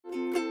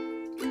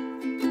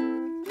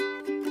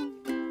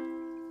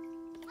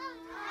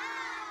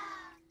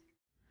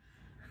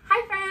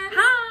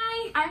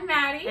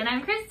And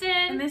I'm Kristen.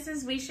 And this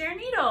is We Share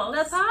Needles,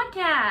 the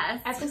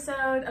podcast.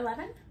 Episode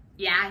 11?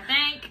 Yeah, I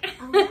think.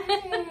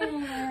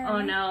 11.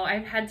 Oh no,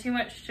 I've had too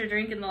much to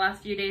drink in the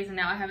last few days and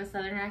now I have a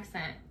southern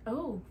accent.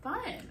 Oh, fun.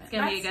 It's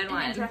gonna be a good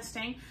one.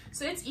 Interesting.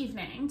 So it's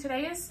evening.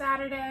 Today is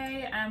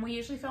Saturday. We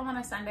usually film on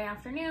a Sunday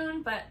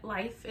afternoon, but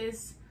life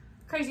is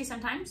crazy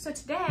sometimes. So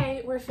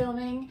today we're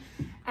filming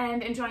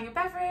and enjoying a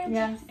beverage.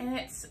 Yes. And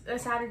it's a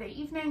Saturday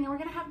evening and we're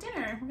gonna have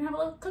dinner. We're gonna have a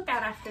little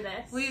cookout after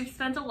this. We've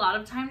spent a lot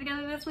of time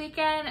together this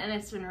weekend and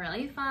it's been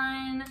really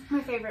fun.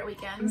 My favorite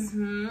weekends.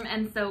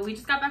 And so we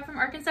just got back from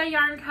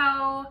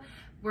ARYarnCo.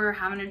 We're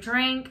having a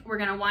drink. We're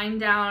gonna wind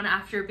down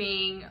after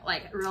being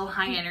like real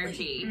high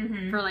energy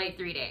for like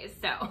 3 days.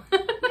 So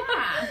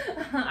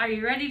yeah. Are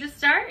you ready to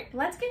start?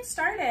 Let's get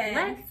started.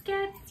 Let's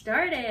get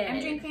started. I'm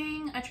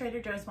drinking a Trader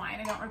Joe's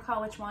wine. I don't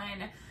recall which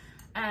one.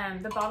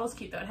 The bottle's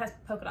cute though. It has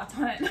polka dots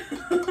on it.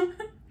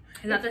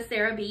 Is that the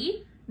Sarah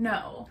B?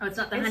 No. Oh, it's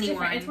not the honey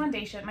different. one. It's one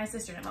Dasha. My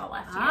sister-in-law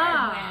left here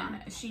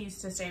when she used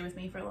to stay with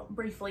me for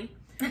briefly.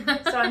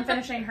 So I'm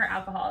finishing her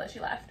alcohol that she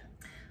left.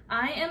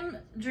 I am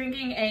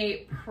drinking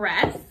a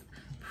Press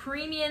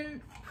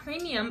premium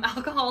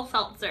alcohol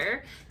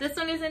seltzer. This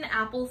one is an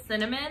apple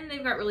cinnamon.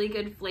 They've got really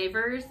good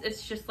flavors.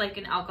 It's just like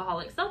an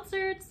alcoholic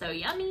seltzer. It's so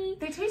yummy.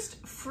 They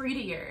taste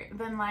fruitier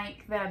than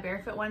like the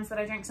barefoot ones that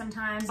I drink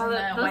sometimes. Oh,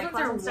 and those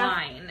ones are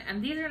wine,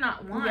 and these are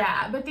not wine.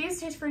 Yeah, but these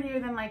taste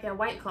fruitier than like a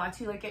White Claw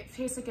too. Like it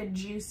tastes like a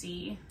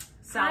juicy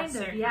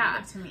seltzer,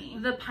 yeah, to me.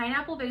 The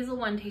pineapple basil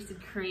one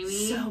tasted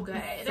creamy. So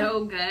good.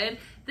 So good.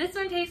 This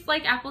one tastes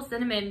like apple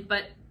cinnamon,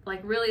 but like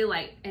really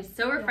light. It's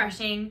so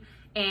refreshing.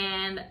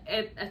 And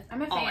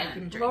I'm a fan. All I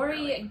can drink, Lori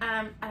really.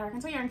 at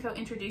ARYarnCo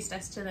introduced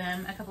us to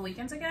them a couple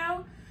weekends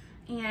ago,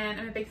 and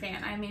I'm a big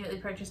fan. I immediately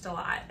purchased a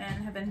lot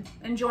and have been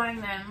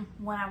enjoying them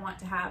when I want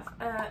to have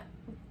a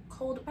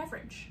cold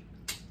beverage.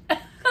 I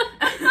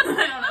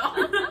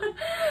don't know.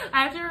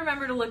 I have to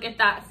remember to look at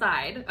that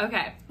side.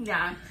 Okay.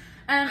 Yeah.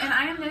 And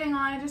I am knitting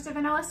on just a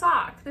vanilla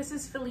sock. This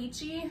is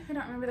Felici. I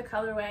don't remember the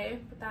colorway,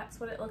 but that's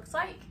what it looks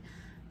like.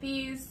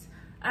 These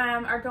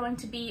are going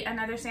to be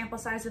another sample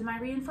size of my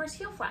reinforced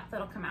heel flap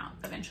that'll come out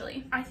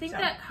eventually. I think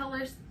that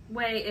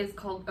colorway is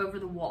called Over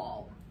the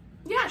Wall.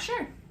 Yeah,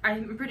 sure.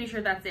 I'm pretty sure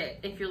that's it.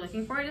 If you're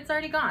looking for it, it's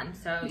already gone,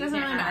 so it doesn't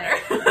really matter.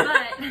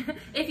 But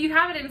if you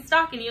have it in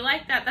stock and you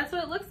like that, that's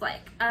what it looks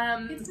like.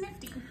 It's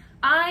nifty.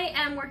 I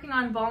am working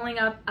on balling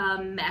up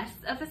a mess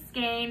of a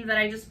skein that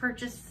I just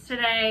purchased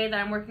today that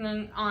I'm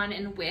working on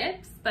in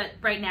whips, but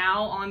right now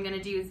all I'm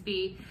gonna do is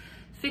be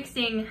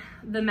fixing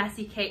the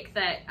messy cake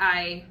that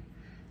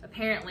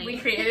we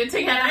created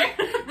together.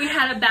 We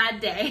had a bad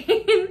day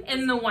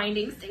in the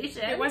winding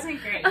station. It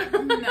wasn't great.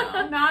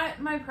 No, not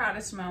my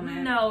proudest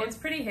moment. No. It's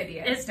pretty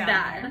hideous. It's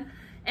bad. There.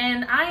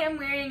 And I am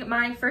wearing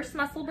my first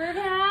Musselburgh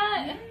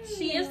hat. Yay.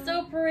 She is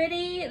so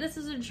pretty. This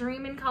is a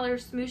Dream in Color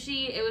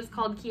Smooshy. It was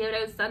called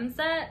Kyoto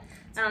Sunset.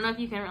 I don't know if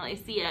you can really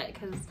see it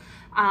because,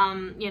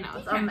 you know,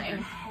 it's on my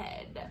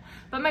head.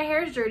 But my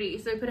hair is dirty,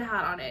 so I put a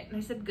hat on it. And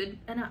I said, good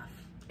enough.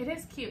 It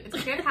is cute. It's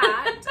a good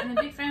hat. I'm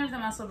a big fan of the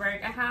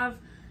Musselburgh. I have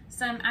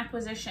some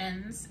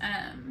acquisitions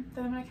that I'm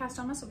going to cast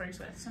on Musselburghs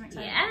with, so I'm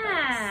excited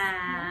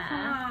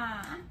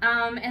about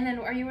those. And then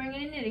are you wearing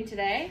any knitting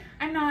today?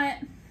 I'm not.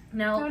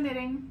 No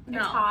knitting. No.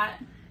 It's hot.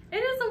 It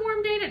is a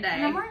warm day today.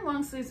 And I'm wearing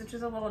long sleeves, which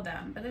is a little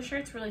dumb, but the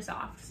shirt's really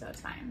soft, so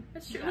it's fine.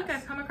 That's true. Look,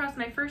 I've come across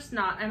my first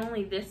knot. I'm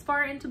only this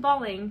far into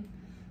balling.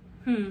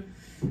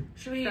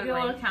 Should we do a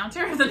little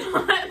counter of the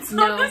knots?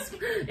 No,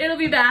 it'll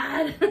be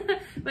bad.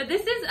 But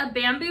this is a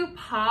bamboo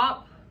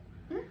pop.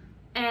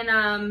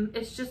 And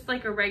it's just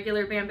like a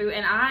regular bamboo,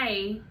 and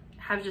I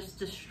have just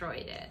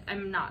destroyed it.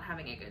 I'm not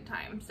having a good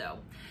time. So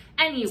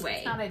anyway,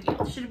 it's not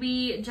ideal. Should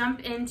we jump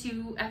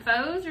into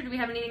FOs, or do we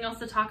have anything else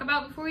to talk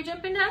about before we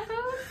jump into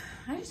FOs?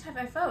 I just have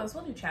FOs.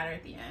 We'll do chatter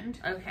at the end.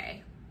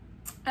 Okay.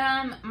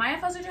 My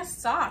FOs are just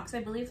socks.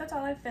 I believe that's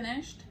all I've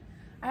finished.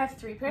 I have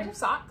 3 pairs of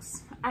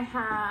socks. I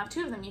have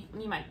 2 of them.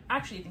 You might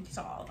actually think you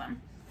saw all of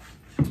them.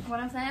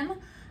 One of them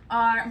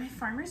are my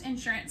Farmer's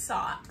Insurance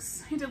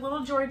socks. I did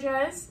little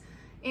Georgias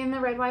in the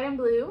red, white, and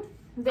blue.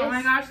 Oh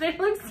my gosh, they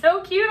look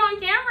so cute on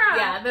camera.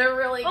 Yeah, they're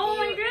really cute. Oh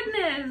my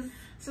goodness.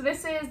 So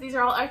these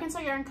are all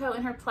ARYarnCo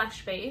in her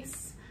plush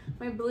base.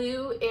 My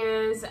blue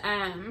is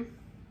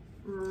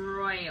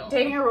Royal.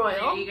 Dating a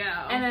Royal. There you go.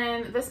 And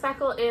then the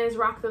speckle is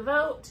Rock the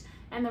Vote,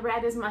 and the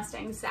red is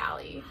Mustang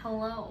Sally.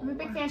 Hello. I'm a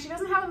big fan. She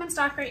doesn't have them in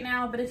stock right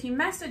now, but if you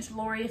message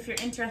Lori, if you're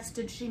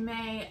interested, she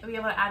may be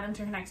able to add them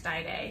to her next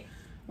dye day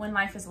when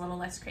life is a little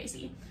less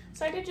crazy.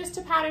 So I did just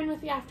a pattern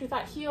with the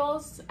Afterthought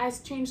heels. I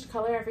changed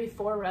color every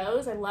 4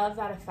 rows. I love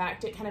that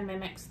effect. It kind of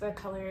mimics the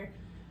color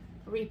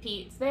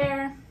repeats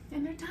there.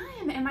 And they're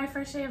done. And my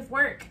first day of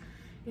work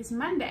is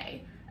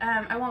Monday.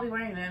 I won't be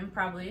wearing them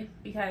probably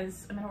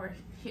because I'm gonna wear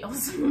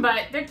heels,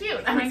 but they're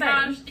cute. Oh my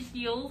gosh,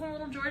 heels and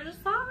little Georgia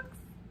socks.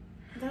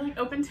 They're like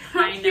open toe.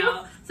 I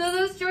know. So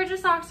those Georgia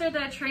socks are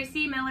the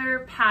Tracy Miller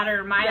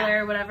pattern,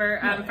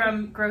 whatever,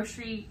 from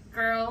Grocery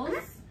Girls.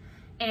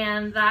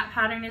 And that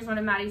pattern is one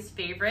of Maddie's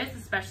favorites,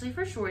 especially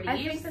for shorties.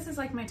 I think this is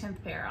like my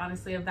 10th pair,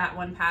 honestly, of that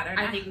one pattern.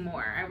 I think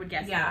more. I would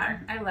guess yeah,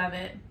 more. I love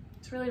it.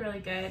 It's really, really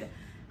good.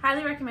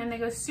 Highly recommend. They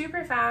go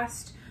super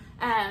fast.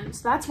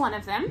 So that's one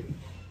of them.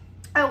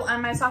 Oh,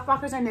 my sock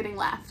blockers are knitting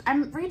left.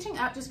 I'm reaching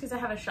up just because I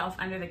have a shelf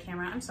under the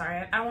camera. I'm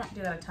sorry. I won't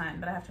do that a ton,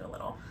 but I have to a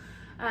little.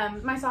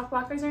 My sock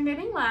blockers are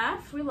knitting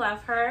left. We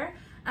love her.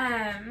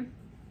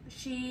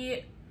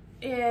 She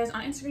is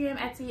on Instagram,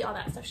 Etsy, all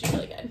that stuff. She's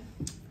really good.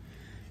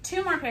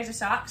 2 more pairs of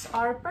socks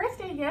are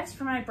birthday gifts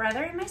for my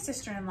brother and my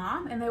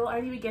sister-in-law, and they will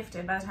already be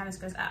gifted by the time this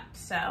goes up.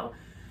 So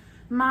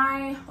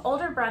my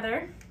older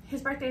brother,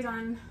 his birthday's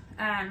on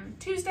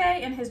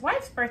Tuesday, and his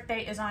wife's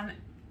birthday is on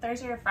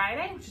Thursday or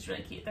Friday, which is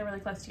really cute. They're really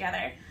close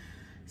together.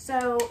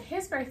 So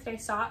his birthday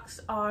socks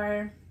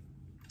are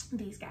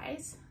these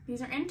guys.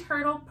 These are in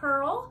Turtle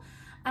Purl,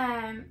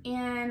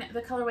 in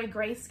the colorway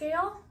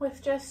Grayscale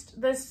with just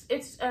this.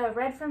 It's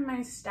red from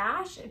my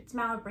stash. It's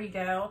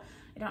Malabrigo.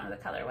 I don't know the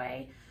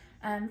colorway.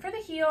 For the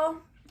heel,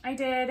 I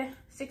did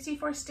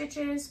 64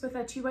 stitches with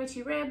a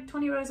 2x2 rib,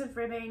 20 rows of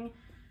ribbing,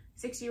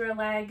 60 row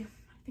leg.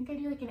 I think I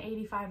do like an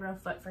 85 row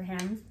foot for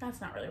him.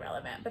 That's not really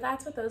relevant, but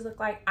that's what those look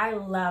like. I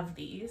love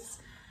these.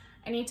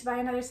 I need to buy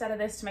another set of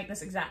this to make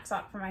this exact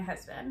sock for my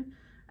husband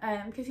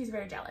because he's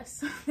very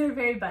jealous. They're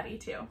very buddy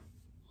too.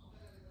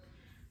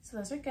 So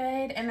those are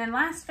good. And then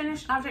last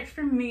finished object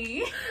for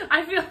me.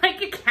 I feel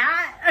like a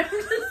cat. I'm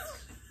just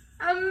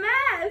a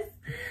mess.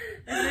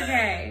 It's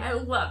okay. I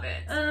love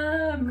it.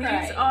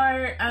 Okay. These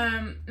are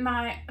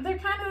they're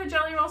kind of the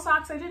Jelly Roll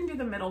socks. I didn't do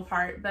the middle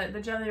part, but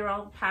the Jelly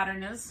Roll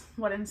pattern is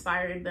what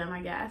inspired them,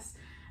 I guess.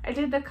 I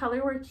did the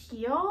colorwork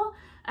heel.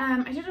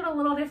 I did it a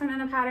little different in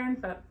the pattern,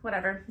 but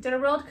whatever. Did a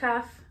rolled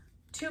cuff,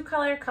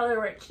 2-color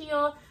colorwork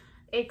heel,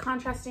 a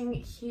contrasting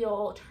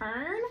heel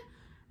turn,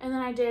 and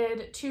then I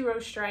did 2-row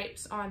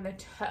stripes on the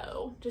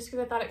toe, just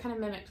because I thought it kind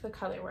of mimicked the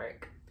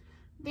colorwork.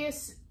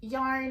 This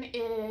yarn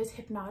is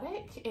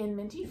Hypnotic in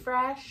Minty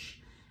Fresh,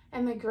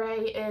 and the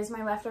gray is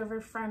my leftover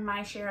from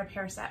my Share a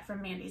Pair set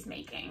from Mandy's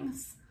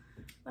Makings.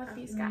 Love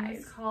these guys.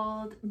 It's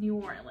called New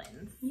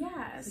Orleans.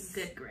 Yes. It's a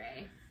good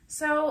gray.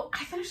 So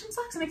I finished some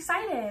socks. I'm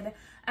excited.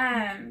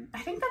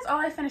 I think that's all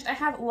I finished. I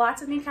have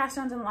lots of new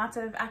cast-ons and lots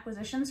of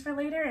acquisitions for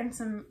later and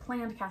some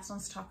planned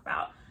cast-ons to talk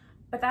about.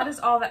 But that is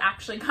all that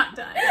actually got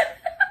done.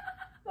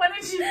 What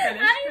did you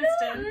finish,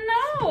 Christen?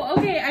 No.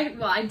 Okay,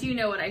 I do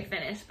know what I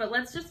finished, but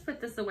let's just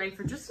put this away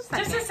for just a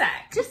second. Just a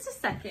sec. Just a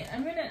second.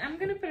 I'm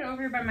gonna put it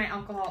over by my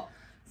alcohol.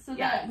 So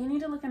yeah, you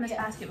need to look in this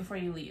basket before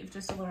you leave.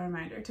 Just a little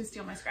reminder to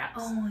steal my scraps.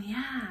 Oh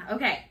yeah.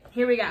 Okay,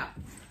 here we go.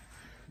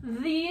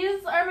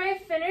 These are my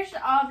finished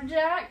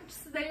objects.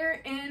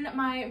 They're in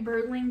my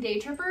Birdling Day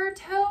Tripper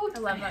tote. I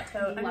love that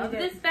tote. I love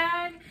this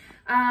bag.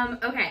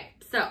 Okay,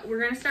 so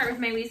we're gonna start with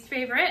my least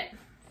favorite,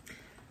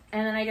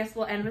 and then I guess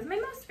we'll end with my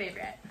most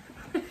favorite.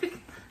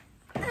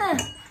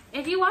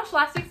 If you watched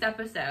last week's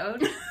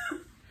episode,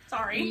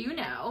 sorry, you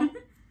know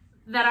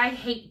that I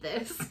hate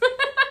this.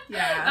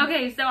 Yeah.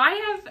 Okay, so I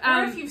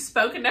have. Or if you've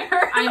spoken to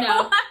her, I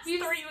know. If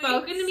you've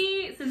spoken to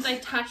me since I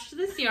touched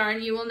this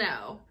yarn, you will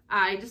know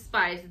I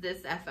despise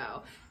this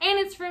FO, and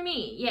it's for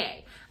me.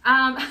 Yay!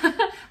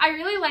 I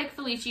really like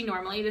Felici.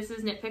 Normally, this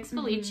is Knit Picks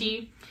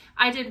Felici.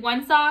 I did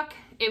one sock.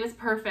 It was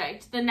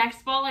perfect. The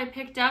next ball I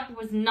picked up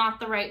was not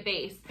the right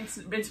base.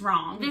 It's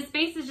wrong. This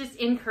base is just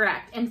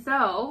incorrect. And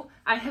so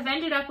I have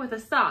ended up with a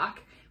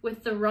sock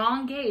with the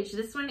wrong gauge.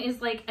 This one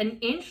is like an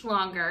inch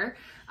longer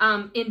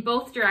in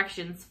both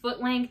directions, foot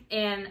length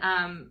and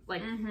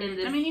like in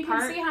this I mean, you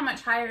part. can see how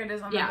much higher it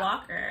is on the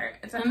blocker.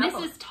 It's and this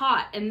is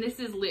taut and this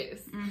is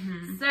loose.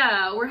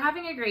 So we're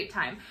having a great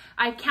time.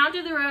 I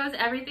counted the rows.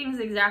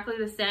 Everything's exactly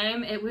the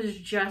same. It was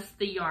just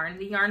the yarn.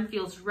 The yarn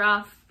feels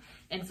rough.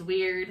 It's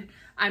weird.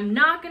 I'm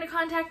not going to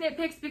contact Knit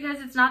Picks because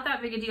it's not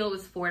that big a deal. It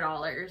was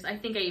 $4. I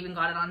think I even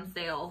got it on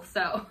sale.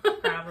 So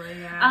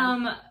probably,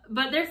 yeah.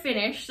 But they're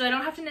finished, so I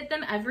don't have to knit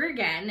them ever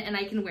again, and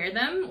I can wear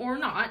them or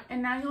not.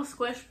 And now you'll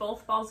squish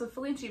both balls of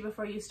Felici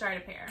before you start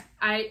a pair.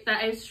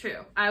 That is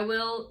true. I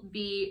will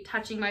be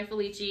touching my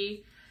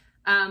Felici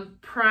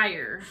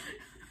prior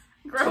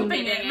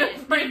groping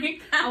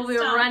it. I'll be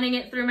running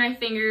it through my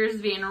fingers,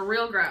 being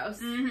real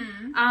gross.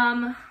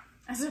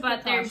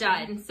 But they're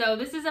done. So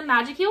this is a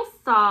Magic Heel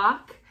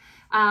sock.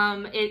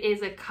 It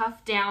is a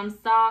cuff down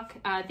sock.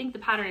 I think the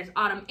pattern is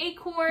Autumn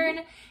Acorn,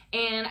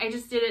 and I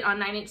just did it on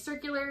 9-inch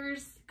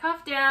circulars,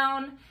 cuff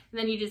down, and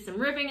then you did some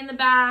ribbing in the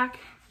back,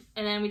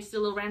 and then we just did a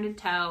little rounded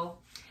toe.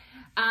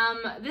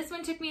 This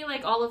one took me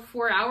like all of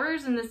 4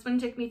 hours, and this one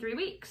took me 3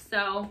 weeks,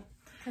 so.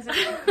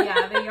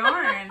 Yeah, the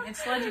yarn, it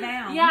slowed you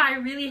down. Yeah, I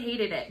really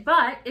hated it,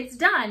 but it's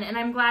done, and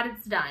I'm glad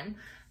it's done.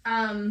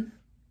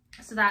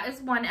 So that is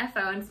one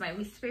FO, and it's my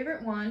least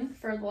favorite one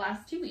for the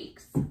last 2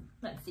 weeks.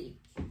 Let's see.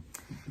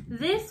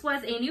 This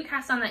was a new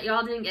cast on that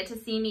y'all didn't get to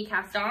see me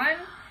cast on.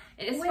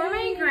 It is for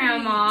my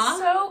grandma.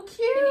 So cute.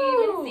 Can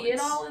you even see it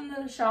all in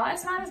the shot?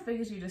 It's not as big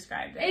as you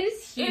described it. It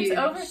is huge. It's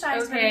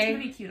oversized, but it's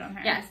really cute on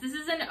her. Yes, this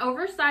is an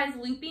oversized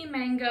Loopy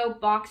Mango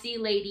Boxy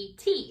Lady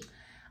Tee.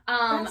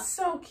 That's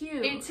so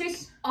cute. It took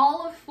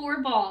all of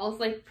 4 balls,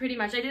 like pretty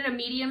much. I did a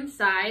medium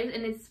size,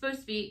 and it's supposed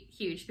to be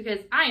huge because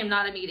I am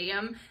not a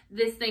medium.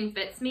 This thing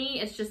fits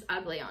me. It's just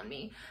ugly on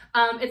me.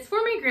 It's for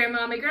my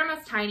grandma. My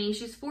grandma's tiny.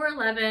 She's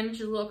 4'11".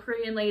 She's a little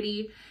Korean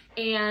lady,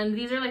 and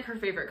these are like her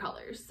favorite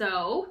colors.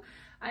 So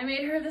I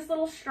made her this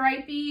little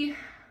stripy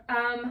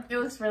it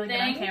looks really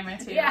good on camera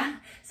too. Yeah.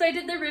 So I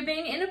did the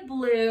ribbing in a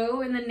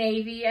blue and the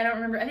navy. I don't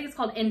remember. I think it's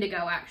called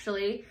Indigo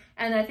actually.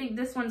 And I think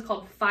this one's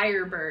called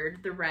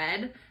Firebird, the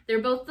red.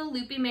 They're both the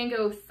Loopy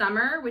Mango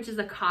Summer, which is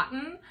a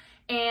cotton.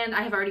 And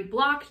I have already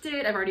blocked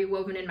it. I've already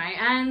woven in my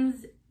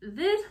ends.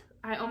 This,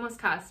 I almost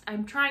cussed.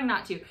 I'm trying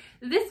not to.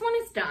 This one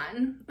is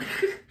done. I'm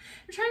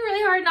trying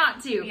really hard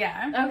not to.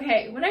 Yeah.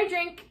 Okay, when I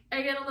drink,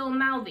 I get a little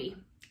mouthy.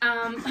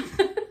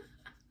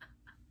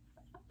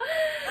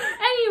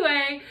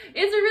 Anyway,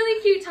 it's a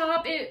really cute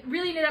top. It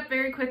really knit up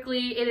very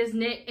quickly. It is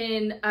knit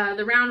in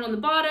the round on the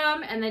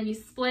bottom, and then you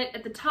split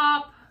at the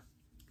top.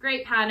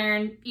 Great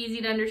pattern,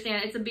 easy to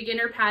understand. It's a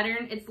beginner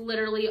pattern. It's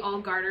literally all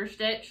garter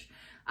stitch.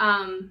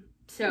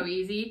 So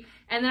easy.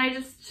 And then I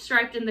just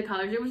striped in the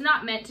colors. It was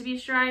not meant to be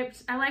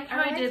striped. I like how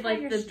I did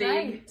like the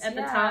big at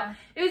the top.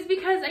 It was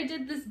because I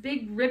did this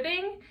big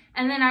ribbing,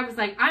 and then I was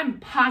like, I'm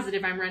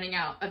positive I'm running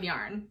out of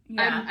yarn.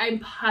 Yeah. I'm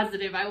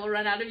positive I will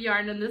run out of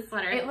yarn in this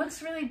sweater. It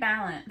looks really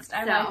balanced.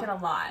 I like it a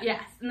lot.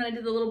 Yes. And then I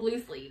did the little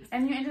blue sleeves.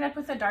 And you ended up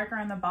with a darker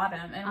on the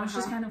bottom, and which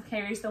just kind of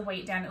carries the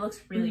weight down. It looks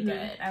really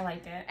good. I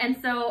like it.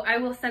 And so I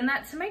will send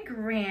that to my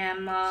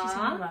grandma. She's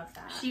gonna love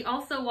that. She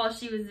also, while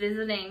she was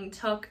visiting,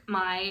 took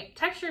my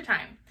texture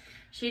time.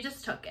 She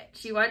just took it.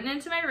 She went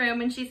into my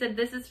room and she said,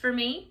 "This is for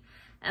me."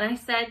 And I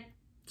said,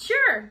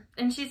 "Sure."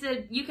 And she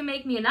said, "You can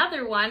make me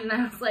another one." And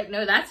I was like,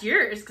 "No, that's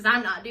yours, because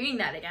I'm not doing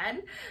that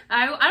again."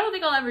 I don't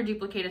think I'll ever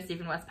duplicate a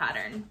Stephen West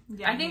pattern.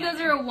 Yeah, I think those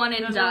are a one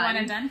and done. One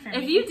and done for me.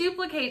 If you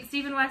duplicate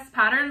Stephen West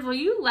patterns, will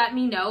you let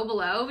me know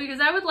below? Because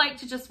I would like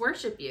to just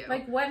worship you.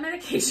 Like, what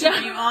medication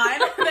are you on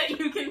that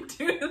you can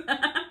do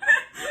that?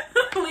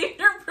 Leave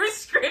your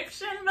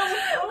prescription below.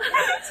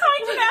 So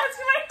I can ask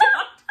my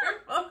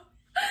doctor.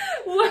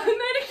 What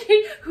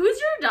medication? Who's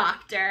your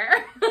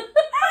doctor?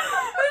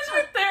 Who's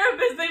your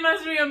therapist? They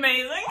must be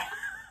amazing.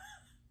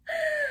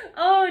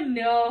 Oh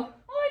no.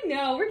 Oh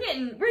no. We're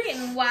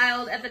getting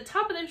wild at the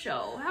top of the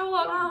show. How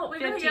long? Well, we've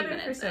been together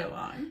for so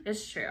long.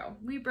 It's true.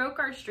 We broke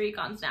our streak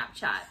on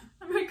Snapchat.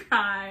 I'm gonna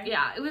cry.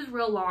 Yeah, it was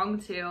real long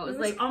too. It was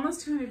like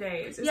almost 200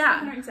 days. It was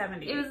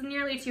 270. It was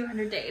nearly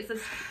 200 days.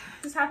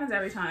 This happens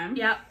every time.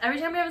 Yep. Every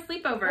time we have a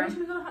sleepover. Every time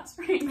we go to Hot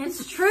Springs.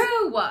 It's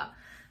true.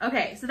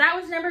 Okay, so that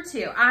was number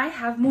 2. I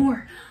have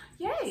more.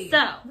 Yay.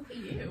 So, look at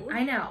you.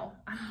 I know.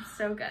 I'm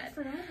so good. I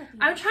forgot about these.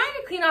 I'm trying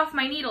to clean off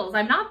my needles.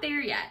 I'm not there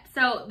yet.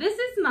 So, this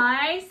is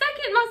my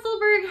second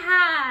Musselburgh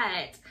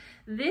hat.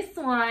 This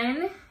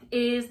one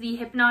is the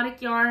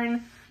Hypnotic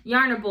yarn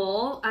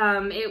Yarnable.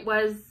 It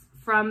was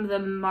from the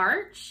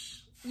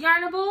March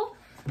Yarnable.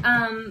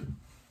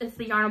 It's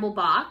the Yarnable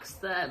box,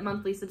 the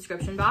monthly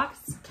subscription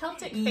box.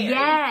 Celtic Faerie.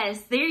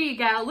 Yes, there you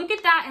go. Look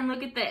at that and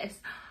look at this.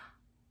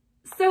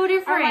 So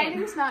different. Our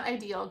lighting's not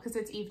ideal because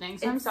it's evening,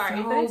 so I'm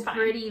sorry, but it's fine.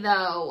 Pretty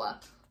though.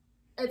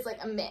 It's like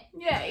a mitt.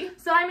 Yay.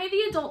 So I made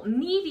the adult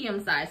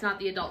medium size, not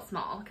the adult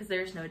small, because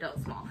there's no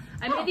adult small.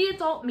 I made the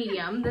adult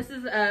medium. This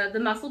is the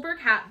Musselburgh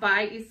Hat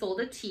by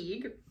Isolde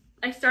Teague.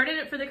 I started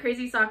it for the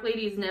Crazy Sock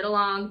Ladies knit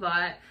along,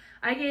 but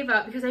I gave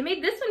up because I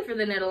made this one for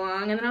the knit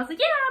along, and then I was like,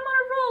 yeah, I'm on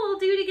a roll, I'll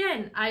do it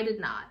again. I did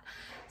not.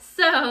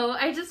 So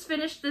I just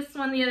finished this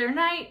one the other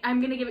night. I'm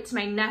going to give it to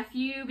my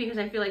nephew because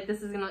I feel like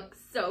this is going to look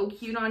so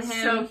cute on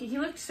him. So cute. He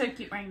looked so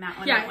cute wearing that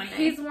one. Yeah, that one day.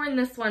 He's worn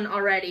this one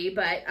already,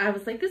 but I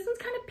was like, this one's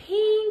kind of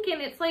pink,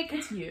 and it's like,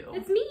 it's you.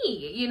 It's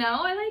me, you know?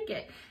 I like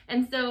it.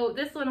 And so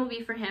this one will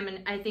be for him,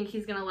 and I think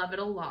he's going to love it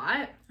a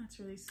lot. That's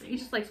really sweet. He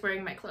just likes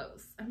wearing my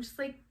clothes. I'm just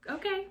like,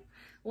 okay,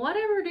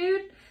 whatever,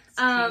 dude.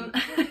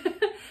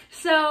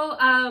 So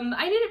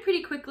I did it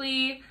pretty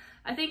quickly.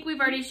 I think we've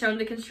already shown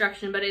the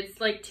construction, but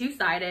it's like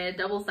 2-sided,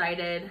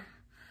 double-sided.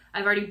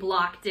 I've already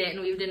blocked it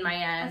and weaved in my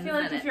ends. I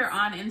feel like if you're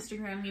on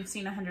Instagram, you've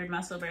seen 100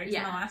 Musselburghs in the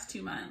last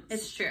 2 months.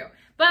 It's true.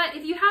 But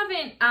if you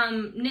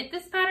haven't knit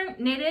this pattern,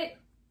 knit it.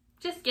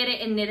 Just get it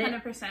and knit it.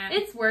 100%.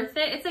 It's worth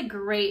it. It's a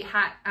great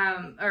hat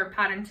or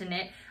pattern to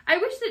knit. I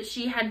wish that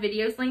she had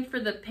videos linked for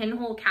the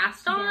pinhole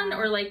cast on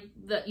or like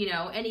the, you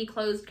know, any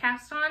closed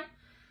cast on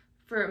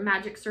for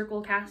magic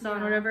circle cast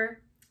on or whatever.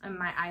 And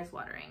my eyes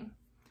watering.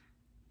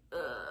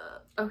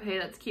 Okay,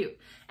 that's cute.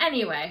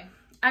 Anyway,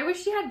 I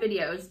wish she had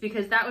videos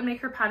because that would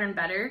make her pattern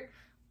better.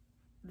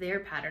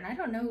 Their pattern, I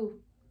don't know.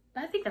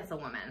 I think that's a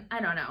woman.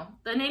 I don't know.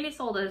 The name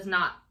Isolde is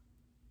not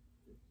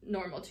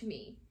normal to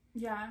me.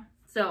 Yeah.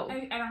 So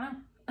I don't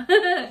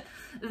know.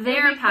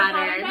 Their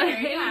pattern.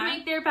 It would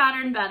make their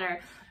pattern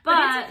better.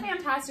 But it's a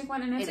fantastic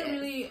one, and it's a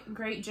really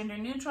great gender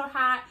neutral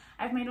hat.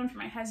 I've made one for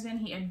my husband.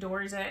 He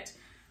adores it.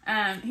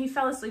 He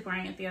fell asleep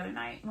wearing it the other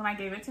night. When I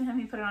gave it to him,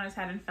 he put it on his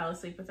head and fell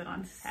asleep with it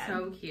on his head.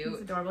 So cute.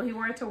 It's adorable. He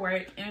wore it to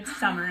work, and it's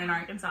summer in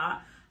Arkansas,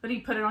 but he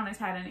put it on his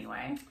head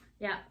anyway.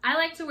 Yeah, I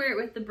like to wear it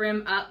with the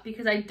brim up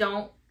because I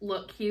don't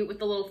look cute with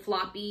the little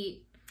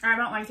floppy I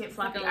don't like it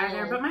floppy like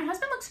either, but my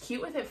husband looks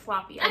cute with it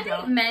floppy. I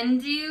think men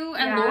do,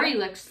 and Lori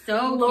looks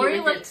so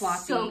cute with it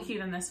floppy. so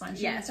cute in this one.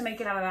 She has to make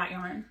it out of that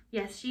yarn.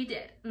 Yes, she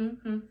did.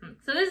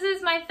 So this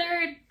is my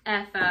third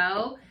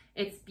FO.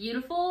 It's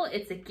beautiful.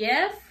 It's a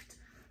gift.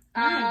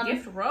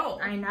 Gift roll.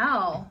 I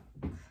know.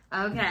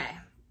 Okay.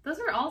 Those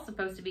were all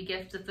supposed to be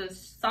gifts if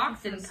those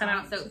socks didn't come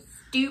out so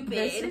stupid.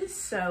 This is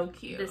so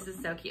cute. This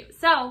is so cute.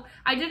 So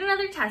I did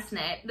another test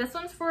knit. This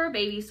one's for a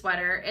baby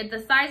sweater. The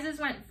sizes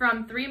went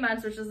from 3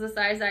 months, which is the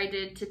size I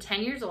did, to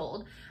 10 years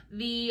old.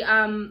 The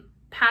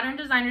pattern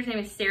designer's name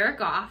is Sarah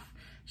Goff.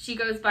 She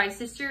goes by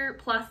Sister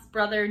Plus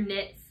Brother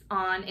Knits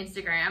on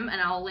Instagram, and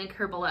I'll link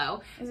her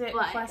below. Is it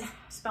plus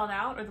spelled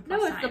out or the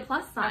plus sign? No, it's the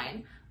plus sign.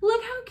 Okay.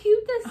 Look how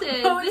cute this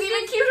is. Oh, it's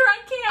even cuter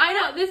on camera. I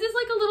know. This is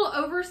like a little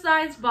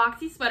oversized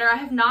boxy sweater. I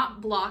have not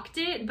blocked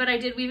it, but I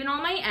did weave in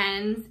all my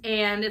ends,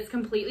 and it's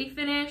completely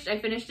finished. I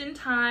finished in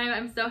time.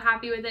 I'm so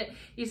happy with it.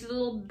 You see the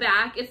little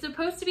back. It's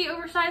supposed to be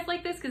oversized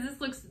like this because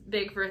this looks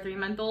big for a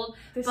 3-month-old.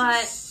 This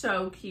is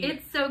so cute.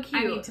 It's so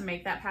cute. I need to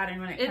make that pattern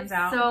when it comes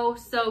out.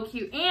 It's so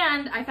cute.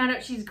 And I found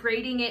out she's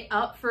grading it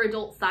up for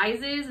adult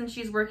sizes, and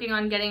she's working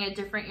on getting a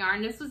different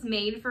yarn. This was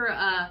made for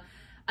a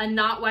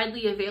not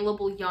widely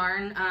available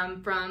yarn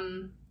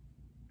from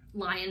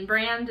Lion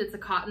brand. It's a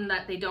cotton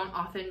that they don't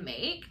often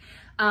make.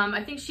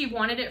 I think she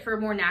wanted it for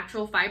more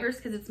natural fibers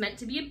because it's meant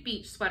to be a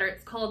beach sweater.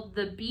 It's called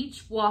the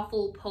Beach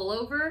Waffle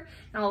Pullover.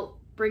 And I'll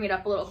bring it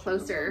up a little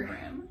closer.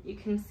 You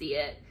can see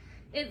it.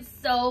 It's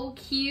so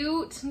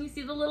cute. And you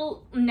see the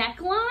little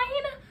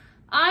neckline?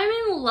 I'm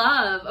in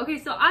love. Okay,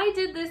 so I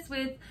did this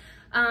with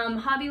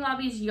Hobby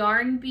Lobby's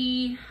Yarn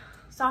Bee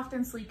Soft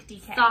and Sleek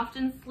DK. Soft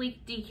and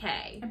Sleek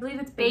DK. I believe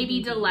it's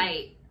Baby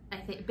Delight. I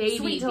think Baby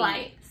Sweet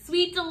Delight.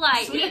 Sweet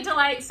Delight. Sweet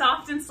Delight,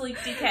 Soft and Sleek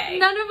DK.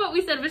 None of what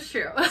we said was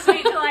true.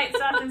 Sweet Delight,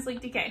 Soft and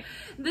Sleek DK.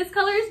 This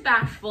color is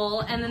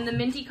Bashful, and then the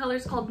minty color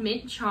is called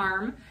Mint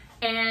Charm.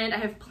 And I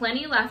have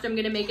plenty left. I'm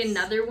gonna make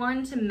another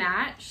one to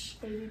match.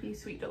 Baby Bee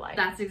Sweet Delight.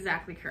 That's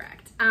exactly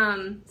correct.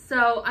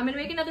 So I'm gonna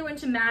make another one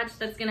to match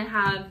that's gonna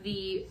have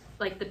the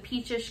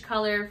peachish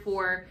color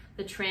for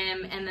the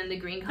trim, and then the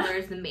green color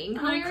is the main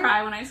color. I'm gonna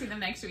cry when I see them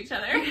next to each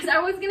other. Because I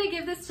was gonna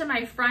give this to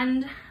my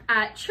friend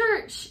at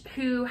church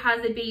who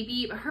has a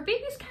baby, but her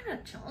baby's kind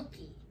of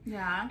chunky.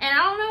 Yeah. And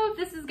I don't know if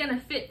this is gonna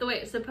fit the way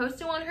it's supposed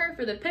to on her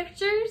for the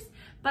pictures,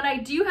 but I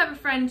do have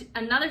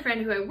another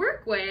friend who I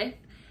work with,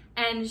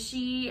 and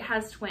she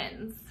has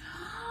twins.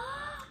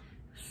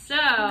 So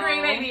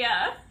great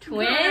idea.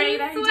 Twin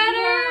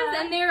sweaters,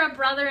 and they're a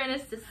brother and a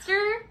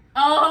sister.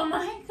 Oh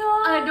my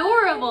god.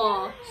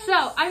 Adorable. Yes.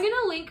 So I'm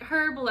gonna link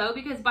her below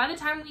because by the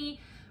time we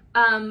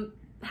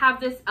have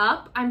this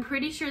up, I'm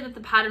pretty sure that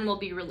the pattern will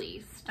be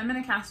released. I'm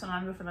gonna cast one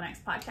on before the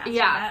next podcast.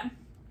 Yeah.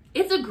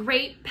 It's a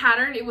great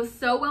pattern. It was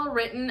so well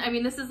written. I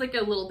mean, this is like a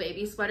little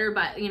baby sweater,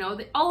 but you know,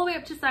 all the way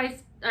up to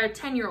size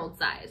 10-year-old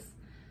size.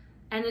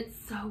 And it's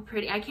so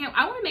pretty. I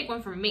want to make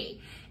one for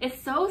me.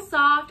 It's so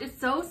soft. It's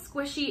so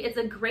squishy. It's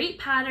a great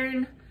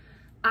pattern.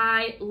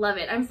 I love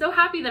it. I'm so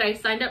happy that I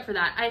signed up for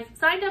that. I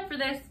signed up for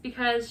this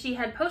because she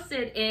had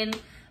posted in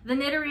the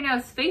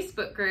Knitterinos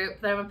Facebook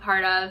group that I'm a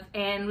part of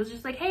and was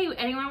just like, hey,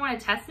 anyone want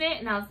to test knit?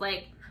 And I was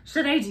like,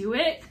 should I do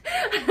it?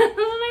 And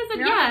I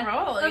said, yeah,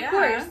 of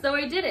course. So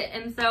I did it.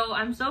 And so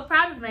I'm so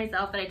proud of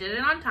myself that I did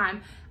it on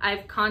time.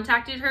 I've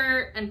contacted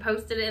her and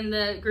posted it in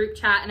the group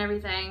chat and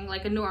everything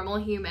like a normal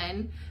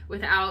human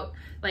without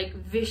like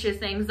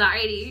vicious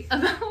anxiety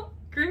about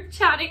group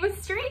chatting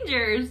with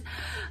strangers.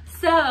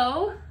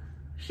 So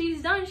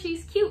she's done.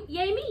 She's cute.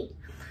 Yay me.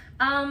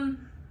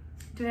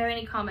 Do we have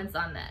any comments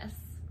on this?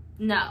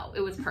 No,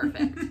 it was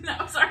perfect.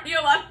 No, sorry, you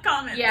have a lot of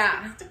comments.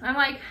 Yeah. I'm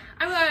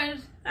going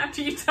to...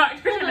 After you talked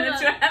for 10 minutes,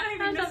 do I have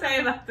anything to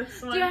say about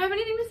this one? Do I have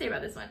anything to say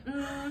about this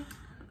one?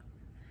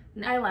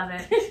 No. I love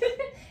it.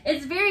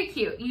 It's very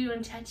cute. You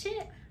want to touch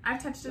it?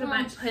 I've touched it a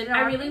bunch. Put it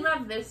I on. really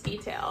love this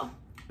detail.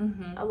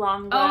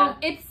 Along the... Oh,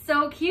 it's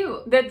so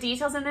cute. The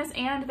details in this,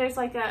 and there's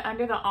like a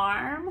under the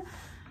arm.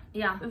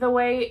 Yeah. The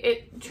way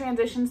it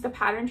transitions, the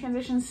pattern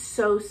transitions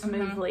so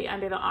smoothly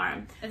under the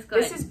arm. It's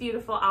good. This is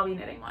beautiful. I'll be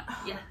knitting one.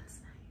 Oh, yes.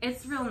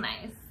 It's real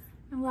nice.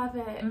 I love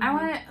it. I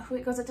want it,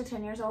 it goes up to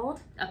 10 years old.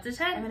 Up to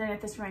 10? I'm gonna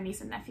knit this for my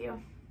niece and nephew.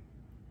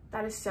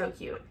 That is so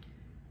cute.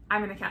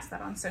 I'm gonna cast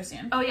that on so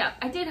soon. Oh yeah,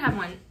 I did have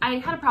one. I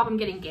had a problem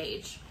getting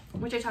gauge,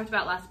 which I talked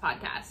about last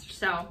podcast.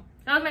 So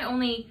that was my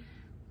only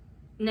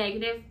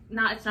negative.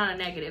 It's not a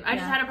negative. I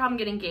just had a problem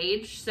getting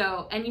gauge.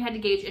 So, and you had to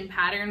gauge in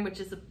pattern,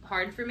 which is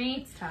hard for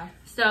me. It's tough.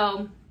 So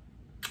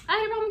I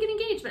had a problem getting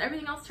gauge, but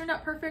everything else turned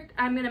out perfect.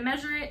 I'm gonna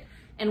measure it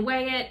and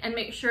weigh it and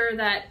make sure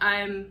that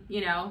I'm,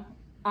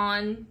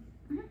 on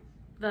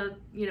the,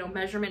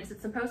 measurements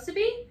it's supposed to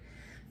be.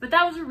 But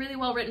that was a really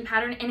well written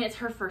pattern, and it's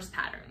her first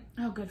pattern.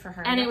 Oh, good for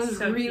her. And it was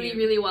so really,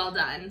 really well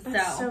done.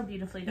 That's so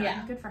beautifully done.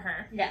 Yeah. Good for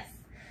her. Yes.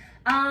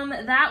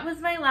 That was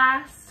my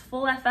last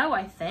full FO,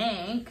 I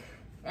think.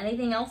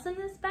 Anything else in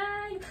this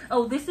bag?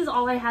 Oh, this is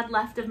all I had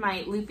left of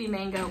my Loopy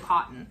Mango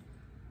cotton.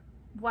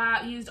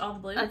 Wow, you used all the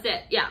blue? That's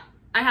it, yeah.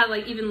 I had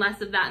like even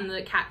less of that, and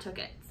the cat took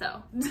it,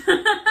 so.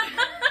 The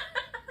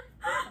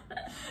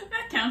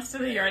counts to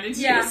the yardage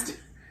Yeah. used.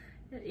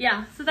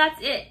 Yeah, so that's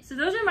it. So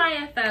those are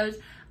my FOs.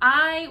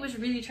 I was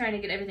really trying to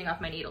get everything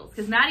off my needles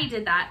because Maddie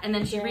did that and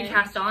then she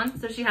recast on,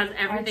 so she has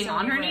everything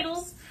on her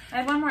needles. I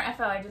had one more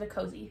FO. I did a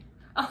cozy.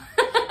 Oh.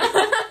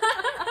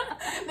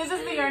 This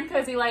is the Yarn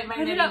Cozy Light by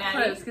Put Nitty it up Natty.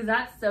 close because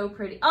that's so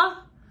pretty.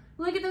 Oh,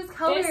 look at those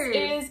colors.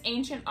 This is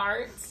Ancient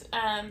Art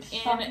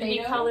in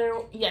the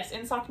color, yes,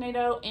 in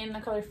Socknado in the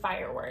color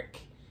Firework.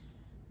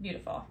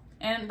 Beautiful.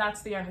 And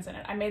that's the yarn that's in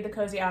it. I made the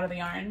cozy out of the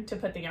yarn to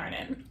put the yarn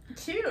in.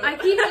 Cute. I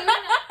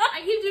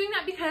keep doing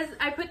that because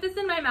I put this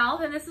in my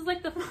mouth and this is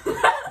like the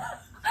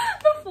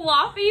the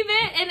floppy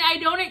bit and I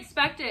don't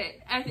expect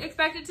it. I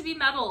expect it to be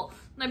metal.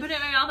 And I put it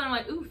in my mouth and I'm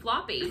like, ooh,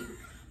 floppy.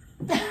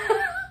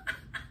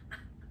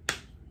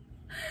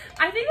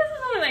 I think this is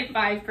only like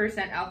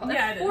 5% alcohol.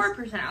 Yeah, it's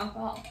 4%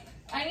 alcohol.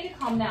 I need to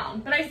calm down.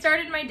 But I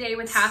started my day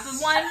with half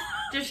of one,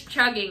 just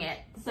chugging it.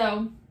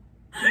 So,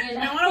 I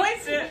don't want to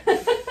waste it.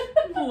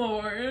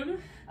 Lord.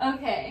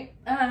 Okay.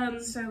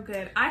 So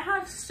good. I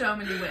have so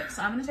many whips.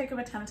 So I'm going to take up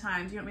a ton of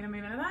time. Do you want me to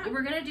move into that?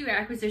 We're going to do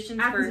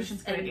acquisitions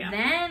first good and idea.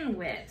 then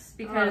whips.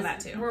 Because that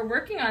too. we're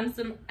working on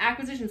some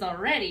acquisitions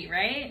already,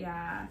 right?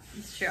 Yeah.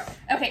 It's true.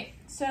 Okay,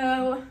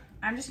 so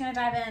I'm just going to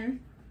dive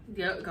in.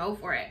 Go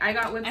for it. I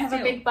got whips too. I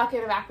have a big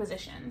bucket of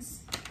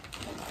acquisitions.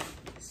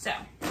 So,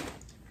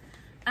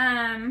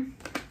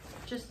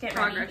 just get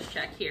progress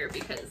check here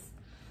because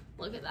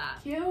look at that.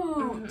 Cute.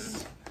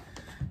 Mm-hmm.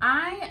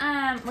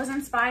 I was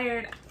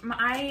inspired.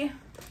 I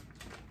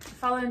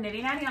follow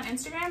Nitty Natty on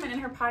Instagram, and in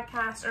her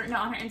podcast, or no,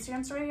 on her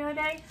Instagram story the other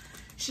day,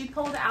 she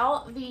pulled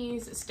out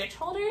these stitch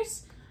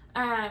holders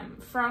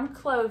from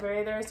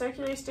Clover. They're a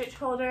circular stitch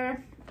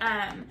holder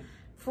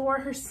for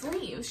her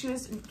sleeves. She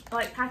was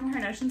like packing her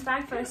notions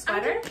bag for a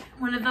sweater.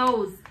 One of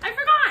those. I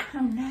forgot. Oh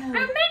no. I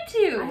meant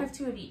to. I have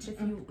 2 of each if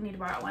you need to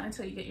borrow one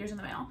until you get yours in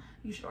the mail.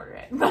 You should order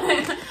it.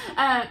 But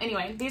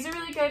anyway, these are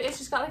really good. It's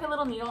just got like a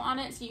little needle on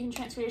it so you can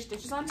transfer your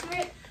stitches onto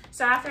it.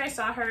 So after I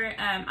saw her,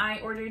 I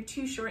ordered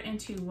 2 short and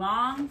 2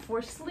 long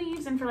for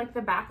sleeves and for like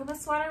the back of the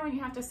sweater when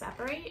you have to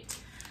separate.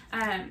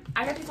 I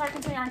got these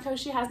Arkansas ARYarnCo.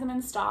 She has them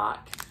in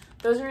stock.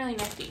 Those are really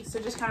nifty.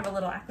 So just kind of a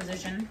little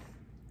acquisition.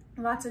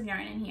 Lots of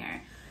yarn in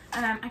here.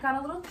 I got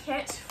a little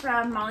kit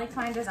from Molly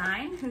Klein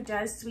Design, who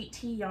does Sweet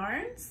Tea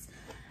yarns.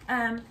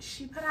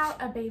 She put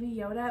out a Baby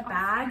Yoda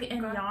bag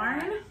in yarn.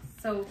 That.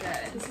 So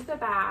good. This is the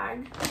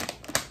bag.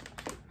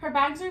 Her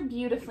bags are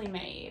beautifully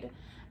made.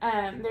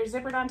 They're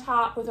zippered on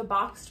top with a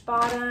boxed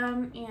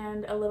bottom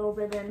and a little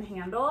ribbon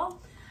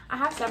handle. I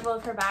have several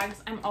of her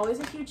bags. I'm always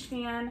a huge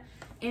fan.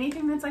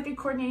 Anything that's like a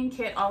coordinating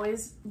kit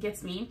always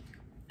gets me.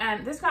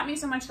 This got me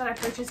so much that I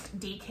purchased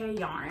DK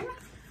yarn,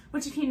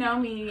 which if you know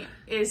me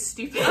is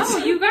stupid. Oh,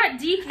 you got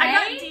DK? I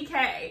got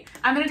DK.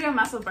 I'm going to do a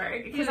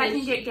Musselburgh because I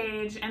can get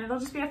gauge and it'll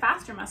just be a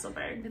faster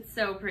Musselburgh. It's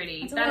so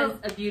pretty. It's That is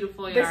a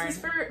beautiful yarn. This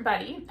is for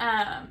Buddy.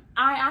 I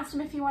asked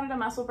him if he wanted a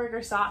Musselburgh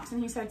or socks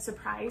and he said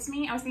surprise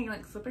me. I was thinking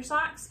like slipper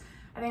socks.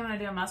 I think I'm going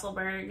to do a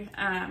Musselburgh.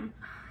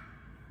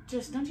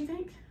 Just, don't you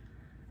think?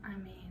 I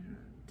mean,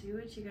 do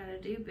what you gotta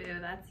do, boo.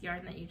 That's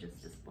yarn that you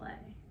just display.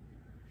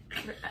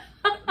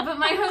 But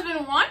my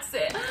husband wants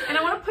it and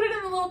I want to put it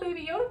in the little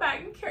Baby Yoda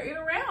bag and carry it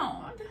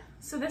around.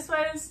 So this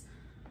was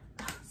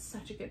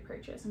such a good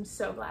purchase. I'm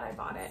so glad I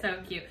bought it.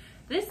 So cute.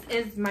 This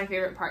is my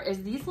favorite part,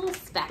 is these little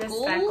speckles.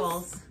 The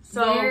speckles.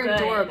 So they're good.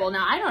 adorable.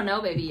 Now, I don't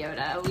know Baby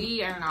Yoda.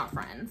 We are not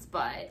friends,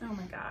 but oh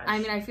my gosh. I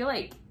mean, I feel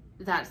like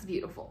that's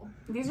beautiful.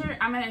 These are,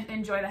 I'm going to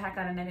enjoy the heck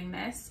out of knitting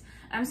this.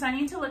 So I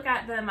need to look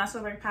at the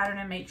Musselburgh pattern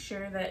and make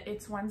sure that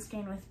it's one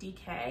skein with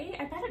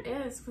DK. I bet it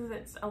is because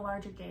it's a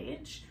larger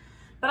gauge.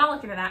 But I'll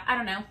look into that. I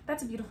don't know.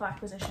 That's a beautiful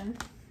acquisition.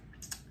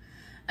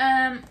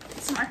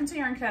 Some Arkansas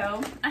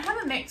ARYarnCo. I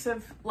have a mix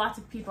of lots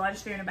of people. I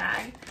just threw in a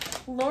bag.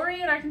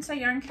 Lori at Arkansas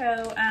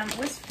ARYarnCo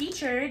was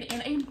featured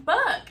in a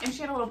book. And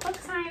she had a little book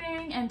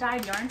signing and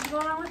dyed yarn to go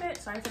along with it.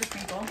 Sorry for the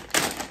crinkle.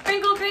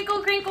 Crinkle,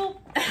 crinkle,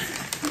 crinkle.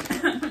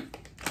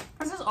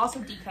 This is also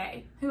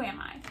DK. Who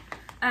am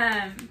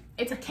I?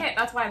 It's a kit.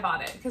 That's why I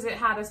bought it. Because it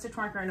had a stitch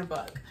marker in a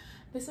book.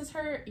 This is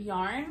her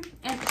yarn.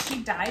 And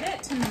she dyed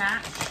it to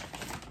match...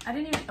 I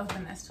didn't even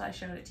open this till I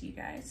showed it to you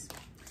guys.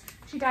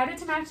 She dyed it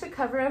to match the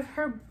cover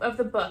of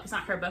the book. It's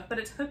not her book, but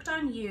it's Hooked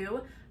on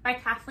You by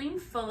Kathleen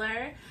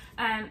Fuller.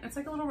 It's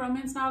like a little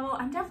romance novel.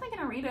 I'm definitely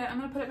gonna read it. I'm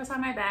gonna put it beside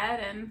my bed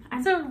and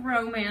It's a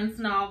romance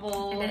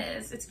novel. It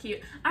is. It's cute.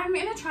 I'm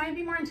gonna try and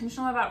be more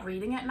intentional about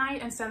reading at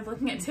night instead of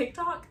looking at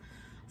TikTok.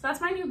 So that's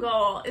my new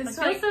goal. Is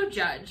I feel so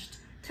judged.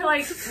 To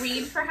like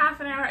read for half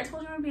an hour. I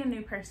told you I'm gonna be a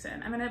new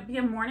person. I'm gonna be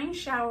a morning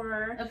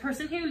shower. A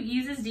person who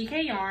uses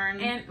DK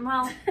yarn. And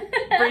well,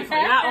 briefly,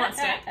 that won't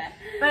stick.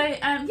 But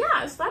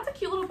yeah, so that's a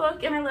cute little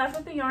book and I love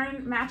that the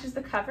yarn matches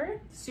the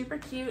cover. Super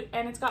cute.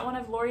 And it's got one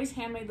of Lori's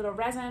handmade little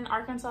resin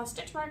Arkansas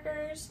stitch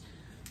markers.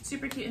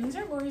 Super cute. And these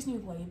are Lori's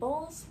new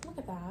labels. Look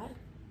at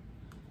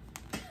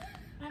that.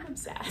 I'm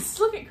obsessed.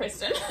 Look at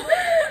Christen.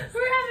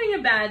 We're having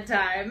a bad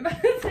time.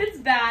 It's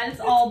bad.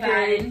 It's all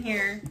bad in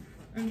here.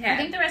 Okay. I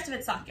think the rest of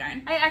it's soft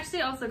yarn. I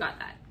actually also got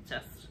that,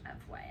 just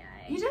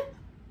FYI. You did?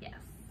 Yes.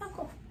 Oh,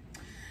 cool.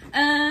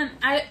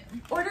 I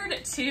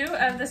ordered 2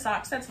 of the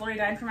sock sets Lori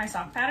dyed for my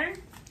sock pattern.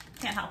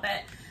 Can't help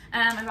it.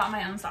 I bought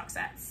my own sock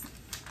sets.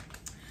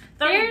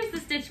 There's the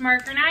stitch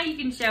marker. Now you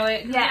can show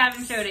it because I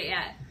haven't showed it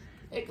yet.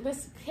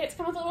 This kits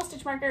come with a little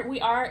stitch marker.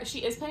 She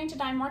is planning to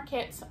dye more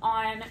kits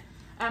on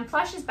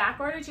Plush is back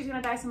ordered. She's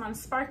gonna dye some on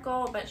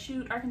Sparkle, but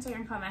shoot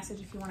ARYarnCo a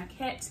message if you want a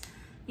kit.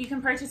 You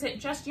can purchase it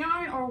just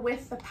yarn or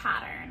with the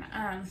pattern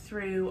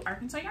through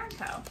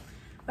ARYarnCo.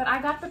 But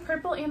I got the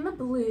purple and the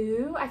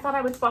blue. I thought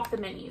I would swap the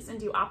minis and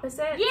do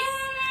opposites.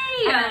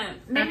 Yay!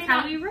 That's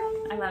how we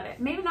roll. I love it.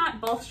 Maybe not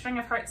both String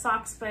of Heart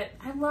socks, but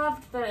I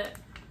loved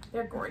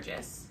they're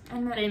gorgeous.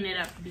 And they knit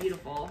up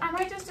beautiful. I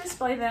might just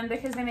display them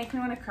because they make me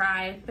want to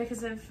cry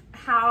because of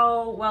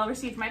how well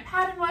received my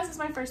pattern was as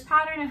my first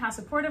pattern and how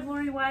supportive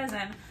Lori was,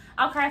 and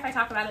I'll cry if I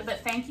talk about it,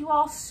 but thank you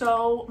all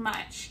so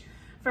much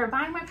for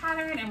buying my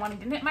pattern and wanting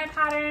to knit my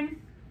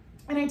pattern.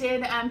 And I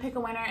did pick a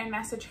winner and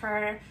message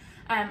her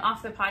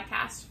off the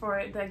podcast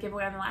for the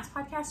giveaway on the last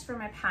podcast for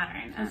my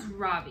pattern. It's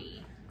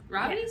Robbie.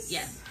 Robbie?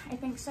 Yes. I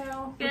think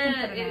so. Good. We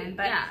can put it in,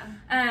 but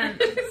yeah.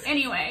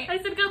 Anyway. I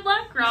said good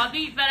luck,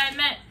 Robbie, but I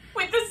meant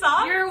with the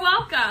socks? You're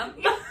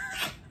welcome.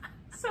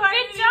 So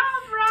good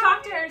job, Robbie.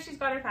 Talk to her. She's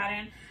got her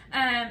pattern.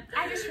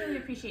 I just really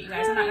appreciate you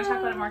guys. I'm not going to talk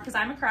about it more because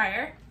I'm a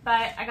crier,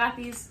 but I got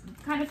these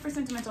kind of for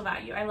sentimental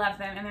value. I love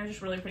them, and they're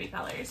just really pretty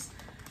colors.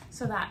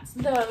 So that's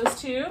those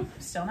 2.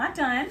 Still not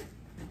done.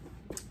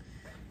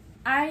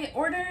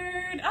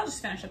 I'll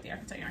just finish up the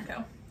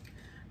ARYarnCo.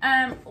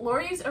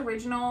 Lori's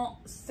original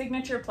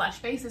signature plush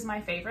face is my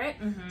favorite.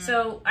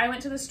 So I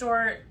went to the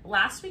store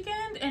last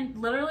weekend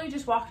and literally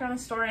just walked around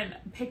the store and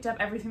picked up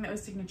everything that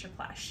was signature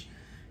plush.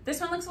 This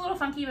one looks a little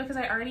funky because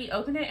I already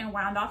opened it and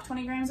wound off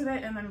 20 grams of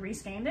it and then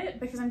reskeined it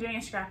because I'm doing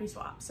a scrappy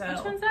swap. So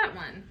which one's that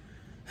one?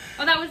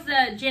 Oh, that was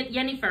the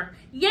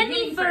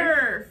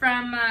Yennefer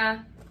from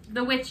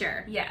The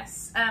Witcher.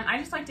 Yes. I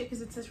just liked it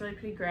because it's this really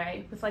pretty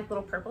gray with like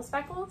little purple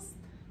speckles.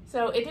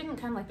 So it didn't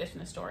come like this in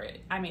the store.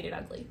 I made it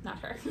ugly, not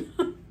her.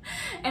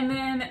 And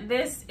then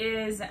this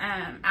is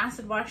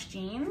acid wash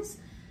jeans.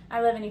 I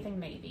love anything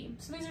navy.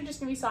 So these are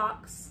just gonna be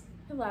socks.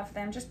 I love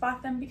them. Just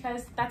bought them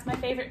because that's my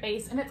favorite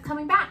base and it's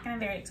coming back and I'm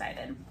very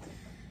excited.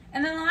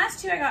 And then the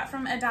last 2 I got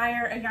from a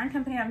yarn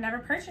company I've never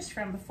purchased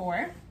from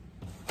before,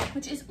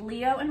 which is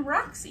Leo and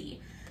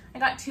Roxy. I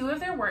got 2 of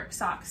their work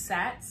sock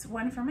sets,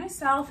 one for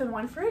myself and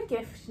one for a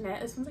gift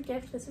knit. This one's a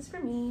gift, this is for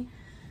me.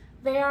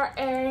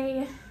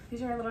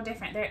 These are a little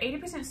different. They're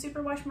 80%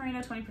 superwash merino,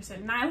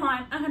 20%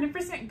 nylon,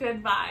 100%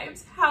 good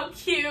vibes. How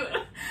cute.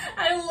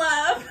 I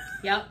love.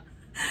 Yep.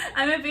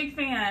 I'm a big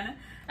fan.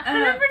 100%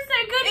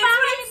 good vibes.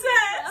 What it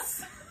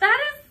says. That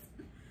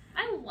is,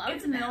 I love it.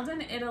 It's milled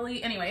in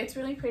Italy. Anyway, it's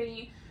really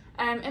pretty.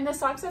 And the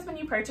sock sets, when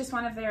you purchase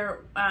one of their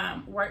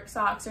work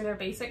socks or their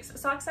basics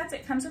sock sets,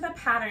 it comes with a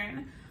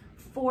pattern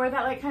for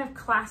that like kind of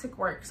classic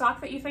work sock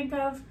that you think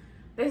of.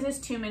 This is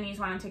 2 minis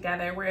wound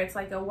together where it's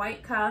like a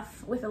white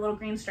cuff with a little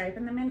green stripe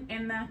in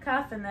the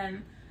cuff, and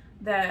then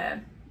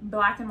the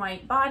black and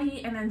white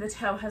body, and then the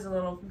toe has a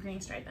little green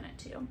stripe in it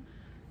too.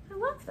 I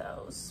love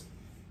those.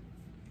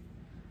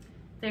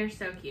 They're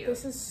so cute.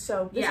 This is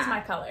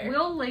my color.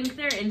 We'll link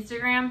their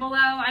Instagram below.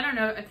 I don't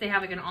know if they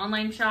have like an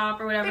online shop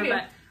or whatever,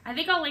 but I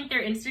think I'll link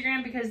their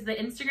Instagram because the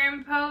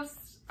Instagram posts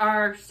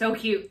are so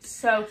cute.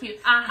 So cute.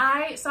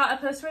 I saw a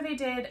post where they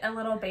did a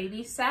little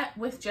baby set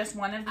with just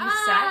one of these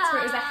sets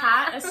where it was a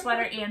hat, a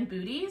sweater, and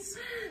booties.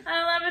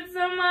 I love it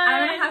so much.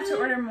 I'm gonna have to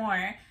order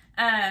more.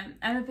 I'm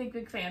a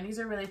big fan. These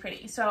are really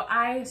pretty. So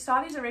I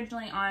saw these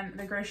originally on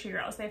the Grocery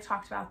Girls. They've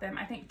talked about them.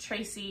 I think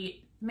Tracy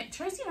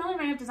Miller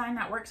may have designed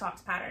that work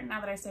socks pattern, now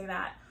that I say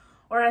that,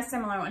 or a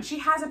similar one. She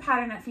has a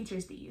pattern that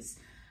features these.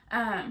 But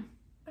I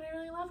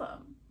really love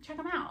them. Check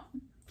them out.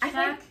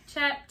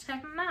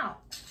 Check them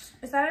out.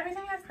 Is that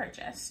everything I've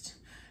purchased?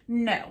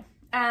 No.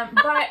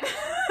 But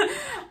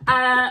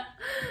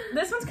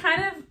this one's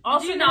kind of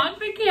also. Did you knock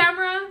the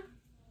camera?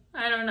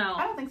 I don't know.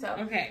 I don't think so.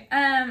 Okay.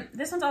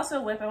 This one's also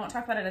a whip. I won't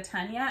talk about it a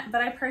ton yet,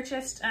 but I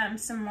purchased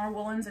some more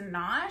woolens and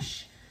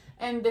nosh,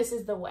 and this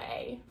is the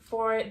way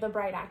for the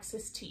Bright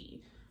Axis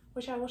tee,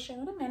 which I will show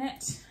in a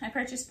minute. I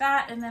purchased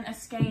that and then a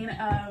skein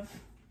of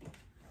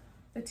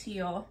the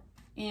teal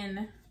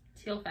in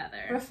Teal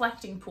feather.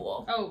 Reflecting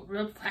Pool. Oh,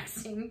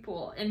 Reflecting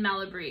Pool in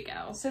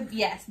Malabrigo. So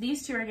yes,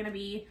 these 2 are going to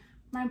be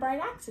my Bright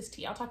Axis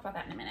tee. I'll talk about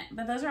that in a minute.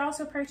 But those are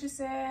also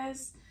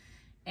purchases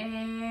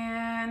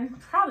and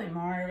probably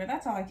more, but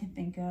that's all I can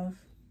think of.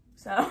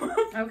 So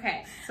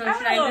okay, so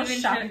should I move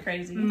into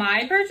crazy.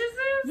 My purchases?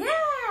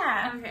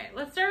 Yeah. Okay,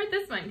 let's start with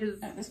this one because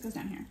this goes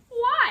down here.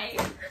 Why?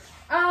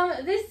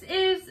 This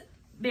is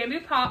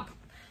Bamboo Pop.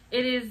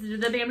 It is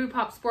the Bamboo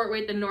Pop Sport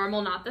Weight, the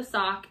normal, not the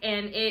sock,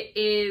 and it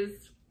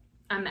is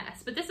a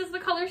mess. But this is the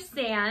color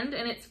Sand,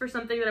 and it's for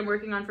something that I'm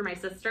working on for my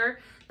sister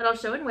that I'll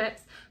show in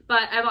whips.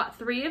 But I bought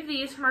 3 of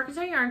these from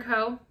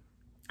ARYarnCo,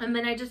 and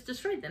then I just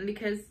destroyed them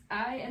because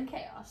I am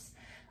chaos.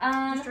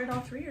 Destroyed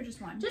all 3 or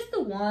just one? Just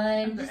the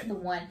one. Okay. Just the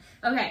one.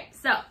 Okay,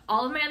 so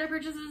all of my other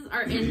purchases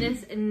are in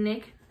this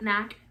Knick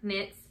Knack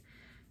Knits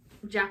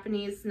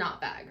Japanese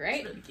knot bag,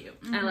 right? It's really cute.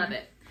 I love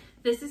it.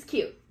 This is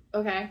cute,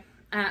 okay?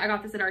 I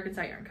got this at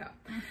ARYarnCo.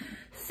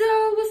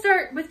 So we'll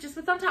start with just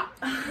what's on top.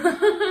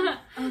 Oh,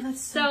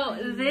 that's so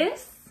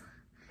this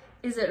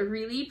is a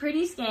really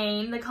pretty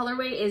skein. The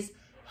colorway is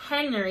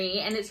Henry,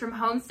 and it's from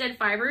Homestead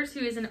Fibers,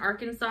 who is an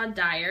Arkansas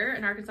dyer,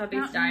 an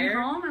Arkansas-based dyer.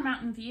 Mountain Home or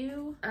Mountain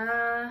View?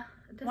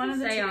 It doesn't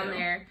say on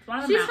there.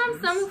 She's from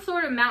some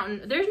sort of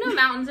mountain. There's no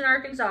mountains in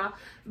Arkansas,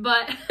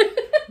 but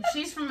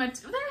she's from a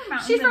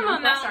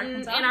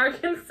mountain in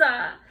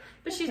Arkansas,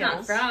 but she's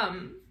not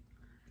from.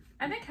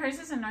 I think hers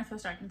is in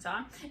Northwest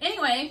Arkansas.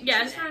 Anyway,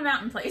 yeah, she's from a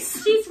mountain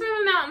place. She's from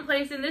a mountain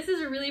place, and this is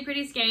a really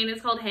pretty skein.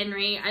 It's called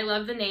Henry. I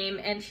love the name,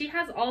 and she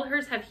has all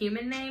hers have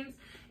human names.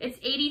 It's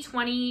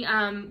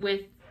 80-20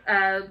 with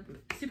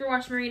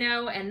superwash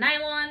merino and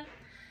nylon,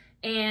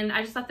 and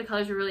I just thought the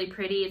colors were really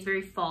pretty. It's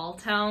very fall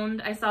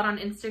toned. I saw it on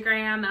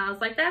Instagram, and I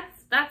was like,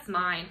 that's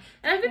mine.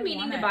 And I've been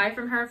meaning to buy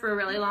from her for a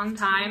really long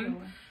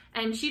time.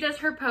 And she does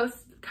her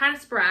posts kind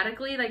of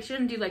sporadically. Like, she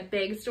doesn't do like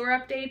big store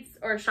updates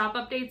or shop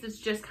updates. It's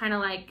just kind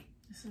of like,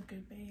 this is a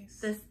good base.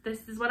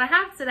 This is what I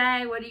have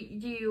today. What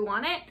do you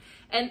want it?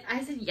 And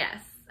I said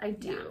yes, I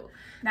do. Yeah.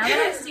 Now that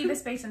I see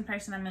this base in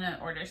person, I'm gonna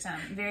order some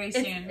very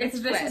soon. This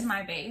is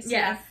my base.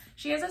 Yes. Yeah.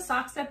 She has a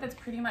sock set that's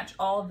pretty much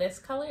all this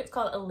color. It's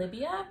called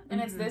Olivia,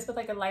 and it's this with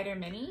like a lighter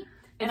mini.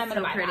 And I'm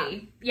gonna buy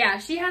that. Yeah,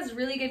 she has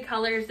really good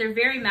colors. They're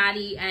very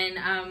Maddie,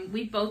 and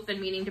we've both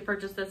been meaning to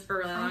purchase this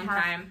for a really long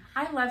time.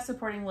 I love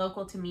supporting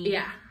local to me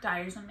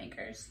dyers and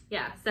makers.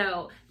 Yeah,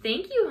 so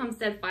thank you,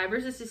 Homestead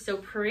Fibers. This is so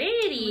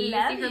pretty. See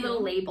her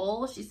little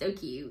label. She's so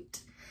cute.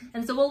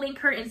 And so we'll link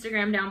her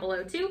Instagram down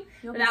below too.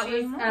 That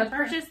was a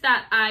purchase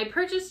that I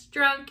purchased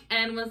drunk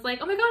and was like,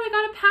 oh my god, I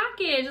got a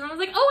package. And I was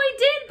like, oh, I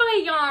did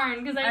buy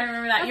yarn. Because I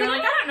remember that. You were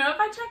like, I don't know if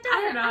I checked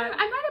out or not.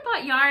 I might have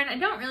bought yarn. I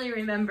don't really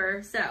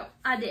remember. So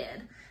I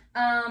did.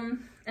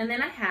 And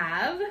then I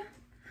have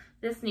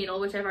this needle,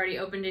 which I've already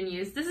opened and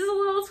used. This is a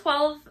little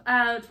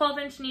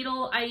 12-inch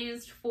needle I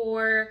used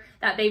for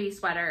that baby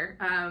sweater,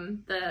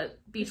 the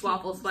beach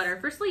waffle sweater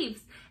for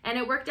sleeves. And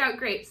it worked out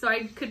great. So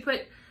I could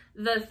put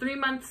the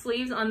 3-month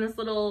sleeves on this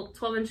little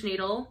 12-inch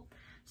needle.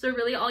 So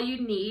really all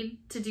you need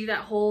to do that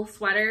whole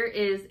sweater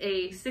is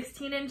a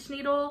 16-inch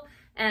needle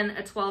and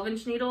a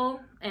 12-inch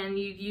needle, and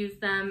you'd use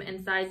them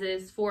in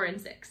sizes 4 and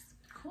 6.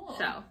 Cool.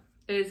 So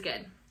it was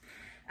good.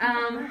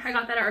 I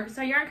got that at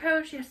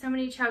ARYarnCo. She has so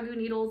many Chow-Goo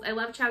needles. I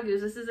love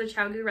Chow-Goos. This is a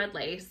Chow-Goo red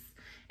lace,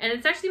 and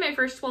it's actually my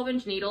first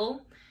 12-inch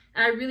needle.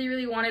 And I really,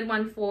 really wanted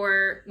one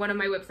for one of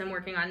my whips I'm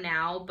working on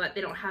now, but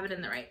they don't have it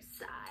in the right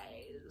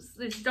size.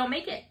 They just don't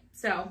make it.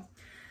 So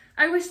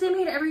I wish they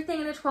made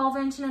everything in a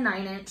 12-inch and a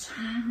 9-inch,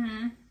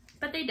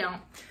 but they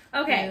don't.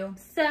 Okay,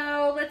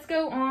 so let's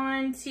go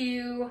on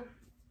to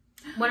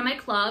one of my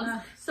clubs.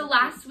 So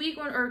last week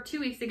or 2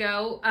 weeks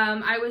ago,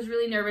 I was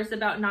really nervous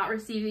about not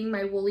receiving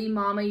my Woolly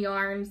Mama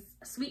Yarns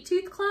Sweet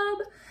Tooth Club,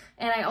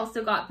 and I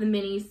also got the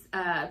minis,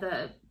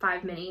 the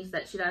 5 minis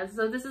that she does.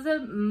 So this is a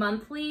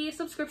monthly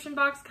subscription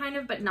box kind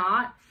of, but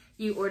not.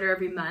 You order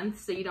every month,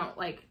 so you don't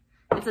like,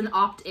 it's an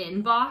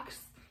opt-in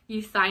box.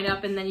 You sign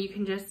up and then you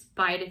can just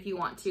buy it if you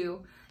want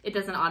to. It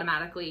doesn't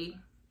automatically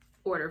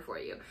order for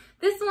you.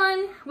 This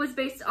one was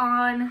based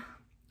on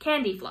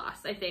Candy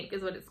Floss, I think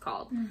is what it's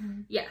called.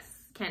 Yes,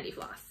 Candy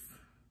Floss.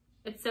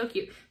 It's so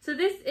cute. So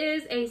this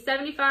is a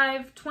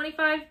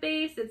 75-25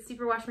 base. It's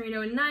superwash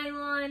merino and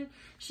nylon.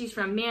 She's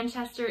from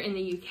Manchester in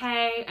the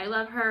UK. I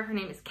love her. Her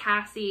name is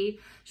Cassie.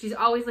 She's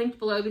always linked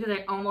below because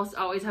I almost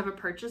always have a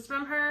purchase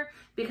from her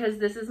because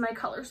this is my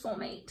color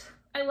soulmate.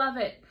 I love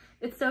it.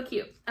 It's so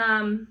cute.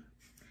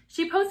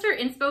 She posts her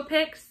inspo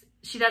pics.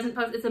 She doesn't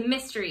post, it's a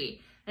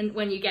mystery and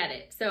when you get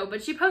it. So,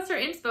 but she posts her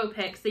inspo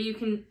pics so you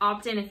can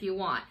opt in if you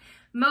want.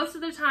 Most of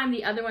the time,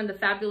 the other one, the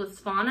Fabulous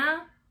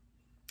Fauna,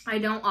 I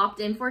don't opt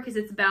in for because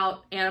it's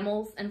about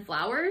animals and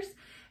flowers.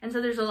 And so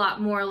there's a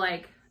lot more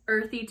like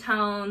earthy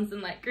tones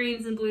and like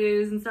greens and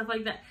blues and stuff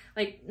like that.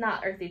 Like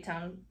not earthy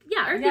tone.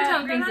 Yeah, earthy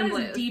tone greens and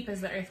blues. Not as deep as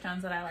the earth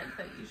tones that I like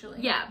though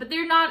usually. Yeah, but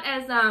they're not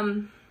as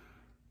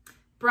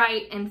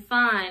bright and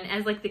fun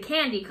as like the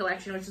candy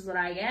collection, which is what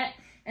I get.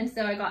 And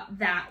so I got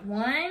that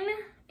one,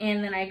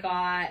 and then I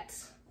got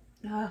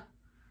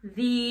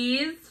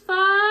these 5.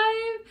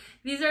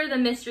 These are the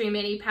mystery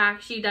mini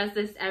pack. She does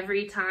this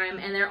every time,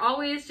 and they're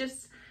always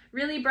just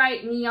really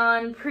bright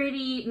neon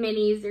pretty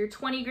minis. They're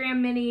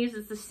 20-gram minis.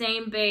 It's the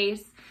same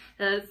base.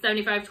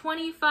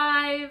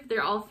 75-25.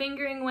 They're all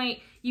fingering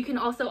weight. You can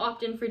also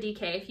opt in for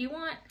DK if you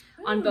want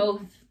on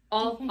both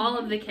all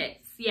of the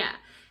kits. Yeah.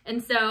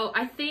 And so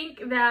I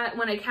think that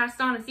when I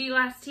cast on a sea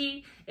glass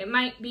tee, it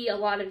might be a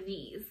lot of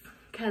these.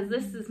 Because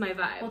this is my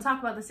vibe. We'll talk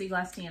about the sea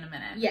glass tea in a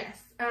minute.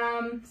 Yes.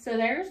 So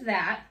there's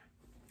that.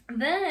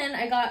 Then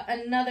I got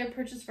another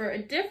purchase for a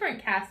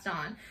different cast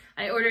on.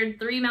 I ordered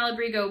 3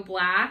 Malabrigo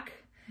black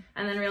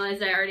and then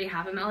realized I already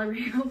have a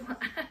Malabrigo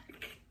black.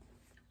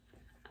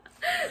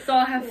 So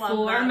I'll have 4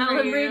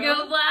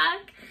 Malabrigo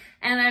black.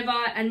 And I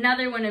bought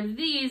another one of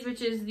these,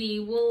 which is the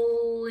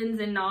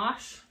Woolens and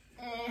Nosh.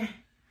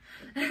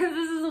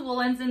 This is a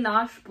Woolens and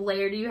Nosh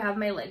Blair. Do you have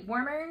my leg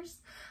warmers?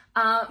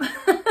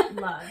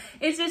 Love.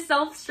 It's just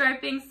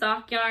self-striping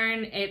sock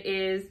yarn. It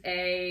is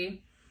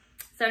a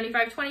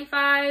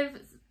 75/25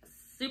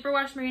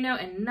 superwash merino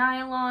and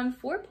nylon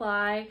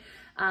 4-ply.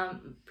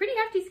 Pretty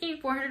hefty skein,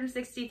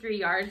 463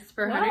 yards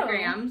per 100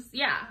 grams.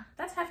 Yeah.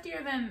 That's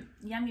heftier than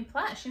Yummy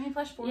Plush. Yummy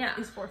Plush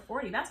is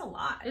 440. That's a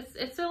lot.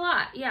 It's a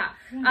lot, yeah.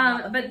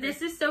 But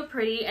this is so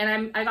pretty,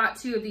 and I got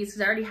 2 of these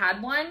because I already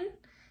had one.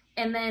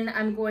 And then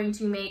I'm going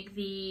to make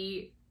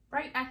the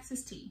Bright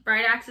Axis Tee.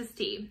 Bright Axis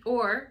Tee,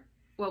 or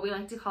what we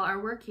like to call our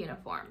work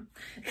uniform.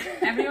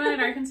 Everyone at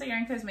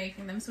ARYarnCo is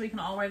making them, so we can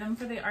all wear them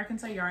for the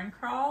Arkansas Yarn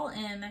Crawl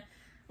in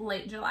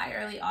late July,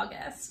 early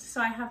August.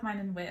 So I have mine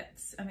in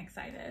whips. I'm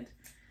excited.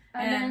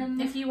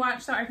 And if you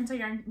watch the Arkansas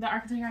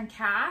Yarn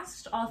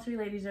cast, all 3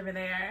 ladies over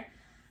there,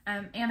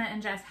 Anna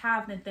and Jess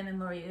have knit them, and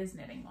Lori is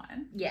knitting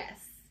one. Yes.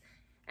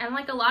 And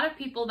like a lot of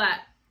people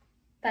that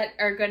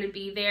are going to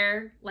be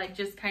there, like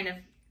just kind of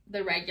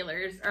the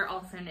regulars, are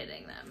also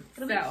knitting them.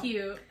 It'll be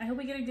cute. I hope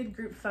we get a good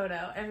group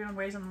photo. Everyone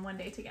wears them one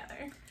day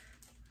together.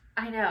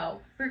 I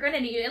know. We're going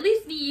to need at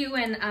least you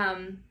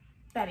and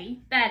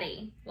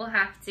Betty. We'll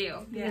have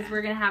to, because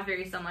we're going to have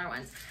very similar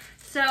ones.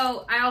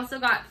 So I also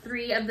got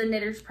 3 of the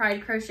Knitter's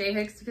Pride crochet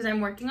hooks because I'm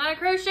working on a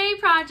crochet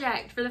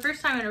project for the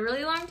first time in a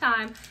really long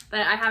time,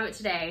 but I have it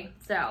today,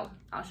 so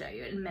I'll show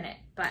you in a minute.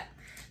 But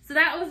so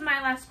that was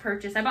my last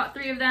purchase. I bought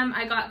 3 of them.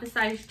 I got the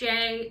size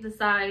J, the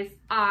size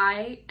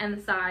I, and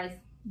the size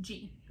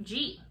G.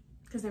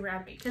 Because they were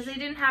out of H. Because they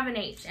didn't have an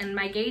H, and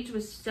my gauge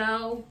was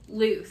so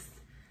loose.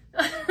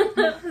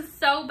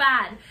 So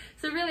bad.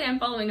 So really I'm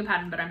following a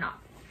pattern, but I'm not.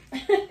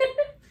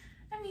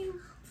 I mean,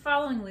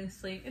 following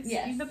loosely.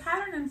 The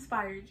pattern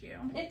inspired you.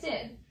 It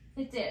did.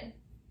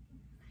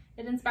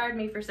 It inspired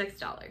me for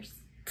 $6.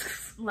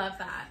 Love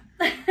that.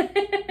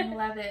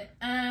 Love it.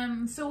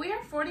 So we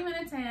are 40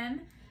 minutes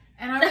in,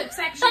 and our whip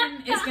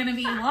section is going to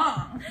be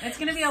long. It's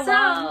going to be a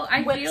long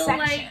whip section. So I feel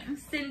like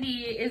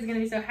Cindy is going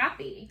to be so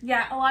happy.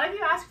 Yeah, a lot of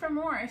you asked for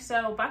more,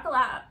 so buckle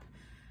up.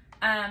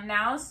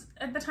 Now's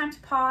the time to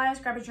pause,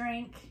 grab a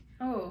drink.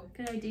 Oh,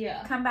 good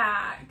idea. Come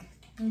back.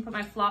 And put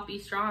my floppy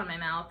straw in my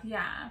mouth.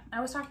 Yeah,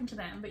 I was talking to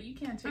them, but you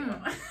can too.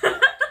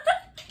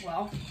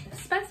 Well,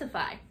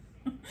 specify.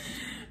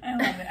 I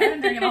love it. I've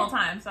been drinking the whole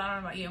time, so I don't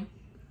know about you.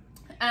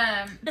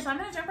 So I'm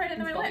gonna jump right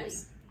into my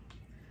whips.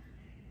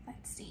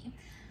 Let's see.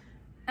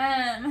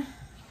 Ow!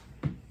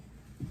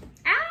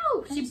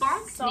 She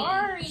bonked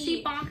me.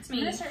 She bonked me.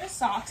 I'm gonna start with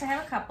socks. I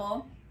have a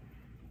couple.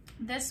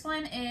 This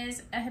one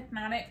is a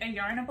Hypnotic, a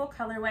Yarnable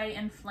colorway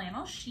in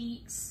flannel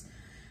sheets.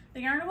 The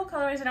Yarnable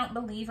colorways I don't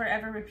believe are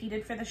ever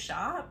repeated for the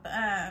shop,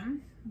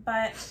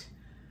 but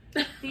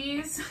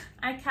these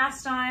I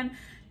cast on,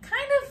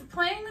 kind of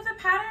playing with a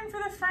pattern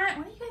for the front.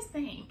 What do you guys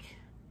think?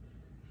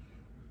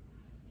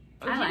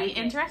 Would you be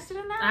interested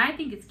in that? I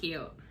think it's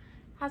cute.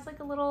 Has like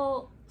a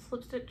little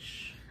slip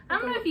stitch. I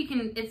don't know if you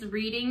can, it's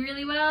reading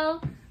really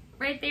well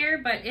right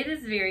there, but it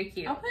is very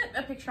cute. I'll put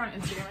a picture on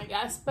Instagram, I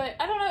guess, but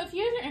I don't know if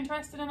you guys are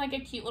interested in like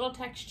a cute little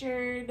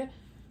textured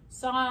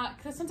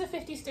sock. This one's a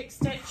 50-stick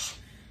stitch.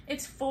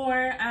 It's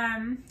for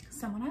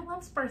someone I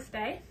love's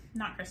birthday.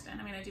 Not Christen.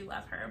 I mean, I do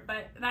love her,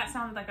 but that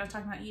sounded like I was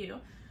talking about you.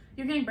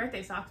 You're getting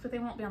birthday socks, but they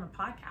won't be on the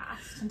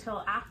podcast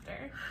until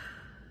after.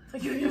 It's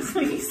like, you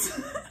please.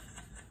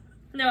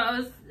 No,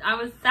 I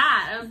was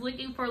sad. I was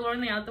looking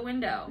forlornly out the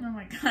window. Oh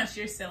my gosh,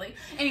 you're silly.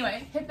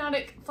 Anyway,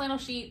 Hypnotic flannel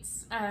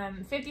sheets,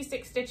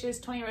 56 stitches,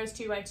 20 rows,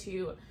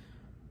 2x2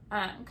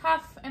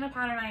 cuff, and a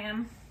pattern I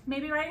am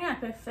maybe writing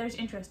up if there's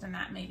interest in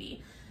that,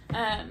 maybe.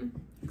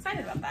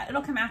 Excited about that.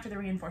 It'll come after the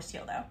reinforced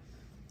heel though.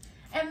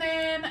 And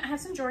then I have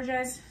some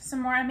Georgias,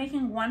 some more. I'm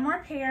making one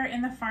more pair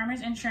in the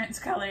Farmer's Insurance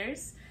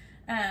colors.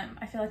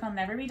 I feel like I'll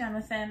never be done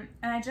with them.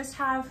 And I just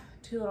have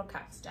 2 little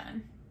cuffs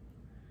done.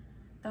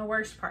 The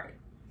worst part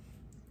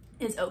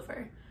is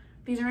over.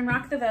 These are in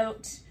Rock the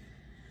Vote.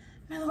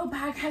 My little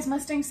bag has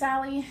Mustang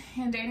Sally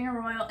and Dating a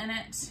Royal in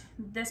it.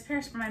 This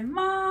pair's for my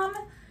mom.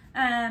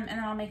 And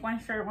then I'll make one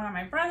for one of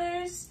my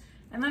brothers.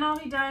 And then I'll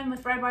be done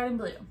with red, white, and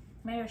blue.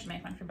 Maybe I should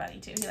make one for Buddy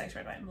too. He likes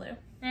red, white, and blue.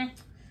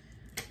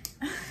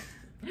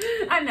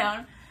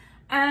 Unknown.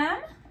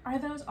 Are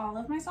those all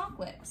of my sock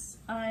whips?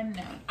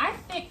 Unknown. I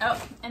think,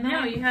 oh, and then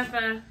no, you have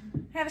a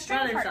string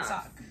of heart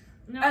sock.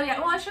 No. Oh yeah,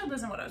 well I showed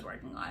those in what I was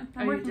working on.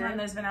 I'm working on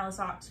those vanilla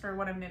socks for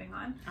what I'm knitting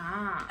on.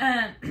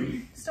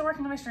 Still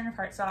working on my string of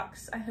heart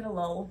socks. I hit a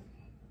lull.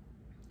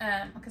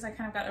 Because I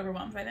kind of got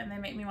overwhelmed by them. They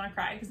make me want to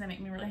cry because they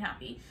make me really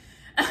happy.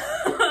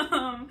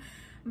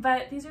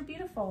 But these are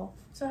beautiful.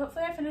 So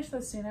hopefully I finish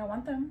those soon. I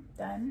want them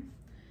done.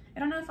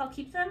 I don't know if I'll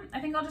keep them. I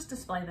think I'll just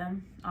display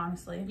them,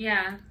 honestly.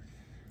 Yeah.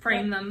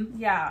 Frame them.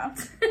 Yeah.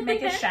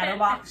 Make a shadow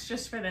box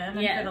just for them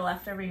and for the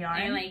leftover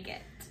yarn. I like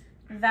it.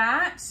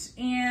 That,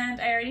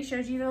 and I already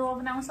showed you the little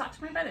vanilla socks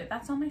for my brother.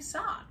 That's all my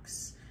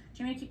socks.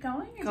 Do you want me to keep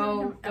going?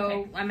 Go.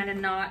 Okay. I'm at a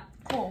knot.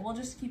 Cool. We'll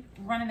just keep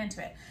running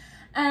into it.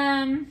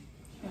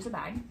 Here's a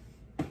bag.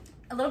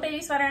 A little baby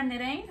sweater I'm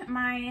knitting.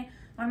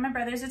 One of my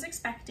brothers is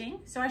expecting,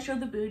 so I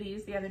showed the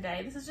booties the other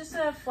day. This is just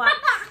a flat.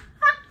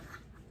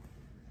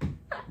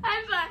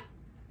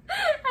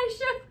 I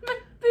showed my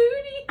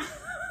booty.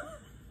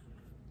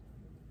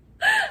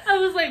 I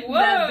was like,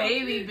 whoa. The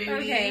baby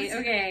boobies.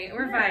 Okay,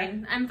 we're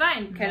fine. I'm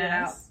fine. Cut it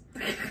out.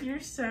 You're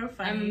so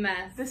funny. I'm a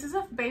mess. This is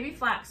a baby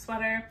flax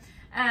sweater.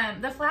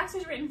 The flax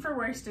is written for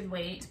worsted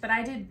weight, but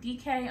I did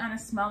DK on a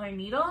smaller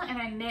needle and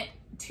I knit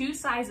 2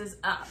 sizes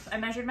up. I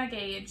measured my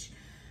gauge.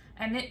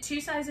 I knit 2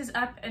 sizes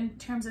up in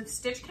terms of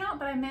stitch count,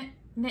 but I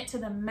knit to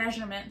the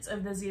measurements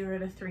of the 0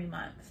 to 3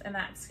 month. And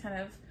that's kind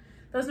of,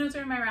 those notes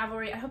are in my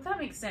Ravelry. I hope that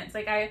makes sense.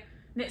 Like I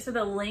knit to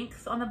the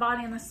length on the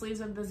body and the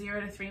sleeves of the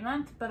 0 to 3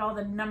 month, but all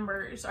the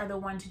numbers are the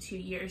 1 to 2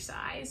 year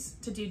size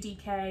to do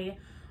DK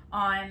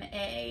on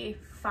a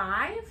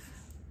 5.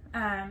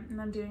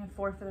 And I'm doing a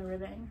 4 for the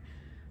ribbing.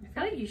 I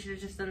feel like you should have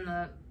just done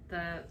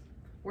the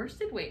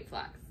worsted weight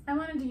flax. I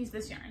wanted to use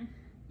this yarn.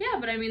 Yeah,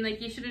 but I mean,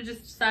 like, you should have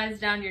just sized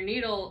down your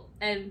needle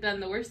and done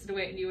the worsted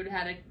weight and you would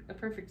have had a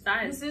perfect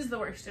size. This is the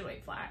worsted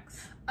weight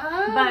flax.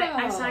 Oh. But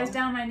I sized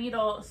down my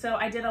needle, so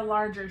I did a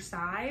larger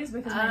size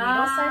because my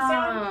needle sized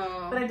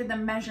down. But I did the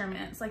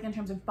measurements, like in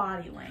terms of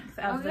body length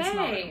of the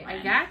smaller one.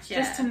 I gotcha.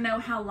 Just to know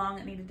how long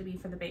it needed to be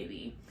for the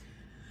baby.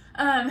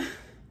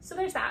 So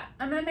there's that.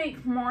 I'm gonna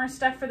make more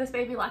stuff for this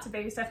baby. Lots of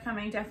baby stuff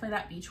coming. Definitely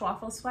that beach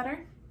waffle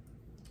sweater.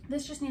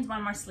 This just needs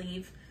one more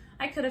sleeve.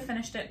 I could have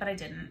finished it, but I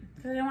didn't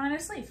because I didn't want a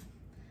sleeve.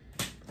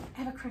 I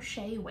have a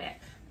crochet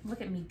whip. Look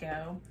at me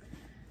go.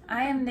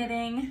 I am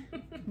knitting.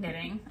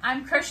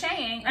 I'm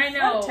crocheting a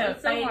float tote.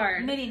 It's so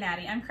hard. Nitty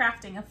Natty. I'm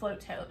crafting a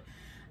float tote.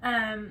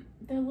 The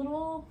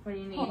little, what do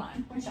you need? Hold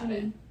on. Where's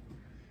that?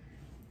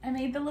 I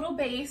made the little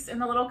base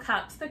and the little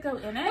cups that go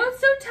in it. Oh,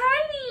 it's so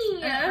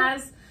tiny. And it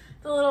has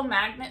the little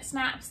magnet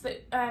snaps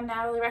that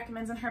Natalie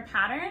recommends in her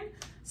pattern.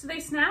 So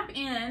they snap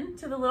in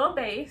to the little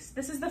base.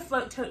 This is the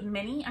Float Tote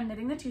Mini. I'm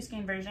knitting the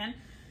 2-skein version.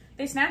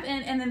 They snap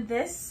in and then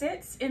this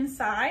sits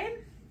inside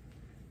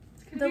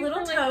the little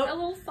tote. Like a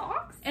little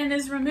socks? And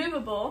is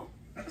removable.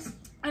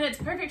 And it's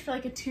perfect for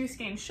like a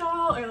 2-skein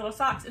shawl or little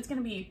socks. It's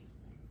gonna be,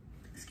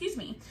 excuse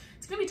me,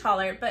 it's gonna be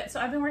taller. But so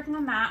I've been working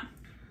on that.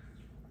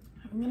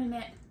 I'm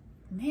gonna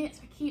knit.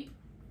 I keep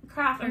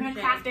craft. I'm gonna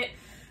craft it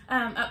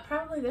up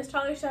probably this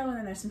tall or so, and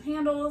then there's some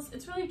handles.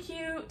 It's really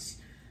cute.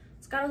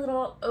 It's got a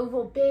little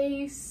oval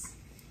base.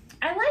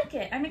 I like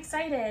it. I'm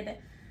excited.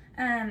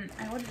 I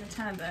ordered a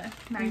ton of the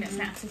magnet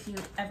snaps if you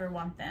ever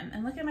want them.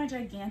 And look at my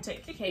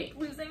gigantic cake. I keep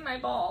losing my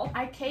ball.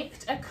 I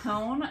caked a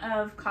cone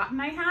of cotton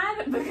I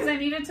had because I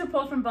needed to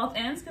pull from both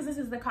ends because this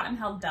is the cotton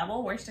held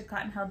double, worsted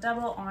cotton held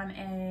double on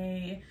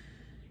a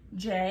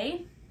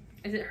J.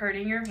 Is it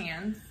hurting your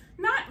hands?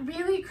 Not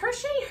really.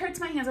 Crochet hurts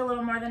my hands a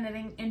little more than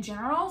knitting in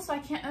general, so I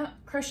can't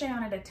crochet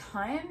on it a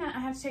ton. I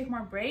have to take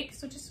more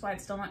breaks, which is why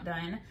it's still not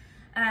done.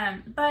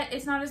 But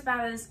it's not as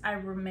bad as I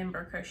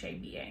remember crochet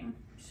being.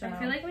 So. I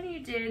feel like when you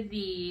did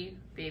the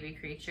baby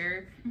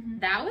creature,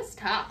 that was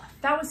tough.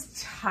 That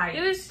was tight.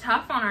 It was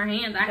tough on our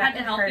hands. I had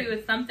to help you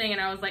with something and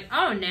I was like,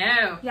 oh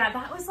no. Yeah,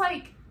 that was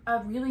like a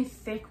really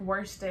thick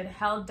worsted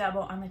held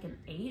double on like an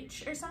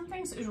H or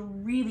something. So it was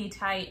really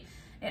tight.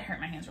 It hurt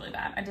my hands really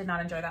bad. I did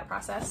not enjoy that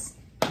process.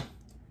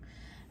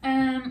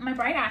 My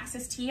Bright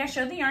Axis tee, I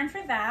showed the yarn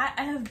for that.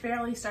 I have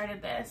barely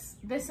started this.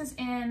 This is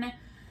in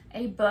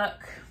a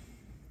book.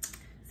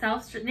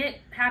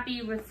 Knit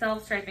Happy with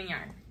Self-Striping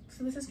Yarn.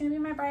 So this is going to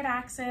be my Bright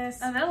Axis.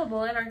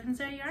 Available at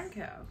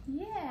ARYarnCo.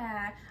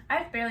 Yeah.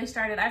 I've barely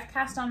started. I've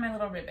cast on my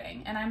little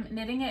ribbing and I'm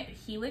knitting it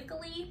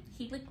helically.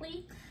 It's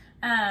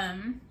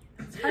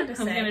hard to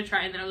say. I'm going to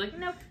try and then I'm like,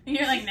 nope.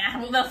 You're like, nah,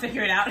 well, they'll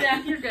figure it out.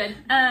 Yeah, you're good.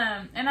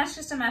 And that's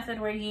just a method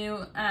where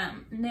you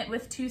knit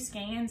with 2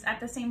 skeins at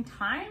the same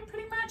time,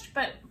 pretty much,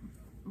 but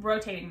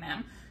rotating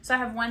them. So I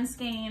have 1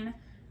 skein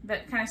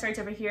that kind of starts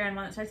over here and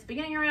one that starts at the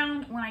beginning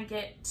around. When I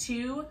get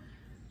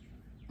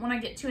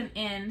to an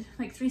end,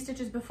 like 3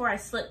 stitches before, I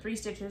slip 3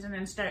 stitches and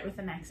then start with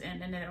the next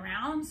end and knit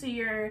around. So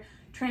your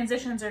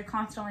transitions are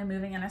constantly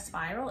moving in a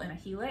spiral, in a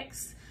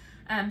helix.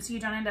 So you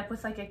don't end up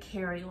with like a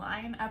carry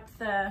line up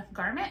the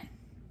garment.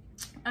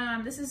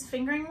 This is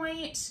fingering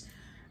weight.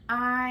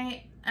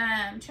 I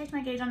checked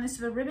my gauge on this.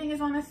 So the ribbing is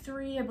on a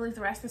 3. I believe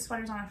the rest of the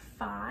sweater's on a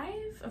 5,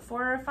 a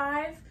 4 or a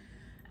 5.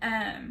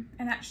 And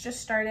that's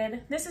just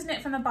started. This is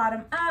knit from the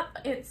bottom up.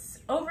 It's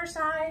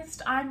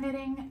oversized. I'm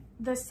knitting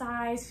the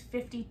size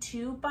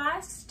 52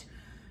 bust.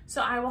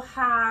 So I will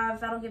have,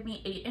 that'll give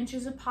me 8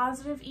 inches of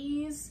positive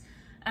ease.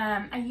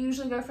 I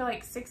usually go for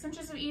like 6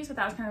 inches of ease, but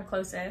that was kind of the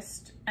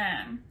closest.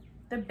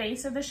 The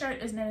base of the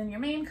shirt is knit in your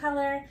main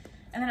color,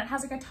 and then it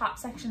has like a top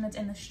section that's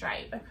in the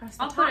stripe across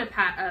the top. I'll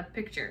put a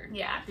picture.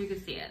 Yeah. You can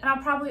see it. And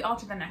I'll probably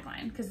alter the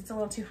neckline because it's a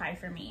little too high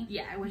for me.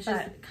 Yeah, which is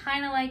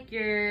kind of like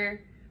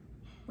your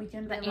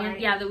Weekender Light.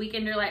 Yeah, the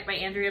Weekender Light by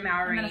Andrea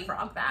Mowry. I'm gonna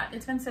frog that.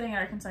 It's been sitting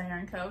at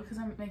ARYarnCo because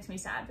it makes me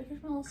sad. But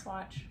here's my little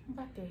swatch.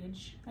 Back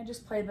gauge. I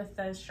just played with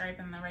the stripe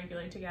and the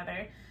regular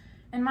together.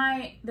 And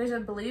there's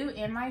a blue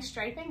in my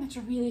striping that's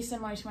really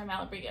similar to my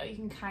Malachi. You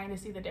can kind of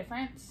see the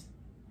difference.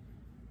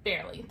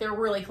 Barely. They're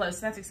really close,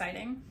 so that's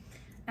exciting.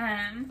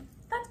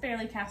 That's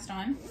barely cast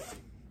on.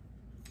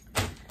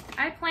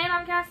 I plan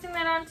on casting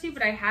that on too,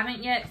 but I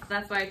haven't yet.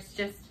 That's why it's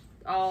just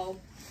all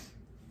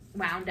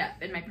wound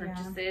up in my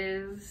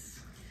purchases.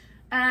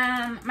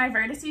 My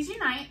Vertices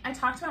Unite. I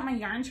talked about my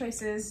yarn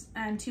choices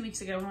 2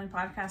 weeks ago when we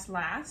podcast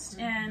last,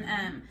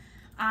 and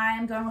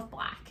I'm going with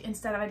black.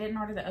 Instead of, I didn't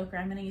order the ochre,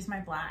 I'm gonna use my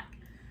black.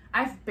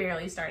 I've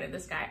barely started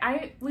this guy.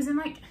 I was in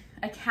like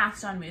a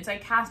cast on mood, so I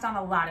cast on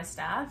a lot of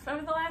stuff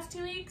over the last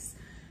 2 weeks.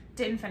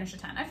 Didn't finish a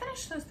ton. I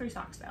finished those 3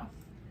 socks though.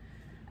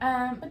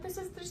 But this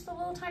is just a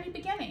little tiny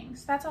beginning.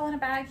 So that's all in a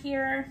bag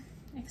here.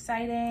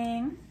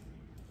 Exciting.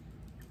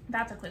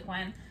 That's a quick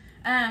one.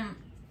 I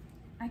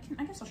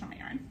guess I'll show my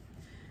yarn.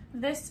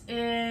 This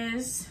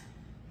is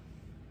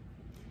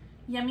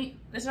Yummy.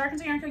 This is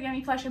ARYarnCo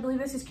Yummy Plush. I believe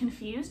this is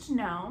Confused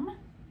Gnome.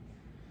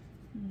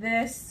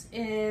 This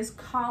is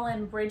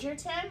Colin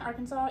Bridgerton,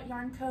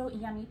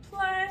 ARYarnCo Yummy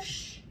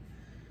Plush.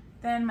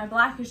 Then my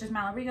black is just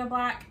Malarigo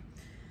Black.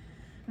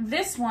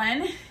 This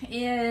one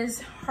is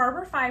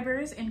Harbor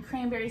Fibers in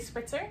Cranberry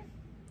Spritzer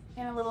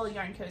and a little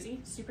yarn cozy,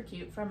 super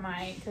cute, from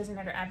my Cozy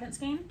Knitter Advent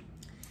Skein.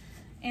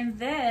 And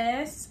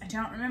this, I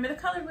don't remember the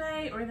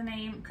colorway or the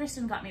name.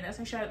 Christen got me this.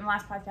 I showed it in the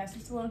last podcast.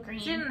 It's a little green.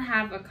 It didn't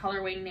have a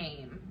colorway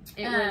name.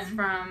 It was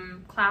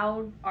from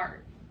Cloud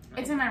Art.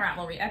 It's in my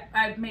Ravelry.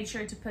 I made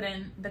sure to put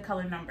in the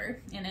color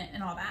number in it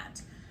and all that.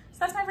 So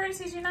that's my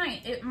Vertices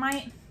Unite. It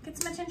might get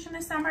some attention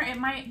this summer. It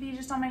might be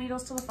just on my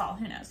needles till the fall.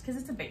 Who knows? Because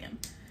it's a big one.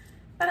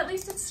 But at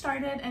least it's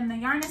started and the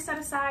yarn is set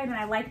aside and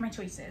I like my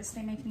choices.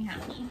 They make me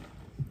happy.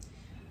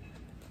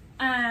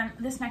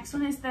 This next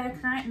one is the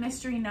Current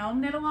Mystery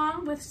Gnome Knit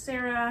Along with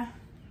Shira.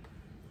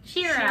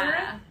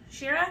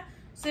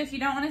 So if you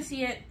don't want to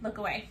see it, look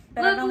away.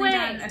 But I've only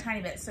done a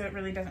tiny bit, so it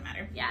really doesn't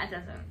matter. Yeah, it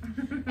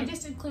doesn't. I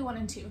just did clue 1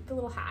 and 2, the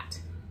little hat.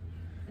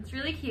 It's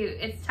really cute.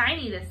 It's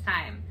tiny this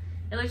time.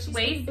 It looks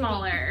way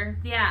smaller.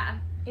 Yeah.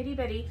 Itty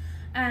bitty.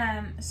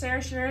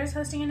 Sarah Shira is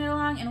hosting a knit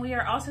along, and we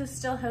are also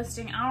still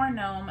hosting our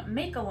gnome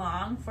make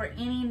along for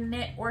any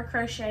knit or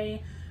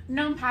crochet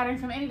gnome pattern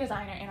from any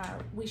designer in our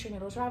We Sure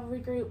Needles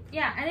Ravelry group.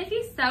 Yeah, and if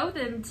you sew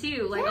them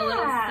too, like a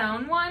little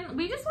sewn one,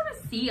 we just want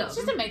to see them. It's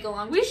just a make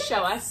along. We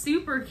show us.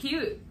 Super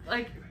cute.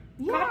 Like,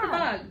 got the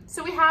bug.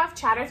 So we have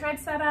chatter thread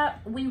set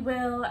up. We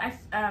will,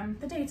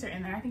 the dates are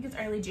in there. I think it's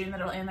early June that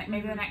it'll end, like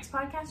maybe the next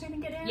podcast I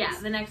think it is. Yeah,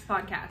 the next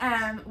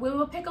podcast. We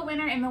will pick a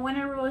winner, and the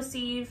winner will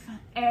receive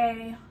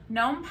a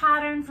gnome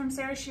pattern from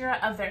Sarah Shira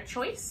of their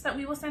choice that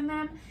we will send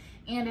them,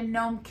 and a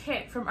gnome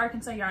kit from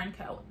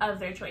ARYarnCo of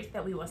their choice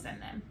that we will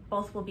send them.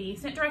 Both will be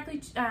sent directly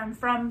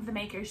from the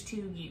makers to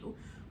you.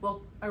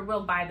 We'll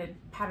buy the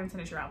pattern,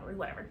 send it to your Ravelry,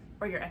 whatever,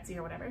 or your Etsy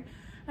or whatever.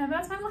 But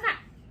that's my little hat.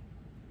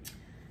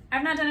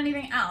 I've not done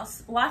anything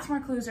else. Lots more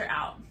clues are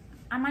out.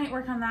 I might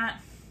work on that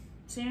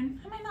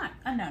soon. I might not.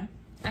 Unknown.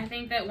 I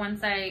think that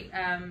once I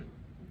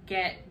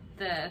get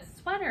the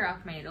sweater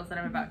off my needles that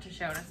I'm about to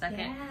show in a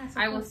second,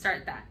 I will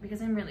start that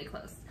because I'm really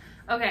close.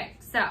 Okay,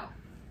 so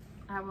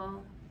I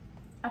will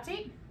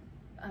update.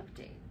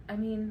 I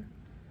mean,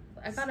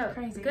 I've got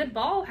a good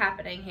ball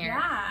happening here.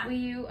 Yeah. Will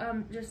you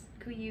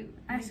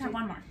I just have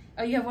one more.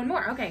 Oh, you have one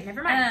more. Okay,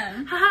 never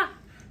mind. Haha.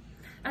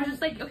 I was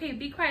just like, okay,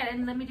 be quiet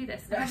and let me do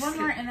this. I have one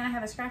more, and then I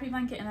have a scrappy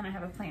blanket, and then I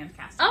have a planned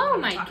cast. Oh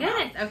my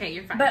goodness. Okay,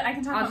 you're fine. But I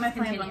can talk about my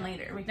planned one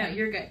later. No,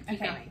 you're good.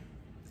 Keep going.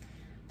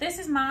 This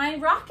is my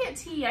rocket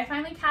tee. I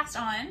finally cast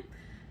on.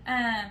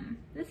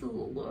 This is a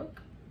little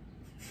look.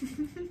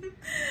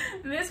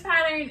 This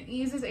pattern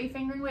uses a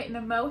fingering weight and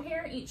a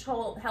mohair, each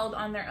held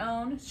on their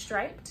own,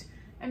 striped.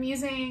 I'm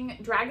using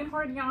Dragon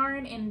Horde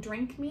yarn in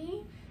Drink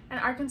Me and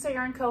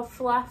ARYarnCo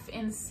fluff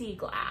in Sea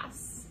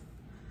Glass.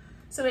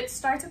 So it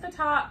starts at the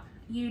top.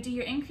 You do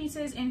your increase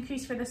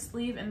for the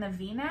sleeve and the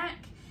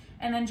V-neck,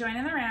 and then join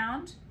in the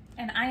round.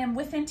 And I am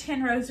within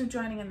 10 rows of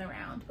joining in the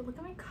round. But look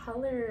at my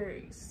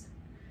colors.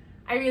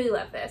 I really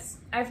love this.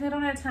 I've knit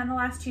on it a ton the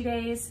last 2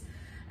 days.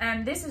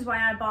 And this is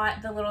why I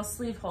bought the little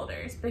sleeve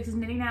holders, because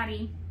Knitting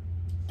Maddie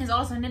is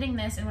also knitting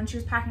this, and when she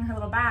was packing her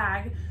little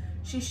bag,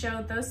 she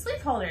showed those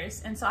sleeve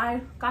holders. And so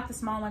I got the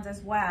small ones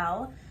as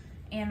well,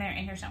 and they're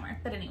in here somewhere.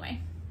 But anyway,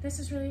 this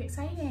is really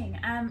exciting.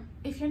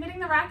 If you're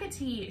knitting the rocket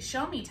tee,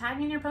 show me, tag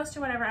me in your post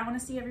or whatever. I want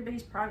to see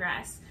everybody's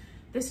progress.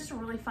 This is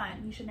really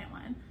fun. You should knit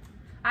one.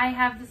 I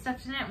have the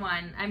stuff to knit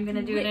one. I'm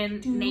gonna do it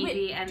in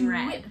navy and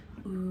red.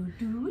 Ooh,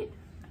 do it.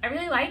 I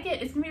really like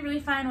it. It's gonna be really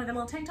fun with a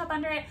little tank top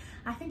under it.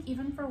 I think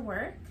even for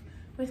work,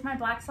 with my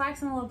black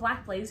slacks and a little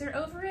black blazer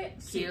over it.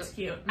 It's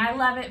cute. I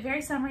love it.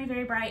 Very summery,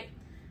 very bright.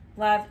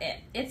 Love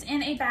it. It's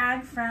in a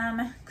bag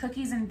from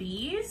Cookies and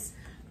Bees.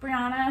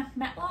 Brianna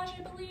Metlage,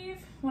 I believe.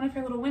 One of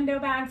her little window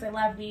bags. I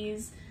love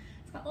these.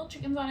 It's got little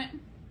chickens on it.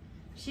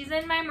 She's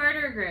in my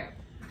murder group.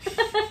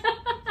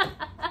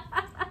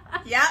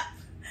 Yep.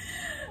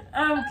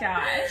 Oh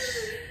gosh.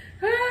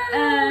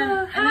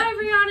 Hi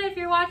Brianna, if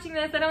you're watching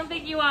this. I don't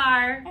think you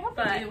are. I hope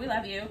you do. We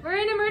love you. We're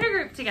in a murder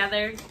group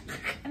together.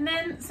 And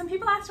then some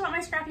people asked about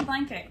my scrappy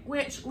blanket,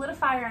 which lit a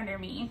fire under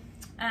me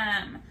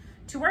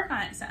to work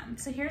on it some.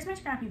 So here's my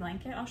scrappy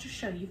blanket. I'll just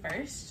show you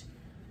first.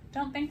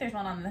 Don't think there's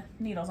one on the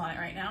needles on it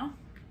right now.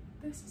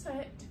 This is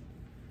it.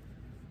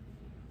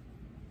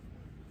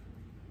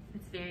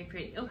 It's very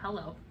pretty. Oh,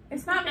 hello.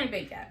 It's not very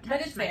big yet,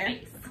 but it's there.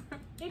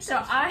 So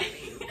I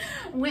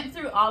went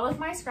through all of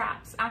my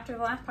scraps after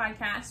the last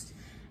podcast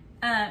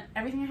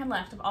everything I had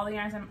left of all the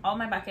yarns and all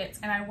my buckets,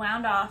 and I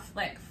wound off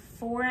like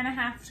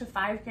 4.5 to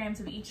 5 grams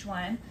of each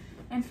one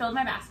and filled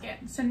my basket.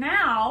 So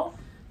now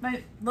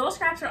my little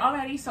scraps are all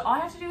ready, so all I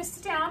have to do is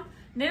sit down,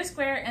 knit a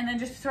square, and then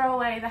just throw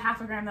away the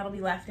 1/2 gram that'll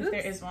be left if there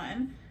is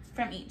one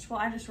from each. Well,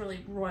 I just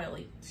really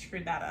royally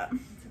screwed that up.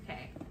 It's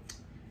okay.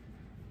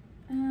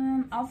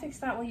 I'll fix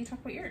that while you talk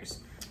about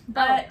yours.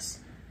 But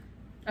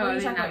oh,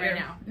 not right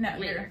now. No,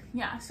 later.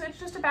 Yeah, so it's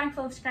just a bag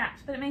full of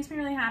scraps, but it makes me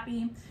really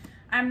happy.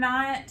 I'm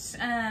not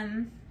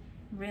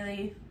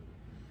really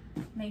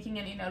making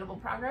any notable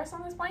progress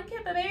on this blanket,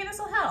 but maybe this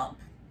will help.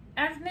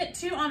 I've knit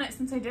 2 on it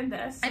since I did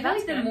this. So I feel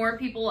like the more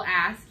people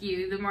ask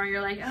you, the more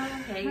you're like, oh,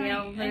 okay, right.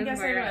 I guess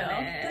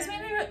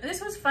I will.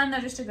 This was fun though,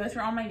 just to go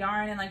through all my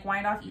yarn and like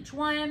wind off each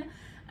one.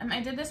 I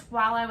did this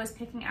while I was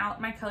picking out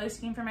my color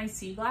scheme for my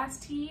sea glass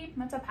tee.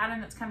 That's a pattern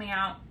that's coming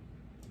out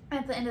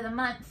at the end of the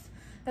month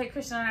that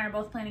Christen and I are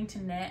both planning to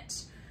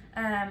knit.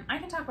 I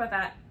can talk about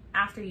that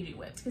after you do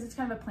whips because it's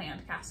kind of a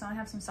planned cast. So I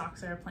have some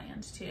socks that are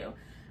planned too.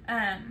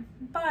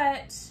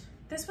 But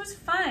this was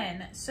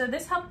fun. So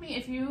this helped me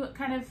if you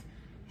kind of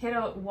hit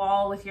a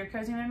wall with your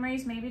cozy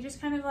memories, maybe just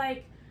kind of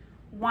like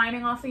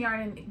winding off the yarn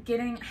and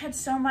getting, I had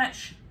so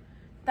much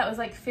that was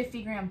like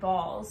 50-gram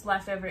balls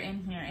left over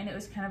in here, and it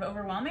was kind of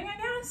overwhelming, I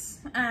guess.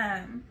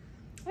 I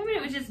mean,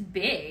 it was just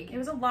big. It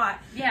was a lot.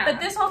 Yeah. But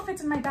this all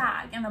fits in my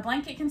bag, and the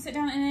blanket can sit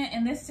down in it,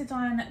 and this sits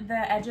on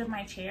the edge of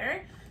my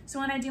chair. So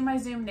when I do my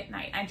Zoom knit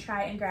night, I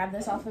try and grab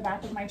this off the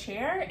back of my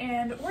chair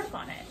and work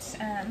on it.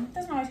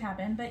 Doesn't always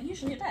happen, but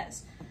usually it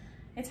does.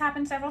 It's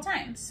happened several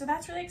times, so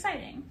that's really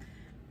exciting.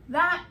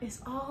 That is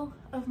all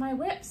of my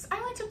whips. I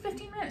only took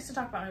 15 minutes to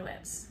talk about my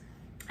whips.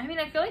 I mean,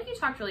 I feel like you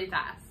talked really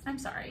fast. I'm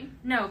sorry.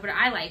 No, but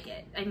I like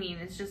it. I mean,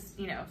 it's just,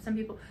 you know, some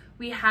people...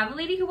 We have a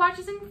lady who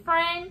watches in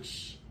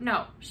French.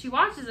 No, she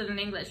watches it in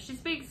English. She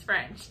speaks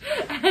French.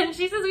 And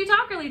she says we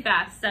talk really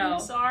fast, so... I'm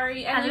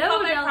sorry. And look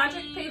on my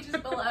project pages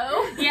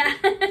below. Yeah.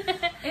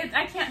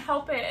 I can't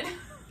help it.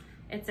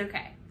 It's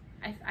okay.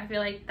 I feel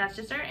like that's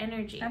just our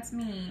energy. That's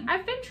me.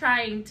 I've been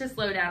trying to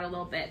slow down a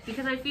little bit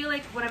because I feel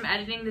like when I'm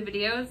editing the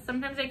videos,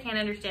 sometimes I can't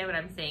understand what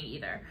I'm saying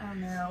either. Oh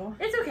no.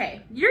 It's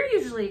okay. You're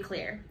usually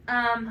clear. Okay,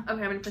 I'm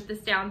gonna put this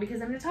down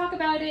because I'm gonna talk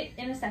about it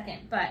in a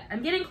second, but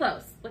I'm getting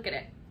close. Look at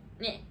it.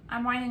 Yeah.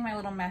 I'm winding my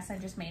little mess I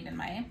just made in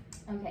my...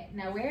 Okay,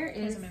 now where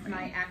is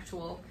my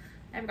actual...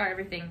 I've got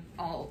everything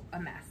all a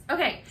mess.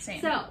 Okay,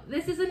 same. So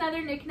this is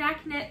another Knick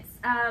Knack Knits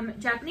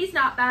Japanese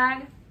knot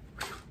bag.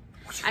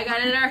 I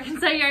got it at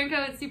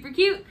ARYarnCo. It's super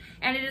cute,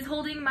 and it is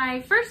holding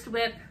my first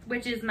whip,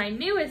 which is my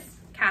newest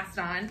cast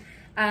on,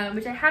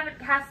 which I hadn't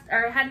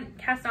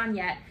cast on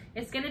yet.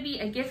 It's going to be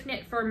a gift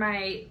knit for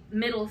my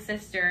middle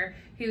sister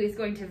who is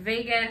going to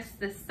Vegas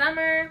this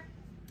summer,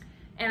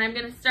 and I've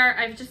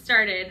just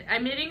started.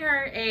 I'm knitting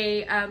her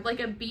a like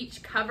a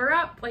beach cover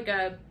up, like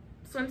a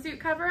swimsuit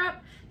cover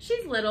up.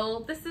 She's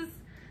little. This is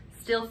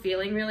still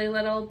feeling really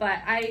little,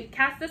 but I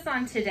cast this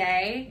on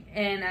today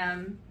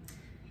and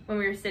when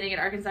we were sitting at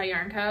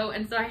ARYarnCo,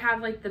 and so I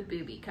have like the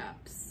booby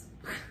cups.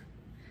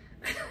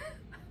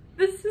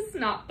 This is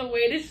not the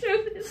way to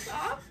show this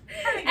off,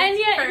 and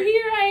yet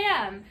here I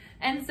am.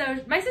 And so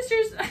my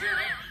sister's you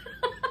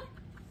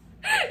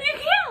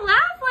can't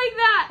laugh like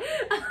that.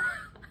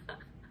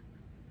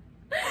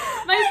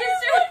 My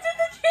sister looked at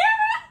the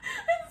camera.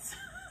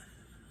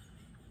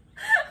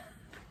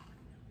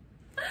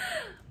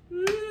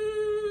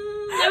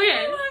 Okay.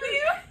 I love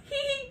you.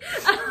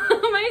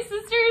 My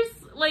sister's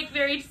like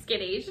very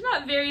skinny. She's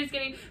not very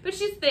skinny, but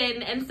she's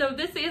thin, and so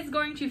this is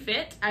going to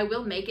fit. I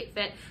will make it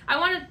fit. I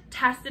want to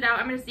test it out.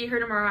 I'm going to see her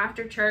tomorrow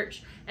after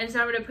church, and so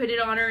I'm going to put it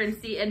on her and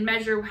see and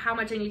measure how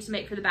much I need to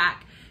make for the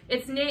back.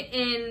 It's knit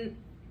in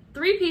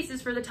 3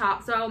 pieces for the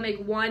top, so I'll make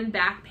 1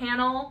 back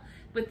panel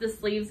with the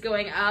sleeves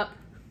going up.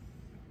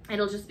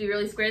 It'll just be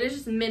really square. There's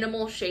just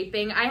minimal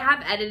shaping. I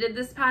have edited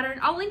this pattern.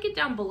 I'll link it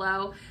down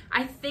below.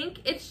 I think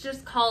it's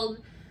just called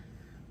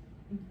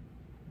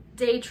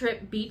Day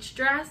Trip Beach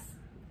Dress.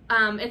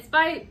 It's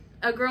by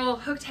a girl,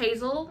 Hooked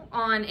Hazel,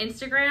 on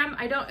Instagram.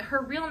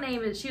 Her real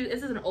name is,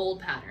 this is an old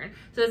pattern,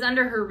 so it's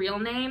under her real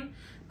name,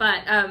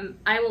 but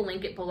I will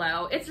link it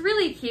below. It's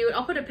really cute.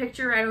 I'll put a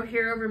picture right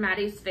here over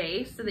Maddie's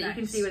face so that you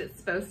can see what it's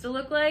supposed to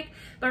look like.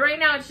 But right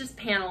now it's just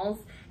panels,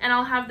 and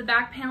I'll have the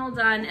back panel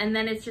done, and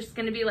then it's just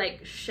gonna be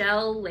like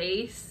shell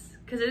lace,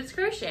 because it's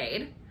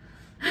crocheted.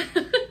 I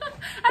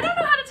don't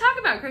know how to talk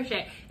about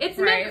crochet. It's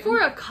meant for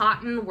a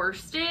cotton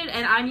worsted,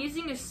 and I'm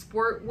using a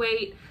sport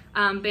weight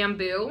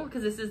bamboo,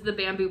 because this is the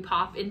bamboo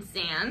pop in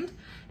sand,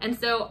 and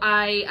so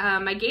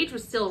my gauge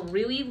was still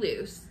really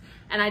loose,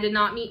 and I did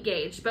not meet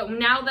gauge. But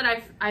now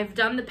that I've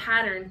done the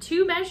pattern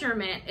to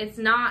measurement, it's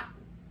not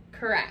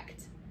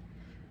correct.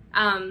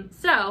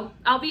 So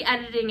I'll be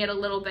editing it a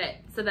little bit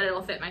so that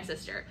it'll fit my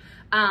sister.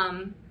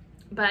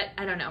 But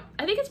I don't know.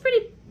 I think it's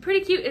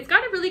pretty cute. It's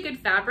got a really good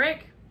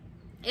fabric.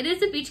 It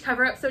is a beach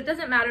cover up, so it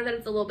doesn't matter that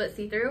it's a little bit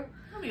see-through.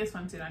 It'll be a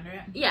swimsuit under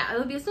it. Yeah,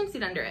 it'll be a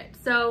swimsuit under it.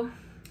 So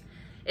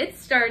it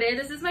started.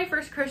 This is my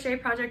first crochet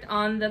project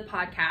on the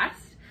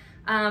podcast.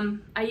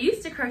 I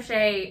used to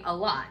crochet a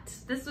lot.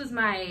 This was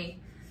my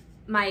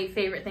my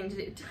favorite thing to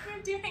do.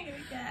 You're doing it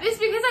again. It's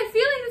because I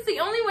feel like it's the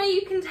only way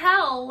you can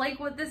tell, like,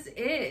 what this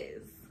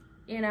is.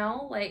 You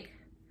know? Like,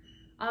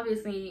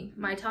 obviously,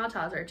 my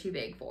tatas are too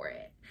big for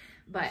it.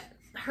 But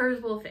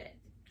hers will fit.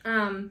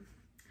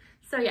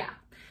 So, yeah.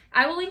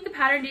 I will link the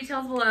pattern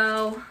details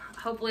below.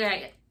 Hopefully,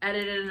 I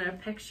edited in a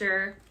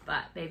picture,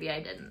 but maybe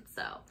I didn't.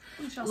 So,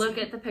 look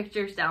at the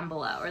pictures down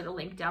below, or the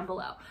link down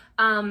below.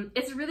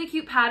 It's a really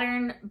cute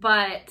pattern,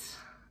 but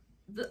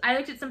I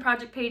looked at some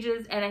project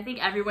pages, and I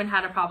think everyone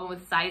had a problem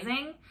with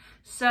sizing.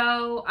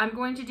 So, I'm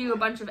going to do a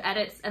bunch of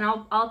edits, and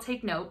I'll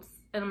take notes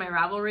in my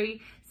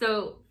Ravelry.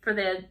 So, for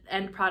the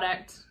end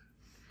product,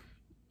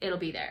 it'll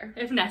be there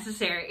if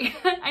necessary.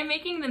 I'm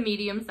making the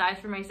medium size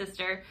for my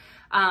sister.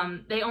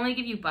 They only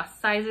give you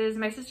bust sizes.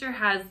 My sister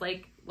has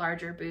like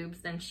larger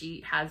boobs than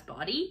she has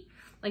body.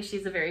 Like,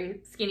 she's a very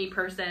skinny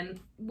person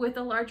with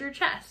a larger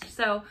chest.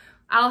 So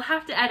I'll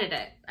have to edit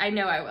it. I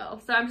know I will.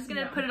 So I'm just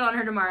going to put it on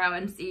her tomorrow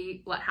and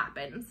see what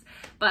happens.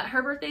 But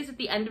her birthday's at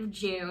the end of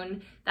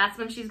June. That's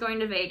when she's going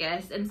to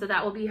Vegas. And so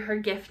that will be her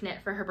gift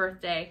knit for her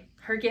birthday.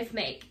 Her gift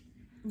make.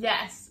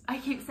 Yes. I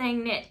keep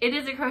saying knit. It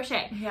is a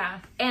crochet. Yeah.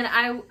 And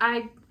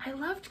I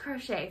loved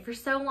crochet for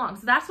so long.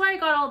 So that's why I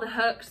got all the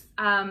hooks.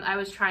 I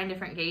was trying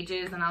different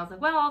gauges, and I was like,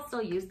 well, I'll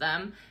still use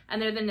them.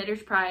 And they're the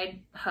Knitter's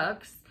Pride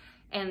hooks,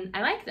 and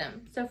I like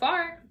them. So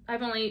far,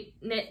 I've only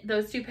knit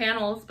those 2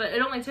 panels, but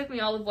it only took me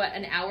all of, what,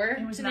 an hour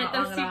to knit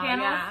those 2 panels?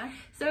 Yeah.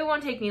 So it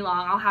won't take me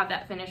long. I'll have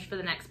that finished for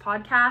the next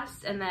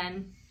podcast, and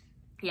then,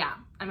 yeah,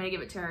 I'm going to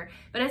give it to her.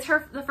 But it's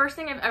the first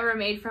thing I've ever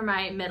made for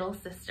my middle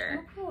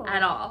sister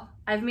at all.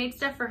 I've made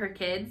stuff for her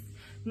kids,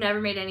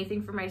 never made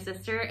anything for my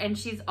sister, and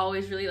she's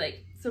always really,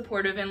 like,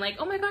 supportive and like,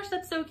 oh my gosh,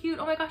 that's so cute.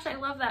 Oh my gosh, I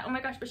love that. Oh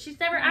my gosh, but she's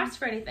never asked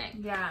for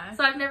anything. Yeah.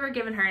 So I've never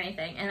given her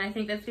anything, and I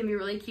think that's going to be a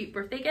really cute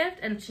birthday gift,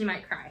 and she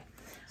might cry.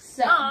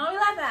 So. Oh, we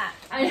love that.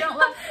 I don't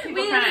love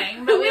people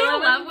crying, but we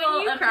love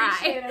when you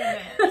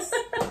cry.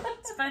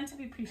 It's fun to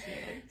be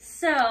appreciated.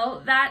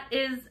 So that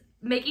is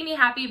making me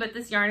happy, but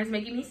this yarn is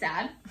making me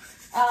sad.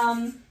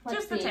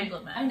 Just the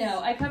tangled mess. I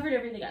know, I covered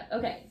everything up.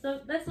 Okay,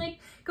 so let's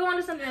go on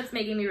to something that's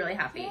making me really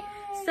happy. Yay.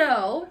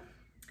 So,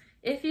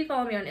 if you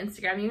follow me on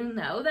Instagram, you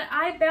know that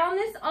I bound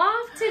this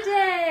off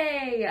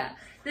today.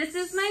 This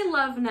is my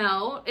love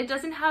note. It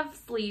doesn't have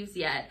sleeves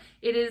yet.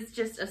 It is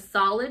just a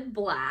solid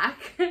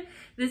black.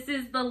 This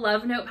is the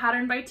love note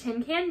pattern by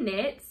Tin Can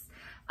Knits.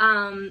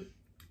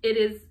 It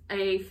is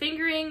a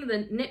fingering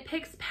the Knit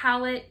Picks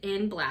palette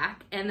in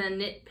black, and then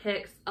Knit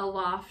Picks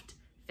Aloft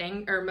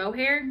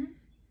mohair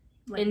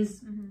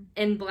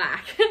in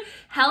black.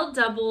 Held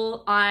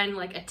double on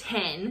like a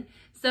 10.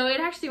 So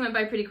it actually went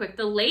by pretty quick.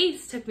 The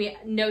lace took me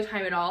no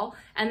time at all.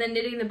 And then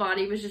knitting the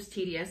body was just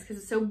tedious because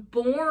it's so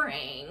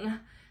boring.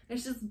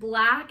 It's just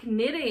black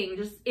knitting,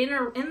 just in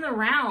the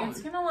round.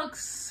 It's gonna look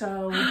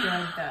so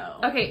good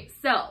though. Okay,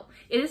 so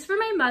it is for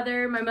my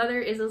mother. My mother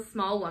is a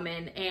small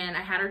woman, and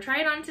I had her try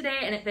it on today,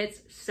 and it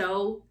fits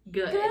so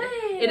good.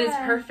 It is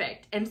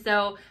perfect. And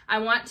so I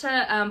want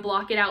to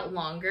block it out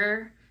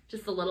longer,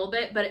 just a little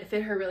bit, but it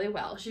fit her really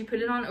well. She put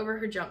it on over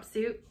her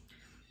jumpsuit.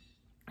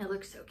 It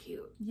looks so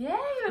cute. Yay,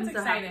 that's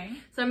exciting.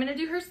 So I'm going to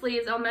do her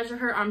sleeves. I'll measure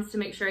her arms to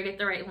make sure I get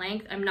the right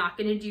length. I'm not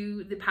going to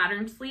do the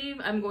pattern sleeve.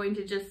 I'm going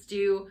to just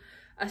do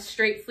a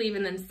straight sleeve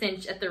and then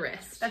cinch at the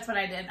wrist. That's what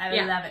I did.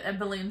 I love it. A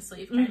balloon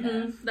sleeve kind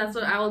of. That's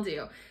what I will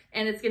do.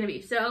 And it's going to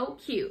be so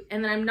cute.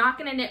 And then I'm not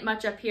going to knit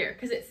much up here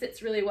because it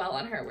sits really well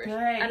on her. Good.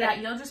 Yeah,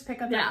 you'll just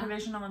pick up that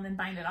provisional and then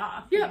bind it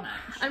off. Yeah.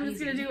 I'm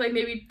just going to do like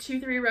maybe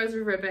 2-3 rows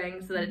of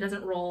ribbing so that it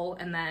doesn't roll,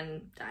 and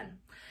then done.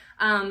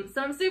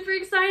 So I'm super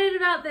excited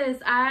about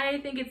this. I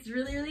think it's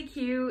really, really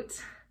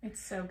cute. It's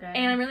so good.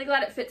 And I'm really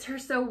glad it fits her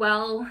so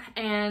well,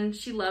 and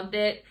she loved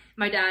it.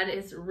 My dad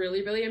is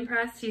really, really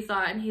impressed. He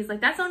saw it and he's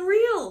like, that's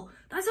unreal.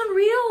 That's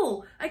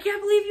unreal. I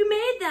can't believe you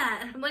made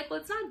that. I'm like, well,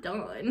 it's not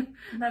done.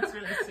 That's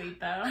really sweet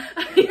though.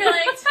 You're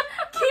like,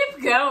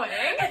 keep going.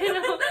 You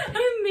know,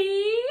 and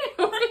me.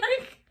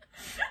 Like,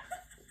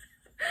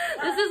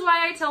 this is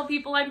why I tell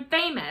people I'm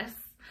famous.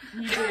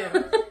 You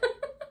do.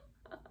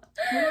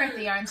 We were at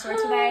the yarn store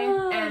today,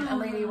 and a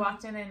lady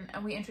walked in,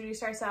 and we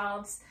introduced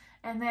ourselves,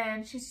 and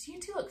then she says, you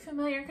two look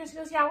familiar, and Chris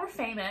goes, yeah, we're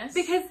famous.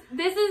 Because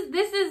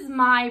this is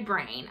my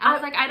brain. I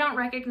was like, I don't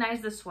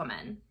recognize this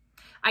woman.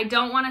 I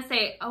don't want to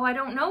say, oh, I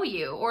don't know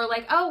you, or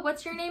like, oh,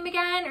 what's your name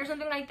again, or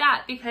something like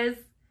that, because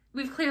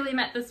we've clearly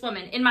met this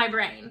woman in my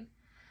brain.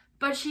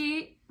 But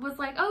she was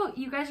like, oh,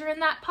 you guys are in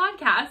that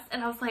podcast,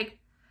 and I was like,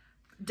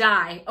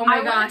 die. Oh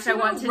my gosh, I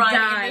want to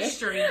die. In the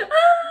street.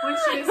 When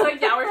she was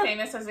like, yeah, we're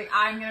famous, I was like,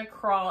 I'm gonna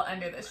crawl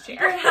under this chair.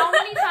 But how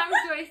many times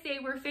do I say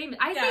we're famous?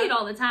 I say it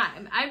all the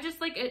time. I'm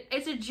just like,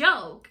 it's a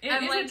joke. It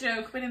is a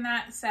joke, but in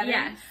that setting.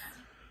 Yes.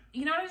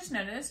 You know what I just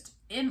noticed?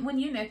 When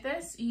you knit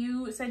this,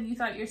 you said you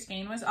thought your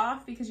skein was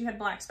off because you had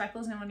black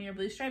speckles in one of your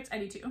blue stripes. I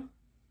do too.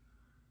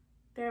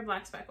 There are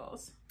black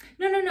speckles.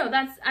 No.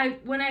 That's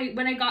when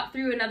I got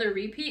through another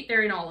repeat,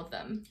 they're in all of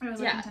them. It was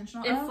like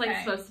intentional. It's like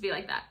supposed to be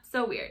like that.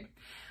 So weird.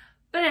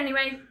 But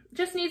anyway,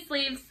 just need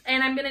sleeves,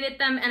 and I'm gonna knit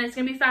them, and it's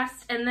gonna be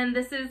fast. And then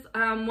this is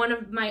one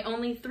of my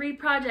only 3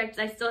 projects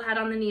I still had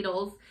on the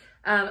needles.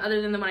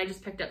 other than the one I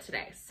just picked up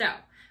today. So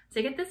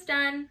to get this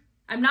done,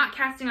 I'm not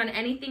casting on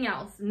anything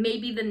else.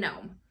 Maybe the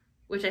gnome,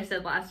 which I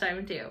said last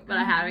time too, but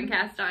I haven't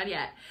cast on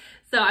yet.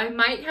 So I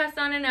might cast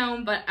on a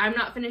gnome, but I'm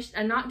not finished.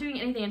 I'm not doing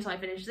anything until I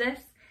finish this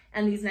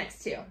and these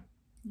next two.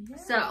 Yeah.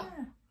 So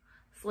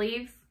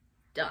sleeves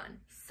done.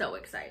 So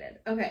excited.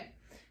 Okay.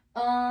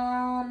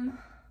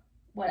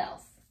 What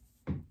else?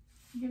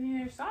 You give me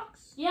your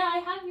socks? Yeah, I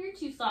have your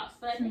 2 socks,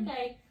 but I think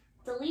I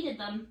deleted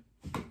them.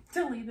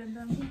 Deleted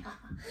them.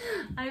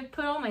 I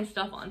put all my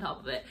stuff on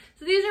top of it.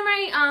 So these are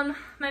my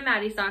my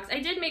Maddie socks. I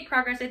did make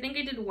progress. I think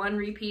I did 1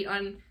 repeat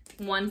on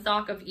 1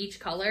 sock of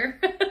each color.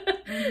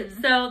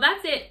 So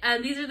that's it.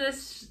 These are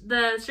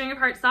the string of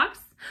heart socks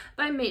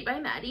made by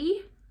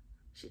Maddie.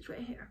 She's right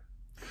here.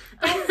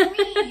 That's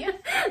me.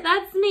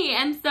 That's me.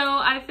 And so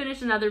I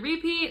finished another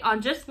repeat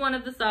on just 1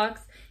 of the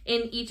socks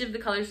in each of the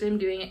colors, so I'm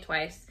doing it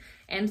twice.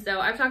 And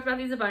so I've talked about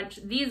these a bunch.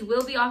 These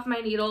will be off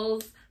my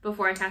needles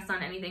before I cast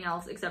on anything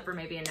else except for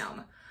maybe a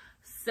gnome.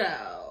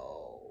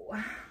 So,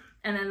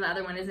 and then the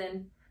other one is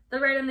in the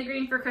red and the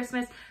green for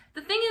Christmas.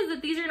 The thing is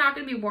that these are not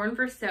going to be worn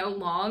for so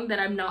long that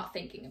I'm not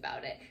thinking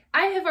about it.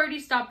 I have already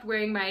stopped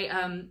wearing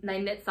my my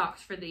knit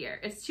socks for the year.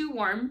 It's too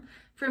warm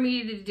for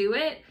me to do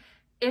it.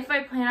 If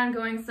I plan on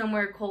going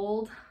somewhere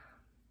cold,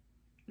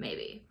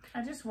 maybe.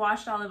 I just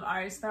washed all of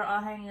ours. They're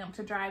all hanging up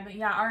to dry, but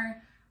yeah,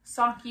 our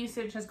sock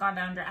usage has gone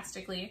down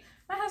drastically.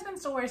 My husband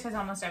still wears his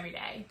almost every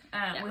day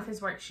with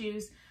his work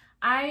shoes.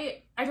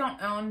 I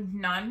don't own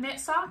non-knit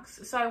socks,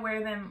 so I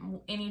wear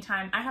them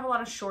anytime. I have a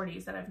lot of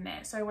shorties that I've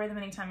knit, so I wear them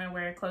anytime I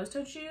wear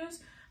closed-toed shoes,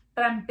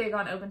 but I'm big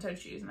on open-toed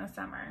shoes in the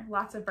summer.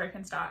 Lots of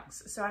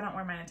Birkenstocks, so I don't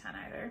wear mine a ton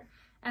either.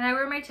 And I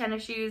wear my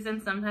tennis shoes,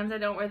 and sometimes I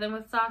don't wear them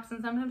with socks,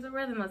 and sometimes I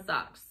wear them with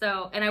socks.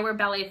 So, and I wear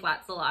ballet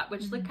flats a lot,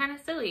 which look kind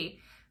of silly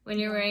when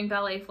you're wearing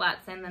ballet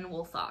flats and then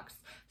wool socks.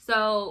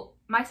 So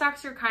my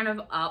socks are kind of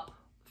up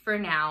for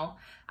now.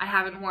 I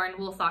haven't worn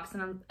wool socks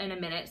in a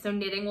minute, so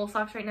knitting wool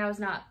socks right now is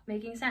not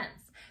making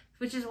sense,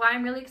 which is why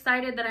I'm really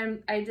excited that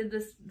I did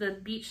the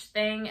beach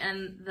thing,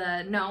 and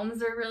the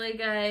gnomes are really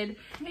good.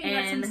 Yeah, you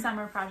got some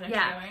summer projects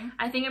going.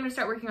 I think I'm gonna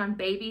start working on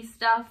baby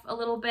stuff a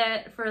little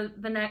bit for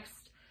the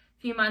next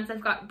few months.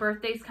 I've got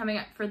birthdays coming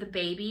up for the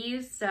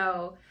babies,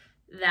 so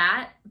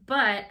that.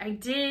 But I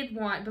did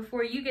want,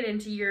 before you get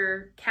into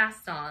your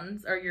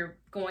cast-ons, or you're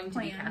going to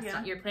be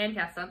cast-on, your planned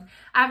cast-ons,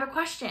 I have a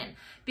question,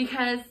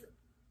 because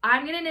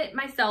I'm gonna knit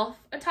myself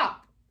a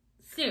top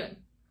soon.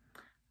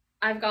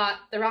 I've got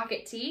the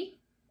Rocket Tee,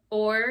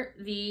 or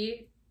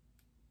the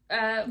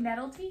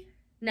Nettle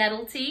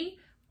Tee,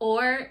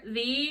 or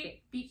the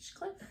Beach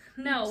Cliff.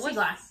 No, Sea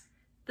Glass.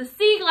 The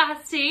Sea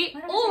Glass Tee,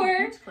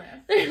 or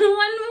there's one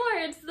more.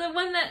 It's the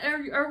one that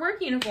our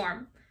work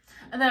uniform.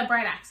 The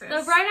Bright Axis.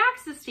 The Bright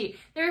Axis Tee.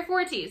 There are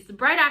 4 tees. The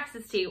Bright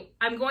Axis Tee.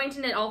 I'm going to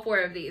knit all 4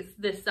 of these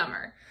this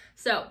summer.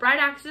 So Bright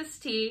Axis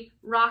Tee,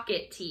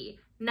 Rocket Tee,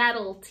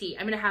 Nettle Tee.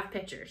 I'm gonna have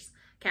pictures,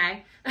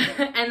 okay?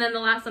 And then the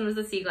last one was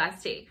the Sea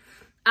Glass Tee.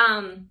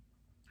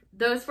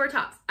 Those 4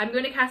 tops. I'm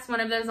going to cast one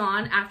of those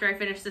on after I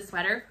finish the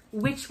sweater.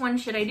 Which one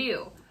should I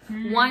do?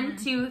 1,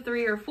 2,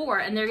 3, or 4?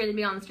 And they're going to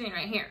be on the screen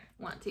right here.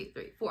 1, 2,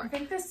 3, 4. I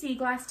think the Sea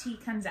Glass Tee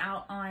comes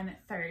out on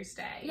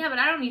Thursday. Yeah, but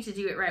I don't need to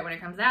do it right when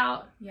it comes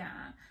out. Yeah.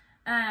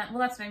 Well,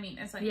 that's what I mean.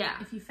 It's like,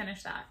 if you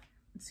finish that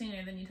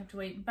sooner, then you'd have to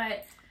wait.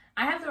 But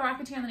I have the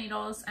Rocket Tee on the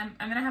needles. I'm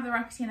going to have the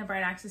Rocket Tee and the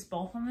Bright Axis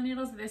both on the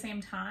needles at the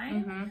same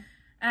time.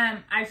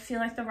 I feel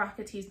like the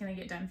Rocket Tee is going to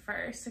get done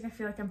first. Like, I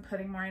feel like I'm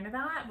putting more into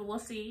that, but we'll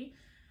see.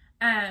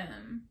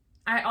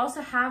 I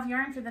also have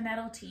yarn for the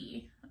Nettle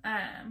Tee.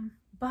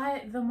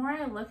 But the more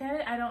I look at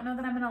it, I don't know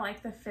that I'm going to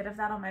like the fit of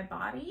that on my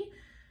body.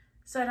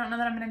 So I don't know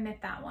that I'm going to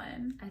knit that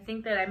one. I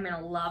think that I'm going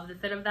to love the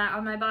fit of that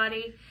on my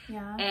body.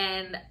 Yeah.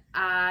 And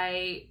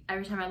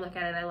every time I look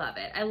at it, I love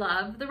it. I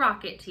love the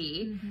Rocket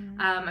Tee.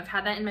 I've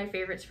had that in my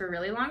favorites for a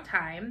really long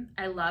time.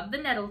 I love the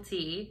Nettle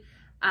Tee.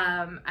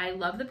 I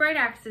love the Bright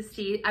Axis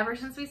Tee. Ever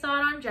since we saw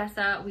it on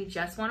Jessa, we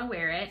just want to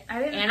wear it.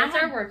 And it's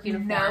our work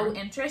uniform. No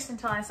interest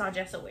until I saw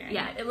Jessa wearing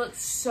it. It looked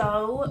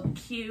so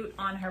cute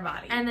on her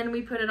body. And then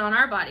we put it on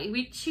our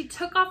body. She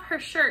took off her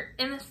shirt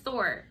in the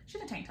store. She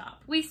had a tank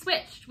top. We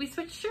switched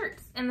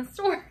shirts in the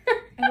store.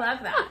 I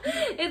love that.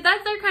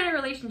 That's our kind of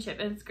relationship,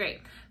 and it's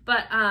great.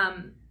 But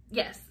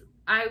yes,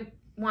 I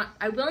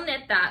will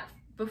knit that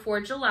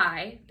before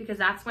July, because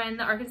that's when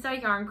the Arkansas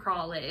yarn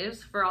crawl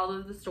is for all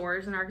of the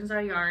stores in Arkansas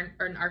yarn,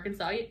 or in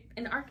Arkansas.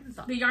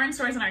 The yarn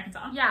stores in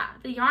Arkansas. Yeah,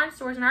 the yarn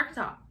stores in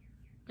Arkansas.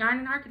 Yarn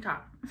in Arkansas.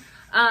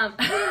 Don't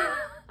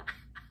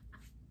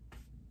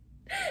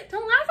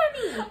laugh at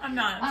me. I'm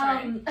not,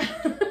 I'm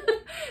sorry.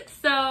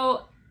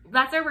 So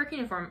that's our work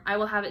uniform. I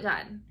will have it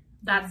done.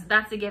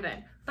 That's a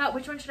given. But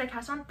which one should I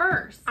cast on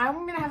first?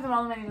 I'm gonna have them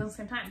all in my needles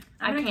at the same time.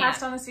 I'm gonna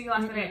cast on the Sea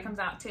Glass the day it comes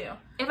out too.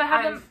 If I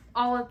have them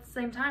all at the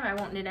same time, I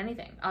won't knit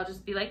anything. I'll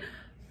just be like.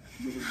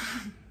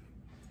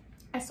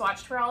 I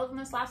swatched for all of them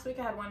this last week.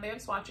 I had one day of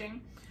swatching.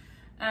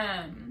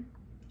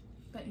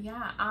 But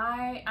yeah,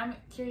 I'm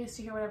curious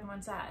to hear what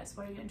everyone says.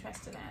 What are you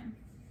interested in?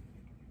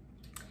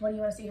 What do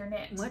you want to see her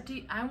knit? What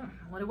do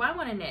I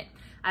want to knit?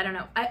 I don't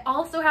know. I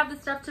also have the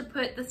stuff to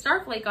put the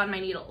starflake on my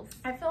needles.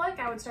 I feel like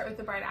I would start with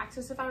the bright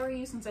axis if I were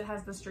you, since it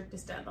has the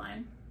strictest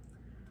deadline.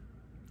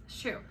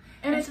 It's true.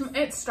 And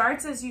it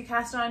starts as you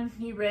cast on,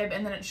 you rib,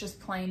 and then it's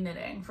just plain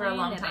knitting for a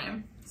long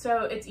time.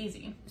 So it's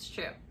easy. It's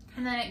true.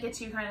 And then it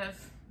gets you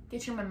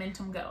get your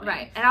momentum going.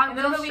 Right. And I'll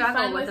it'll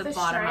struggle with the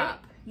bottom stripe.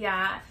 up.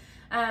 Yeah.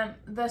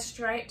 The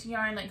striped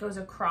yarn that goes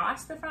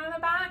across the front and the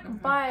back,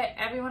 but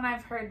everyone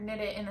I've heard knit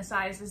it in the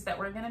sizes that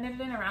we're gonna knit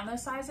it in, around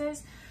those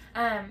sizes,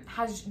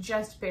 has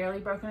just barely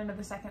broken into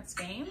the second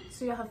skein,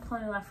 so you'll have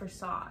plenty left for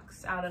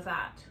socks out of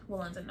that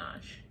woolens and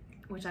nosh,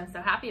 which I'm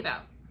so happy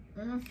about.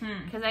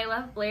 Because I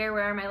love Blair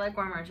wearing my leg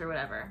warmers or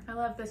whatever. I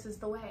love This Is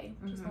the Way,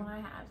 which is the one I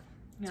had.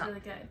 It's really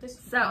good. This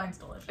wine's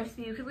delicious. If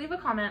you could leave a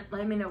comment,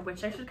 let me know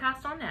which I should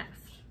cast on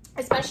next.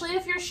 Especially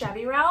if you're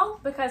Chevy Rel,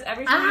 because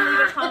every time you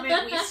leave a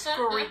comment, we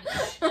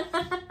screech.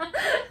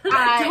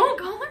 Don't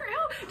call her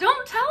out.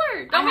 Don't tell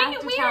her. Don't make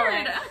it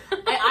weird.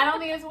 I don't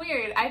think it's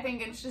weird. I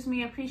think it's just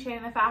me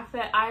appreciating the fact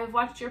that I've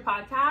watched your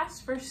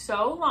podcast for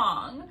so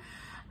long.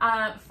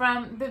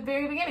 From the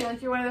very beginning.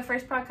 Like, you're one of the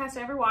first podcasts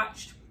I ever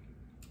watched.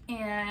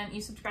 And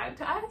you subscribe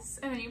to us.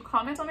 And then you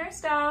comment on our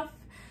stuff.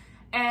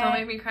 And don't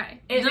make me cry.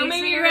 It makes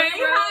me really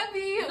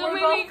happy. Don't We're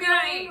make both me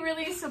cry. feeling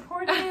really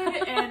supported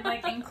and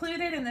like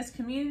included in this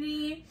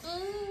community,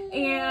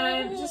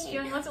 and just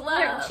feeling lots of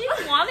love.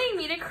 She's wanting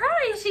me to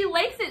cry. She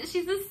likes it.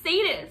 She's a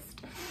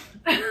sadist.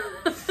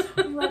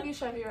 We love you,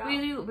 Chevy Rel. We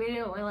do. We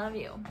love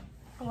you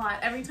a lot.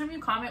 Every time you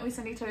comment, we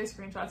send each other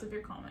screenshots of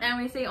your comment,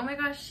 and we say, "Oh my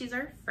gosh, she's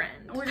our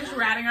friend." We're just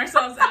ratting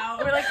ourselves out.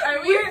 We're like, "Are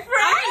we friends?"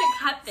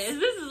 I'm gonna cut this.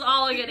 This is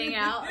all getting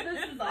out.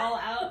 This is all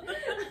out.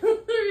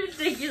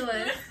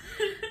 Ridiculous.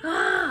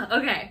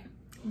 Okay,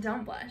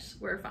 don't blush.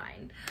 We're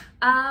fine.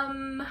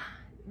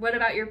 What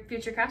about your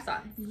future crafts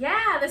on?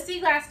 Yeah, the sea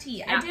glass tee.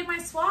 Yeah. I did my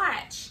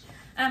swatch.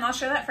 I'll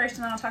show that first,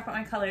 and then I'll talk about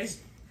my colors.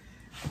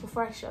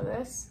 Before I show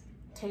this,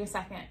 take a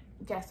second.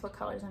 Guess what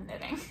colors I'm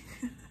knitting.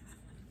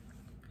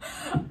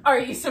 Are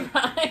you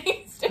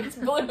surprised? It's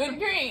blue and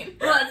green.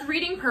 Well, it's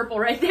reading purple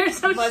right there,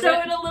 so show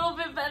it a little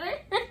bit better.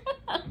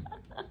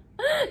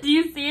 Do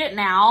you see it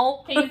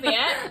now? Can you see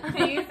it?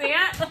 Can you see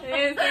it? Can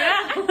you see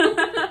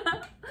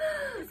it?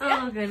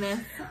 Oh goodness.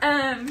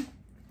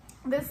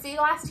 The sea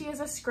glass tee is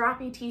a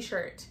scrappy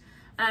t-shirt.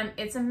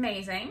 It's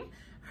amazing.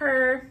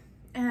 I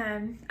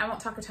won't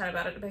talk a ton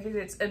about it because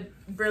it's a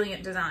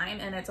brilliant design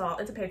and it's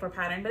a paper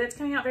pattern, but it's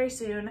coming out very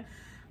soon.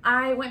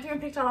 I went through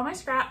and picked out all my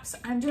scraps.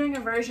 I'm doing a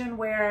version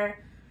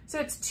where, so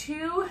it's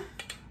two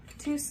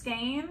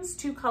skeins,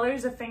 2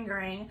 colors of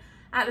fingering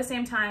at the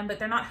same time, but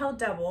they're not held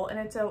double, and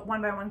it's a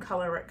 1x1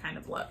 color kind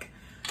of look.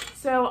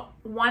 So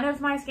one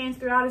of my skeins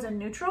throughout is a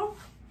neutral.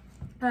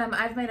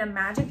 I've made a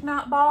magic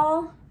knot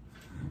ball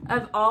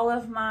of all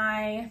of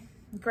my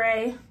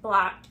gray,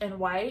 black, and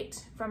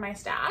white from my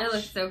stash. It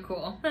looks so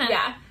cool.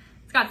 Yeah.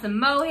 It's got some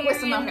mohair With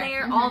some in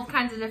mohair. there, all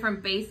kinds of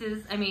different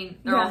bases. I mean,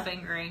 they're all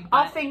fingering.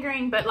 All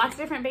fingering, but lots of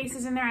different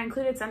bases in there. I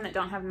included some that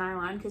don't have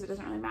nylon because it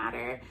doesn't really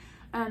matter.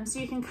 So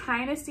you can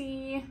kind of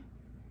see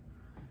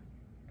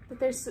that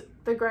there's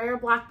the gray or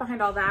black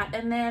behind all that.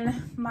 And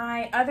then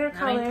my other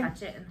color. Let me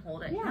touch it and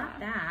hold it. Yeah. Not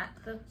that.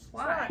 The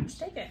swatch.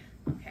 Take it.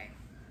 Okay.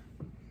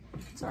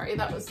 Sorry,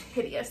 that was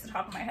hideous, the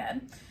top of my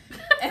head.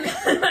 And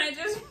then I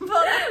just pulled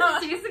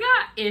out. She's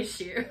got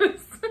issues.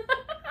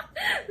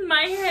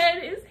 My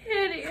head is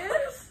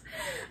hideous.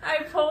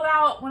 I pulled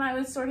out, when I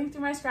was sorting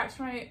through my scraps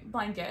for my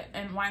blanket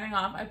and winding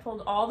off, I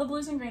pulled all the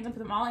blues and greens and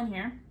put them all in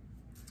here.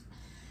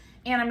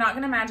 And I'm not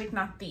going to magic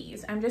knot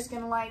these. I'm just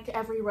going to, like,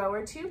 every row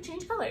or 2,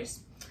 change colors.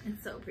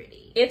 It's so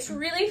pretty. It's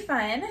really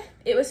fun.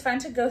 It was fun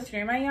to go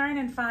through my yarn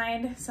and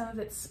find some of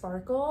its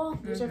sparkle.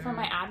 These are from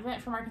my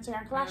Advent from Arkansas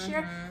YarnCo last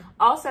year.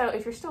 Also,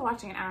 if you're still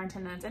watching an hour and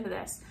 10 minutes into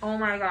this, oh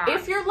my god.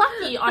 if you're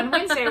lucky, on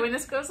Wednesday when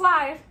this goes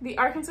live, the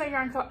Arkansas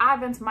YarnCo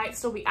Advents might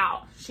still be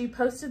out. She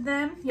posted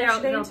them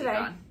yesterday and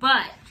today.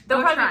 But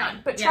they'll probably be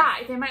gone. But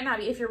try. They might not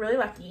be if you're really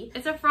lucky.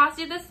 It's a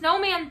Frosty the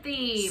Snowman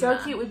theme. So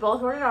cute. We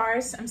both ordered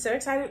ours. I'm so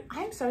excited.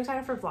 I'm so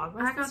excited for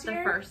Vlogmas I got this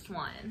year. the first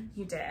one.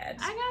 You did. I got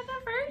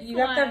the first one. You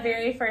got the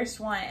very first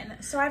one.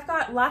 So I've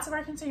got lots of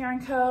Arkansas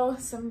YarnCo,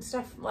 some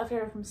stuff left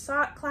over from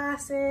sock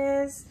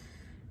classes.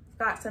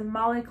 Got some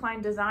Molly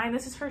Klein design.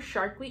 This is her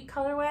Shark Week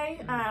colorway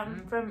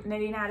from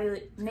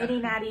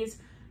Nitty Natty's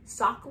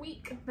Sock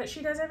Week that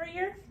she does every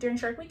year during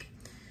Shark Week.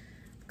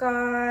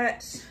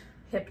 Got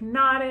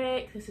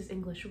Hypnotic. This is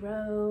English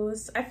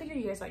Rose. I figure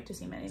you guys like to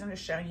see minis. I'm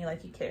just showing you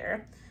like you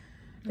care.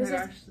 Oh my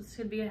gosh, this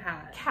could be a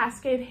hat.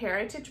 Cascade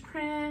Heritage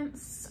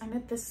Prints. I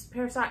knit this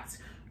pair of socks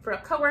for a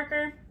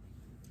coworker.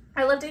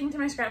 I love digging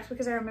through my scraps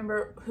because I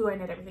remember who I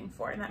knit everything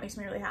for, and that makes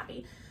me really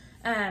happy.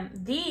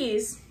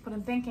 What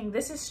I'm thinking,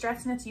 this is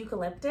Stress Knits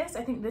Eucalyptus.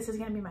 I think this is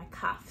gonna be my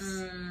cuffs.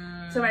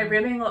 So my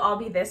ribbing will all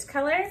be this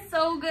color.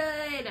 So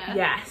good.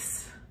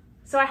 Yes.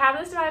 So I have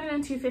this divided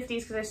in 250s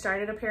because I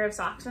started a pair of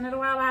socks in it a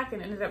while back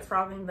and ended up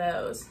frogging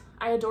those.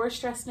 I adore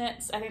Stress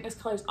Knits. I think this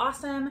color is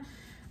awesome.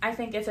 I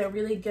think it's a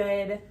really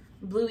good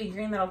bluey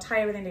green that'll tie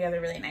everything together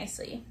really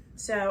nicely.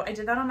 So I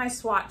did that on my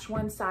swatch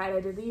one side.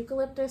 I did the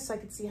eucalyptus so I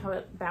could see how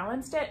it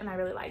balanced it, and I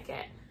really like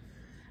it.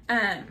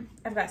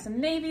 I've got some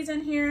navies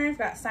in here. I've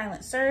got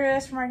Silent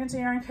Service from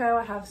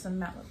ARYarnCo. I have some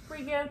Mount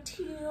Lefrigo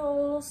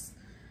teals.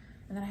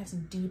 And then I have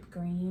some deep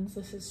greens.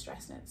 This is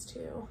Stress Knits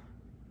too.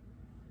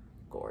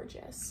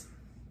 Gorgeous.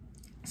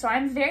 So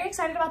I'm very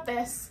excited about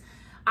this.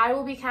 I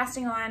will be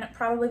casting on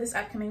probably this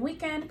upcoming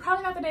weekend.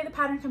 Probably not the day the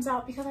pattern comes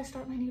out because I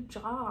start my new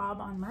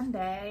job on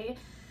Monday.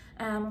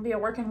 I'll be a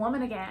working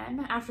woman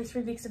again after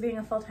 3 weeks of being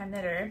a full-time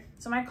knitter.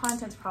 So my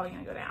content's probably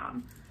gonna go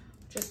down,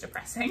 which is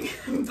depressing,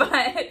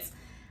 but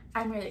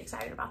I'm really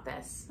excited about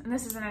this. And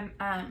this is an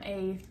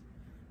a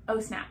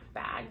O-Snap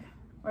bag,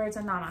 or it's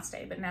a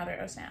Namaste, but now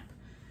they're O-Snap.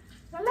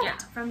 Yeah,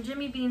 from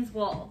Jimmy Bean's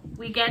Wool.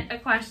 We get a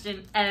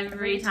question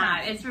every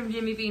time. It's from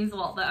Jimmy Bean's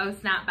Wool, the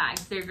O-Snap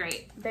bags. They're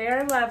great. They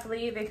are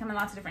lovely. They come in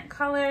lots of different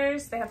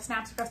colors. They have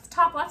snaps across the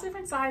top, lots of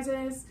different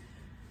sizes.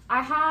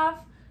 I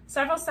have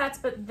several sets,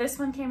 but this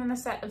one came in the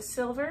set of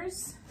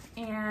silvers,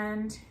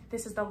 and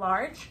this is the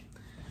large.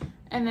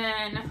 And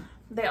then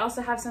they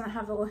also have some that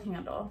have the little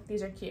handle.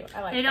 These are cute.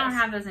 I like They don't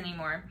have those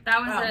anymore.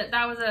 That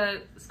was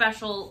a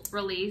special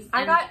release.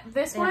 I got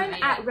this one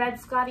at Red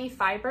Scotty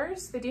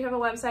Fibers. They do have a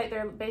website.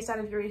 They're based out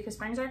of Eureka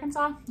Springs,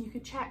 Arkansas. You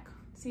could check,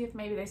 see if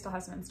maybe they still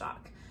have some in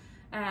stock.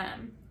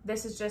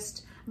 This is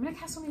just, I'm gonna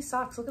cast on these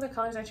socks. Look at the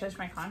colors I chose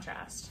for my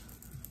contrast.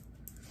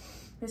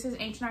 This is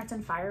Ancient Arts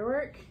and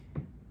Firework.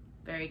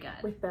 Very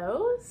good. With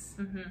those?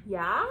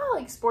 Yeah,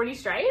 like sporty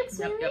stripes,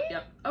 maybe?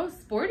 Yep. Oh,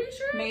 sporty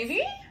stripes?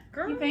 Maybe?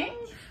 Girl. You think?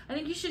 I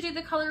think you should do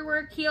the color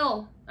work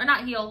heel, or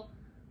not heel,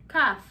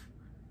 cuff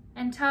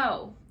and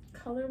toe.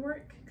 Color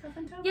work, cuff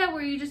and toe? Yeah,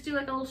 where you just do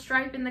like a little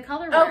stripe in the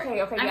color work. Okay,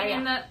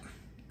 yeah.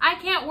 I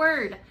can't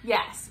word.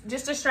 Yes,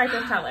 just a stripe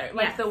of color,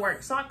 like the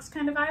work socks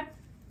kind of vibe?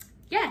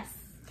 Yes.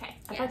 Okay,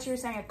 I thought you were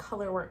saying a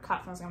color work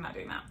cuff. I was like, I'm not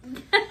doing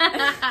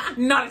that.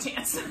 Not a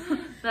chance.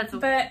 That's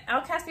okay. But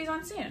I'll cast these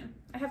on soon.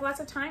 I have lots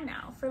of time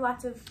now for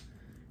lots of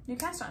new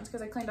cast-ons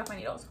because I cleaned off my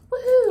needles.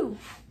 Woohoo!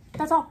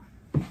 That's all.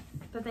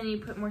 But then you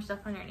put more stuff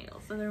on your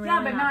needles, so they're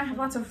really but now I have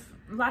lots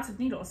of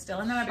needles still,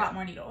 and then I bought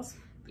more needles.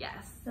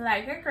 Yes.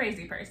 Like a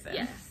crazy person.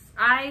 Yes.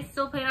 I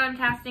still plan on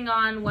casting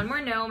on one more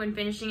gnome and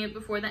finishing it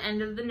before the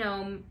end of the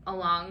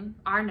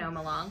our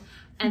Gnome-A-Long,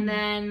 and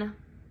then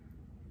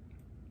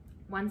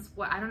one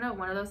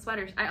of those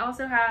sweaters. I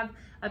also have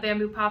a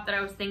bamboo pop that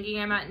I was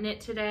thinking I might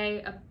knit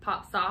today, a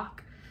pop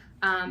sock,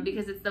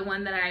 because it's the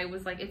one that I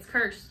was like, it's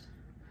cursed.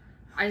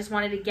 I just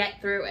wanted to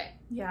get through it.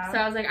 Yeah. So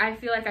I was like, I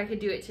feel like I could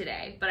do it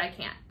today, but I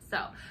can't.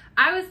 So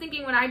I was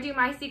thinking when I do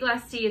my sea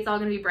glass tee, it's all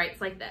going to be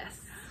brights like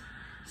this.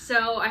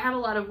 So I have a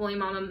lot of Woolly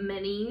Mama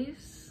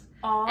minis.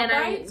 All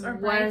brights or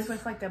brights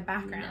with like the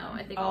background? No,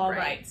 I think all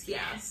brights.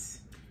 Yes.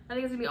 I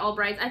think it's going to be all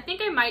brights. I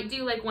think I might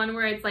do like one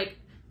where it's like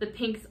the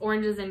pinks,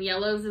 oranges, and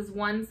yellows is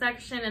one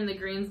section, and the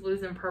greens,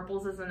 blues, and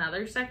purples is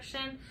another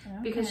section.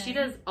 Because she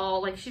does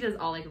all like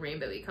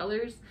rainbowy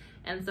colors.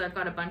 And so I've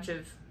got a bunch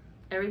of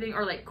everything,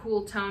 or like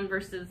cool tone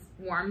versus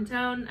warm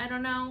tone. I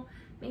don't know.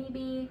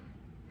 Maybe.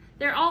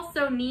 They're all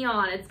so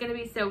neon. It's going to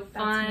be so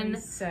fun.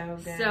 That's so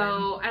good.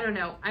 So, I don't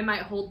know. I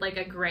might hold like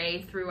a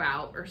gray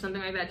throughout or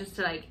something like that just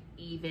to like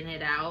even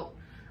it out.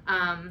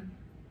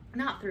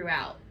 Not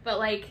throughout, but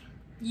like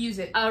use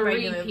it a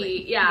regularly.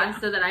 repeat. Yeah,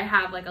 so that I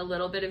have like a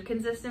little bit of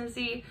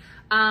consistency.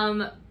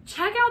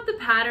 Check out the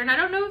pattern. I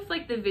don't know if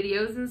like the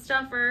videos and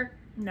stuff are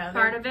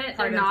part of it.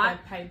 They're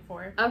not. Paid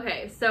for.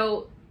 Okay,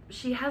 so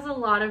she has a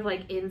lot of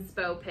like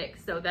inspo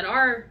pics though that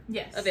are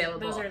available.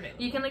 Those are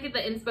available. You can look at the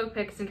inspo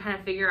pics and kind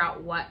of figure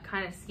out what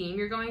kind of scheme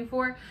you're going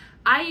for.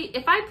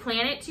 If I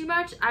plan it too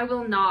much, I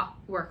will not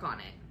work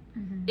on it.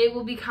 It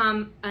will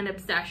become an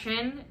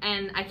obsession,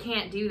 and I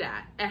can't do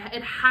that.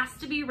 It has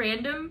to be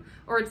random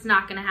or it's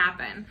not going to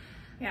happen.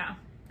 Yeah.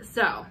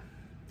 So.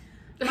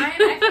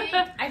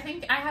 I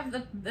think I have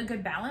the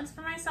good balance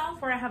for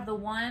myself where I have the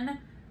one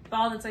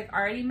ball that's like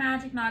already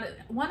magic.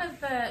 One of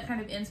the kind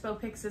of inspo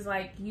pics is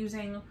like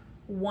using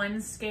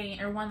one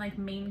skein or one like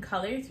main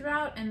color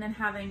throughout, and then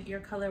having your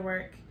color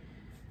work,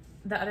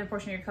 the other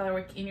portion of your color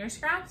work in your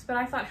scraps. But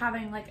I thought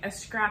having like a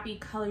scrappy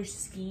color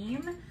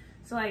scheme,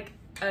 so like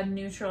a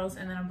neutrals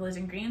and then a blues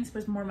and greens,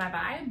 was more my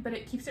vibe. But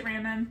it keeps it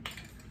random,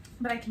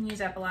 but I can use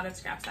up a lot of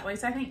scraps that way.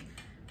 So I think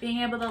being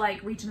able to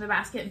like reach in the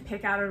basket and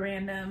pick out a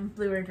random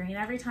blue or green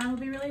every time will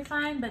be really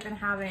fun. But then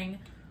having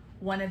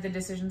one of the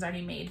decisions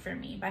already made for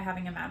me by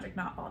having a magic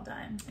knot ball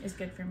done is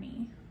good for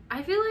me.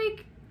 I feel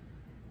like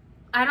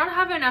I don't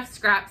have enough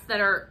scraps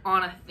that are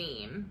on a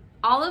theme.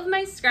 All of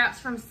my scraps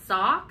from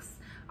socks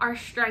are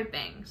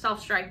striping,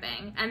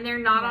 self-striping, and they're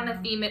not on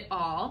a theme at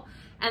all.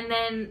 And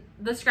then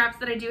the scraps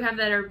that I do have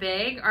that are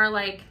big are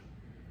like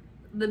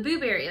the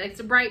blueberry, like it's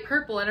a bright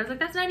purple, and I was like,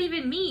 that's not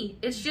even me.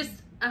 It's just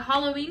a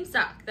Halloween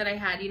sock that I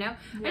had, you know?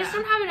 I just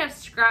don't have enough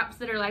scraps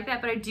that are like that,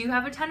 but I do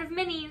have a ton of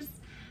minis.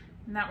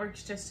 And that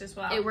works just as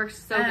well. It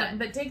works so good.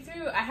 But dig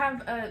through. I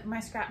have my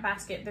scrap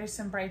basket. There's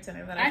some brights in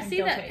it that I think see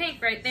you'll that take.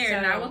 pink right there, so,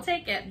 and I will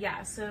take it.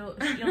 Yeah, so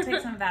you'll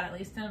take some of that at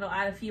least, and it'll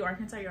add a few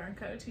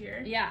ARYarnCo to your...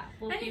 Yeah.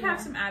 And you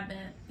have some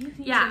Advent. You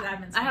can use those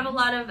Advent I have a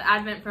lot of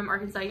Advent from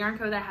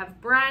ARYarnCo that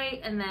have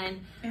bright, and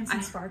then... And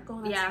some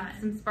sparkle. That's fun.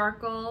 Some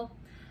sparkle.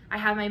 I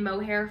have my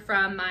mohair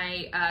from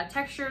my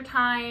texture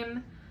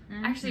time.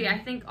 Actually, I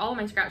think all of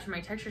my scraps from my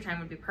texture time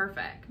would be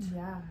perfect.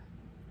 Yeah.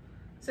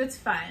 So it's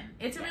fun.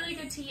 It's a really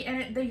good tee,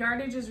 and the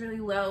yardage is really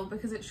low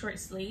because it's short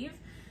sleeve.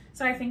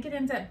 So I think it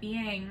ends up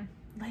being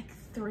like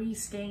 3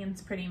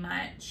 skeins pretty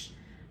much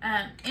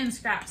in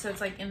scraps. So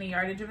it's like in the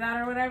yardage of that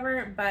or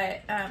whatever.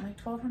 But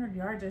like 1,200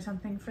 yards or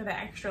something for the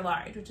extra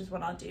large, which is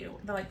what I'll do.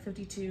 The like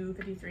 52,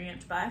 53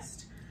 inch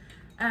bust.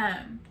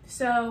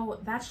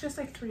 So that's just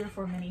like 3 or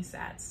 4 mini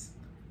sets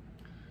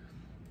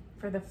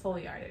for the full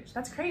yardage.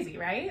 That's crazy,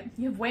 right?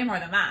 You have way more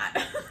than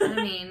that. I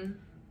mean,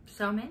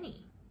 so many.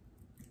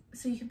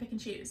 So you can pick and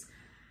choose.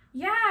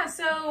 Yeah,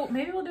 so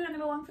maybe we'll do a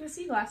knit along for the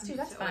sea glass too.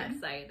 That's so fun.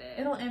 Excited.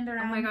 It'll end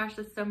around. Oh my gosh,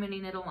 there's so many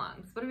knit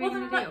alongs. What are we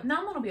gonna do?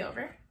 None will be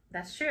over.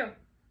 That's true.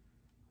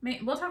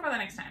 We'll talk about that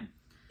next time.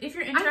 If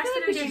you're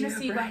interested in doing the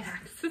sea glass,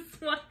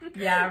 one.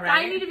 Yeah,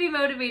 right. I need to be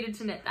motivated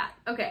to knit that.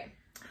 Okay.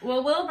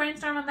 Well, we'll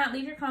brainstorm on that.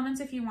 Leave your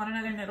comments if you want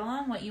another knit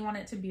along, what you want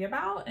it to be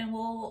about, and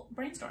we'll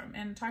brainstorm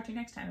and talk to you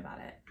next time about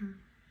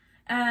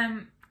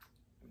it.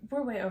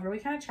 We're way over. We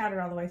kind of chatted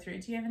all the way through.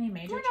 Do you have any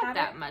major chatter? Not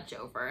that much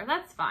over.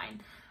 That's fine.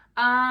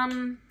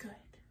 Good.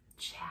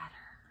 Chatter.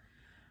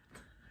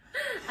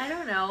 I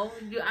don't know.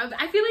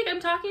 I feel like I'm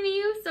talking to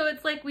you, so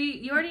it's like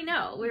you already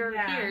know. We're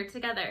here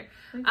together.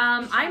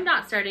 I'm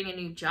not starting a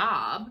new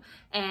job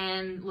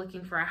and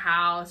looking for a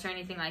house or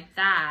anything like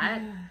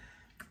that.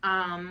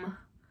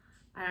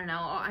 I don't know.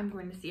 I'm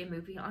going to see a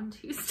movie on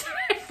Tuesday.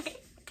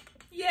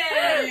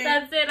 Yay!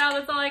 That's it.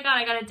 That's all I got.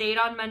 I got a date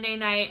on Monday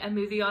night, a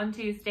movie on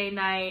Tuesday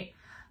night,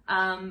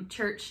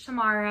 church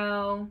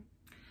tomorrow.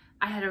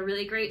 I had a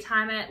really great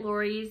time at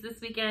Lori's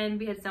this weekend.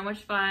 We had so much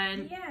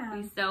fun. Yeah.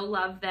 We so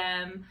love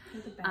them.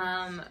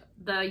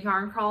 The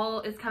yarn crawl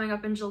is coming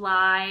up in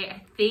July.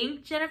 I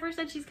think Jennifer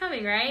said she's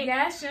coming, right?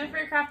 Yes,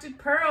 Jennifer Crafted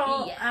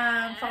Purl.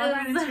 Yes. Follow her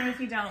on Instagram if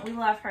you don't. We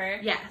love her.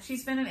 Yes.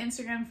 She's been an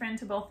Instagram friend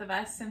to both of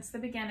us since the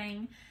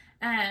beginning.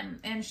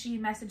 And she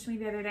messaged me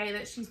the other day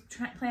that she's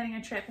planning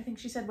a trip, I think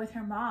she said with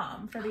her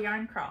mom, for the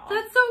yarn crawl.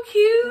 That's so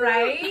cute.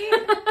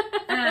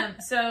 Right?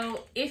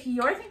 So if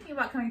you're thinking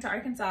about coming to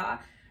Arkansas,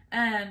 to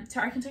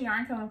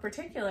ARYarnCo in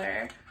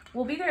particular,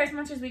 we'll be there as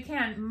much as we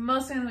can,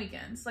 mostly on the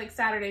weekends. Like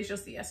Saturdays you'll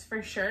see us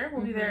for sure.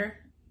 We'll be there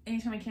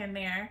anytime we can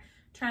there.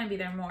 Try and be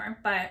there more,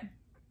 but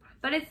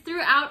it's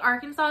throughout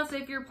Arkansas, so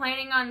if you're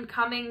planning on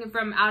coming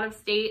from out of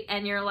state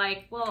and you're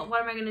like, well,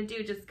 what am I going to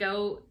do? Just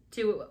go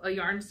to a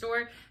yarn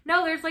store?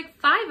 No, there's like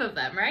 5 of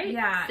them, right?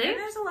 Yeah. 6? And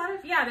there's a lot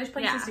of, there's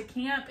places to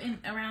camp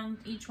around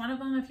each one of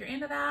them if you're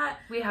into that.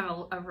 We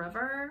have a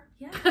river.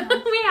 Yeah.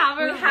 we have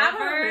a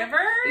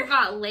river. We've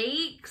got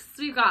lakes.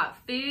 We've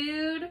got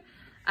food.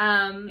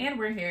 And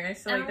we're here,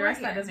 so like the rest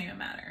of that doesn't even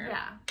matter.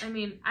 Yeah. I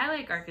mean, I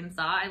like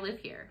Arkansas. I live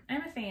here.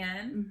 I'm a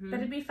fan, but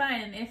it'd be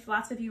fun if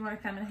lots of you want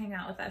to come and hang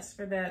out with us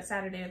for the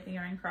Saturday of the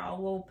yarn crawl.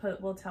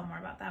 We'll tell more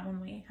about that when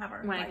we have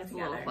our when it gets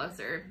together. A little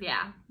closer.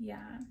 Yeah.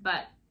 Yeah.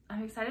 But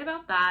I'm excited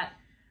about that.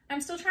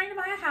 I'm still trying to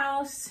buy a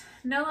house.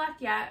 No luck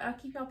yet. I'll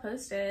keep y'all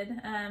posted.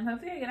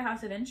 Hopefully I get a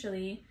house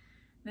eventually.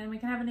 Then we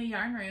can have a new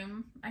yarn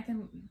room. I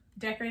can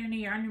decorate a new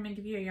yarn room and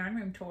give you a yarn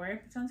room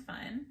tour. That sounds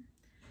fun.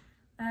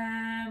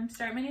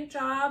 Start my new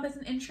job as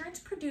an insurance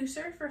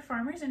producer for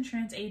Farmers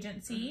Insurance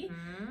Agency.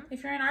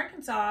 If you're in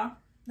Arkansas,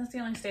 that's the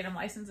only state I'm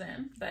licensed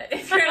in. But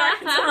if you're in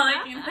Arkansas,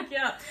 I can hook you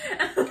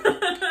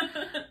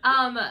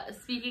up.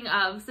 Speaking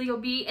of, so you'll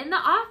be in the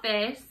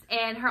office,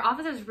 and her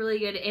office has really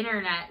good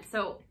internet.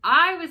 So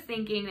I was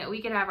thinking that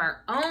we could have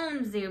our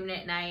own Zoom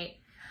knit night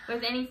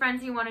with any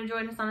friends who want to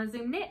join us on a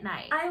Zoom knit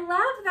night. I love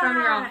that. From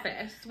your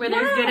office, where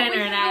there's good internet.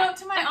 We can go up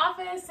to my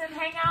office and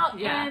hang out.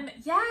 Yeah. And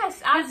yes,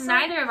 because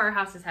neither of our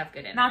houses have good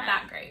internet. Not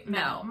that great.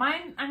 No.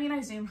 Mine, I mean,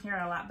 I Zoom here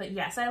a lot, but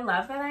yes, I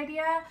love that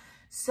idea.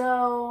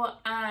 So,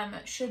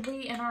 should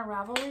we, in our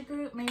Ravelry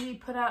group,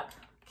 maybe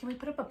can we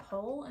put up a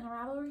poll in a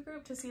Ravelry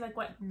group to see like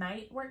what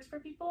night works for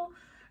people?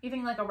 You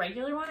think like a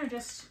regular one or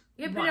just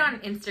you put it on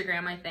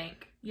Instagram, I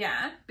think.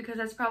 Yeah. Because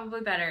that's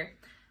probably better.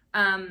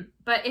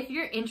 But if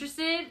you're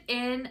interested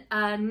in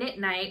a knit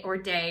night or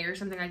day or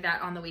something like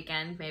that on the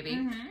weekend,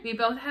 maybe. We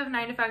both have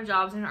 9-to-5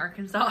 jobs in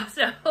Arkansas,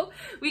 so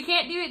we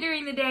can't do it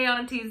during the day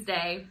on a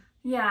Tuesday.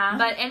 Yeah.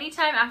 But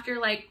anytime after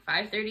like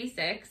 5:30,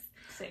 6.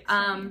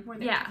 We're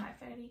there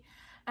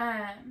till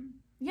 5:30.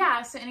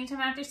 Yeah, so anytime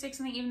after 6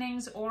 in the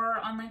evenings or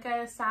on like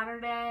a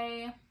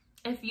Saturday.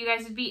 If you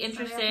guys would be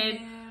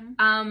interested,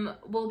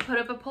 we'll put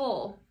up a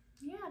poll.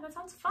 Yeah, that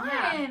sounds fun.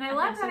 Yeah, I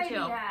love that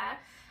idea.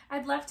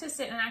 I'd love to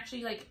sit and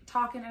actually like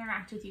talk and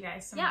interact with you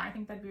guys some more. I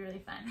think that'd be really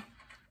fun.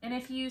 And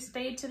if you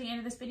stayed to the end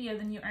of this video,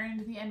 then you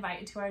earned the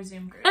invite to our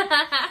Zoom group.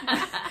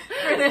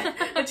 For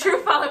the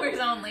true followers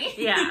only.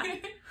 Yeah.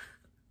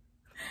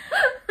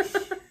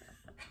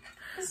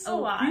 It's a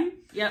lot.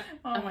 Yep.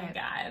 Oh my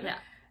god. Yeah.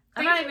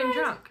 I'm not even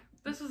drunk.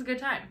 This was a good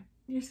time.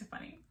 You're so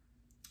funny.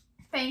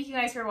 Thank you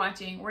guys for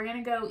watching. We're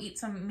gonna go eat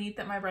some meat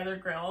that my brother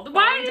grilled.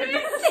 Why did you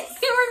say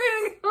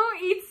we're gonna go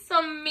eat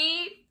some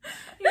meat?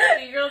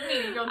 You grilled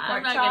meat. You grilled pork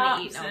I'm not chops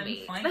gonna eat no and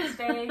meat. flank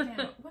steak. And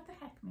what the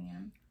heck,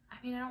 man? I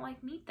mean, I don't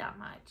like meat that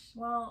much.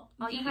 Well,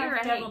 I'll eat have your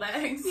deviled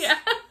eggs. Yeah,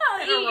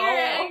 I'll And eat a your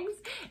roll. eggs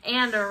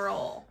and a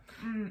roll.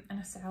 And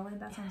a salad.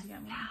 That sounds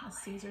yummy. A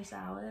Caesar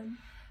salad.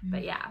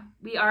 But yeah,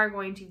 we are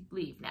going to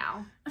leave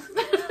now. So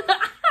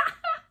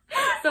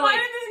Why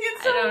like, did this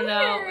get so I don't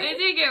know. weird? It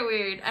did get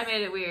weird. I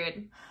made it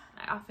weird.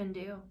 I often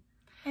do.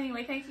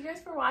 Anyway, thank you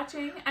guys for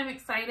watching. I'm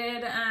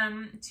excited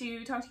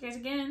to talk to you guys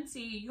again,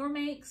 see your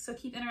makes, so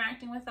keep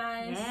interacting with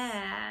us.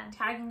 Yeah.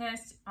 Tagging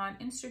us on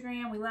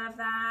Instagram. We love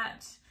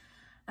that.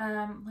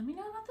 Let me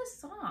know about this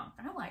song.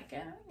 I like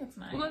it. I think it's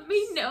nice. Let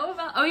me know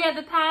about. Oh yeah,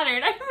 the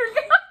pattern. I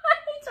forgot.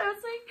 I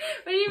was like,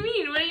 what do you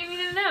mean? What do you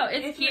mean to know?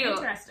 It's if cute. you're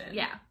interested.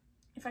 Yeah.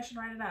 If I should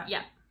write it up.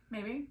 Yeah.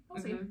 Maybe.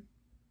 We'll see.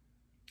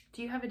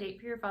 Do you have a date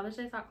for your Father's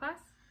Day sock class?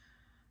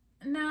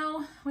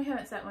 No, we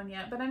haven't set one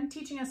yet, but I'm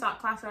teaching a sock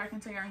class at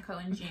ARYarnCo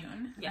in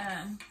June.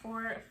 Yes.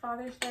 For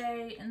Father's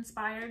Day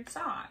inspired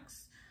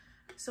socks.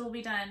 So we'll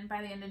be done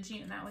by the end of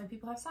June. That way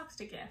people have socks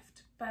to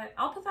gift. But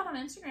I'll put that on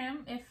Instagram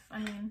if, I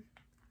mean,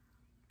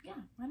 yeah,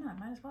 why not?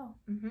 Might as well.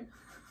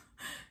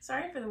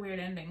 Sorry for the weird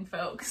ending,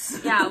 folks.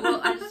 Yeah, well,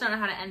 I just don't know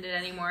how to end it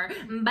anymore. Bye.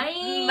 Bye. I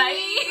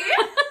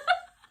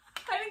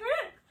think we're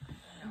done.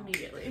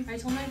 Immediately. I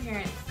told my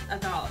parents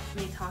about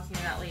me talking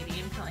to that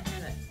lady and telling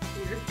her that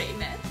we were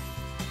famous.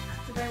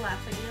 Did I laugh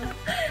at you?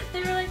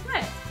 They were like,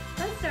 what?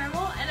 That's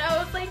terrible. And I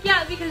was like,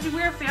 yeah, because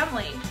we're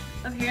family.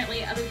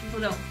 Apparently, other people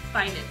don't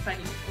find it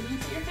funny when you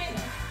say you're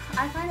famous.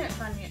 I find it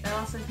funny. They're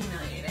also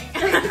humiliating.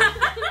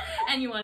 And you want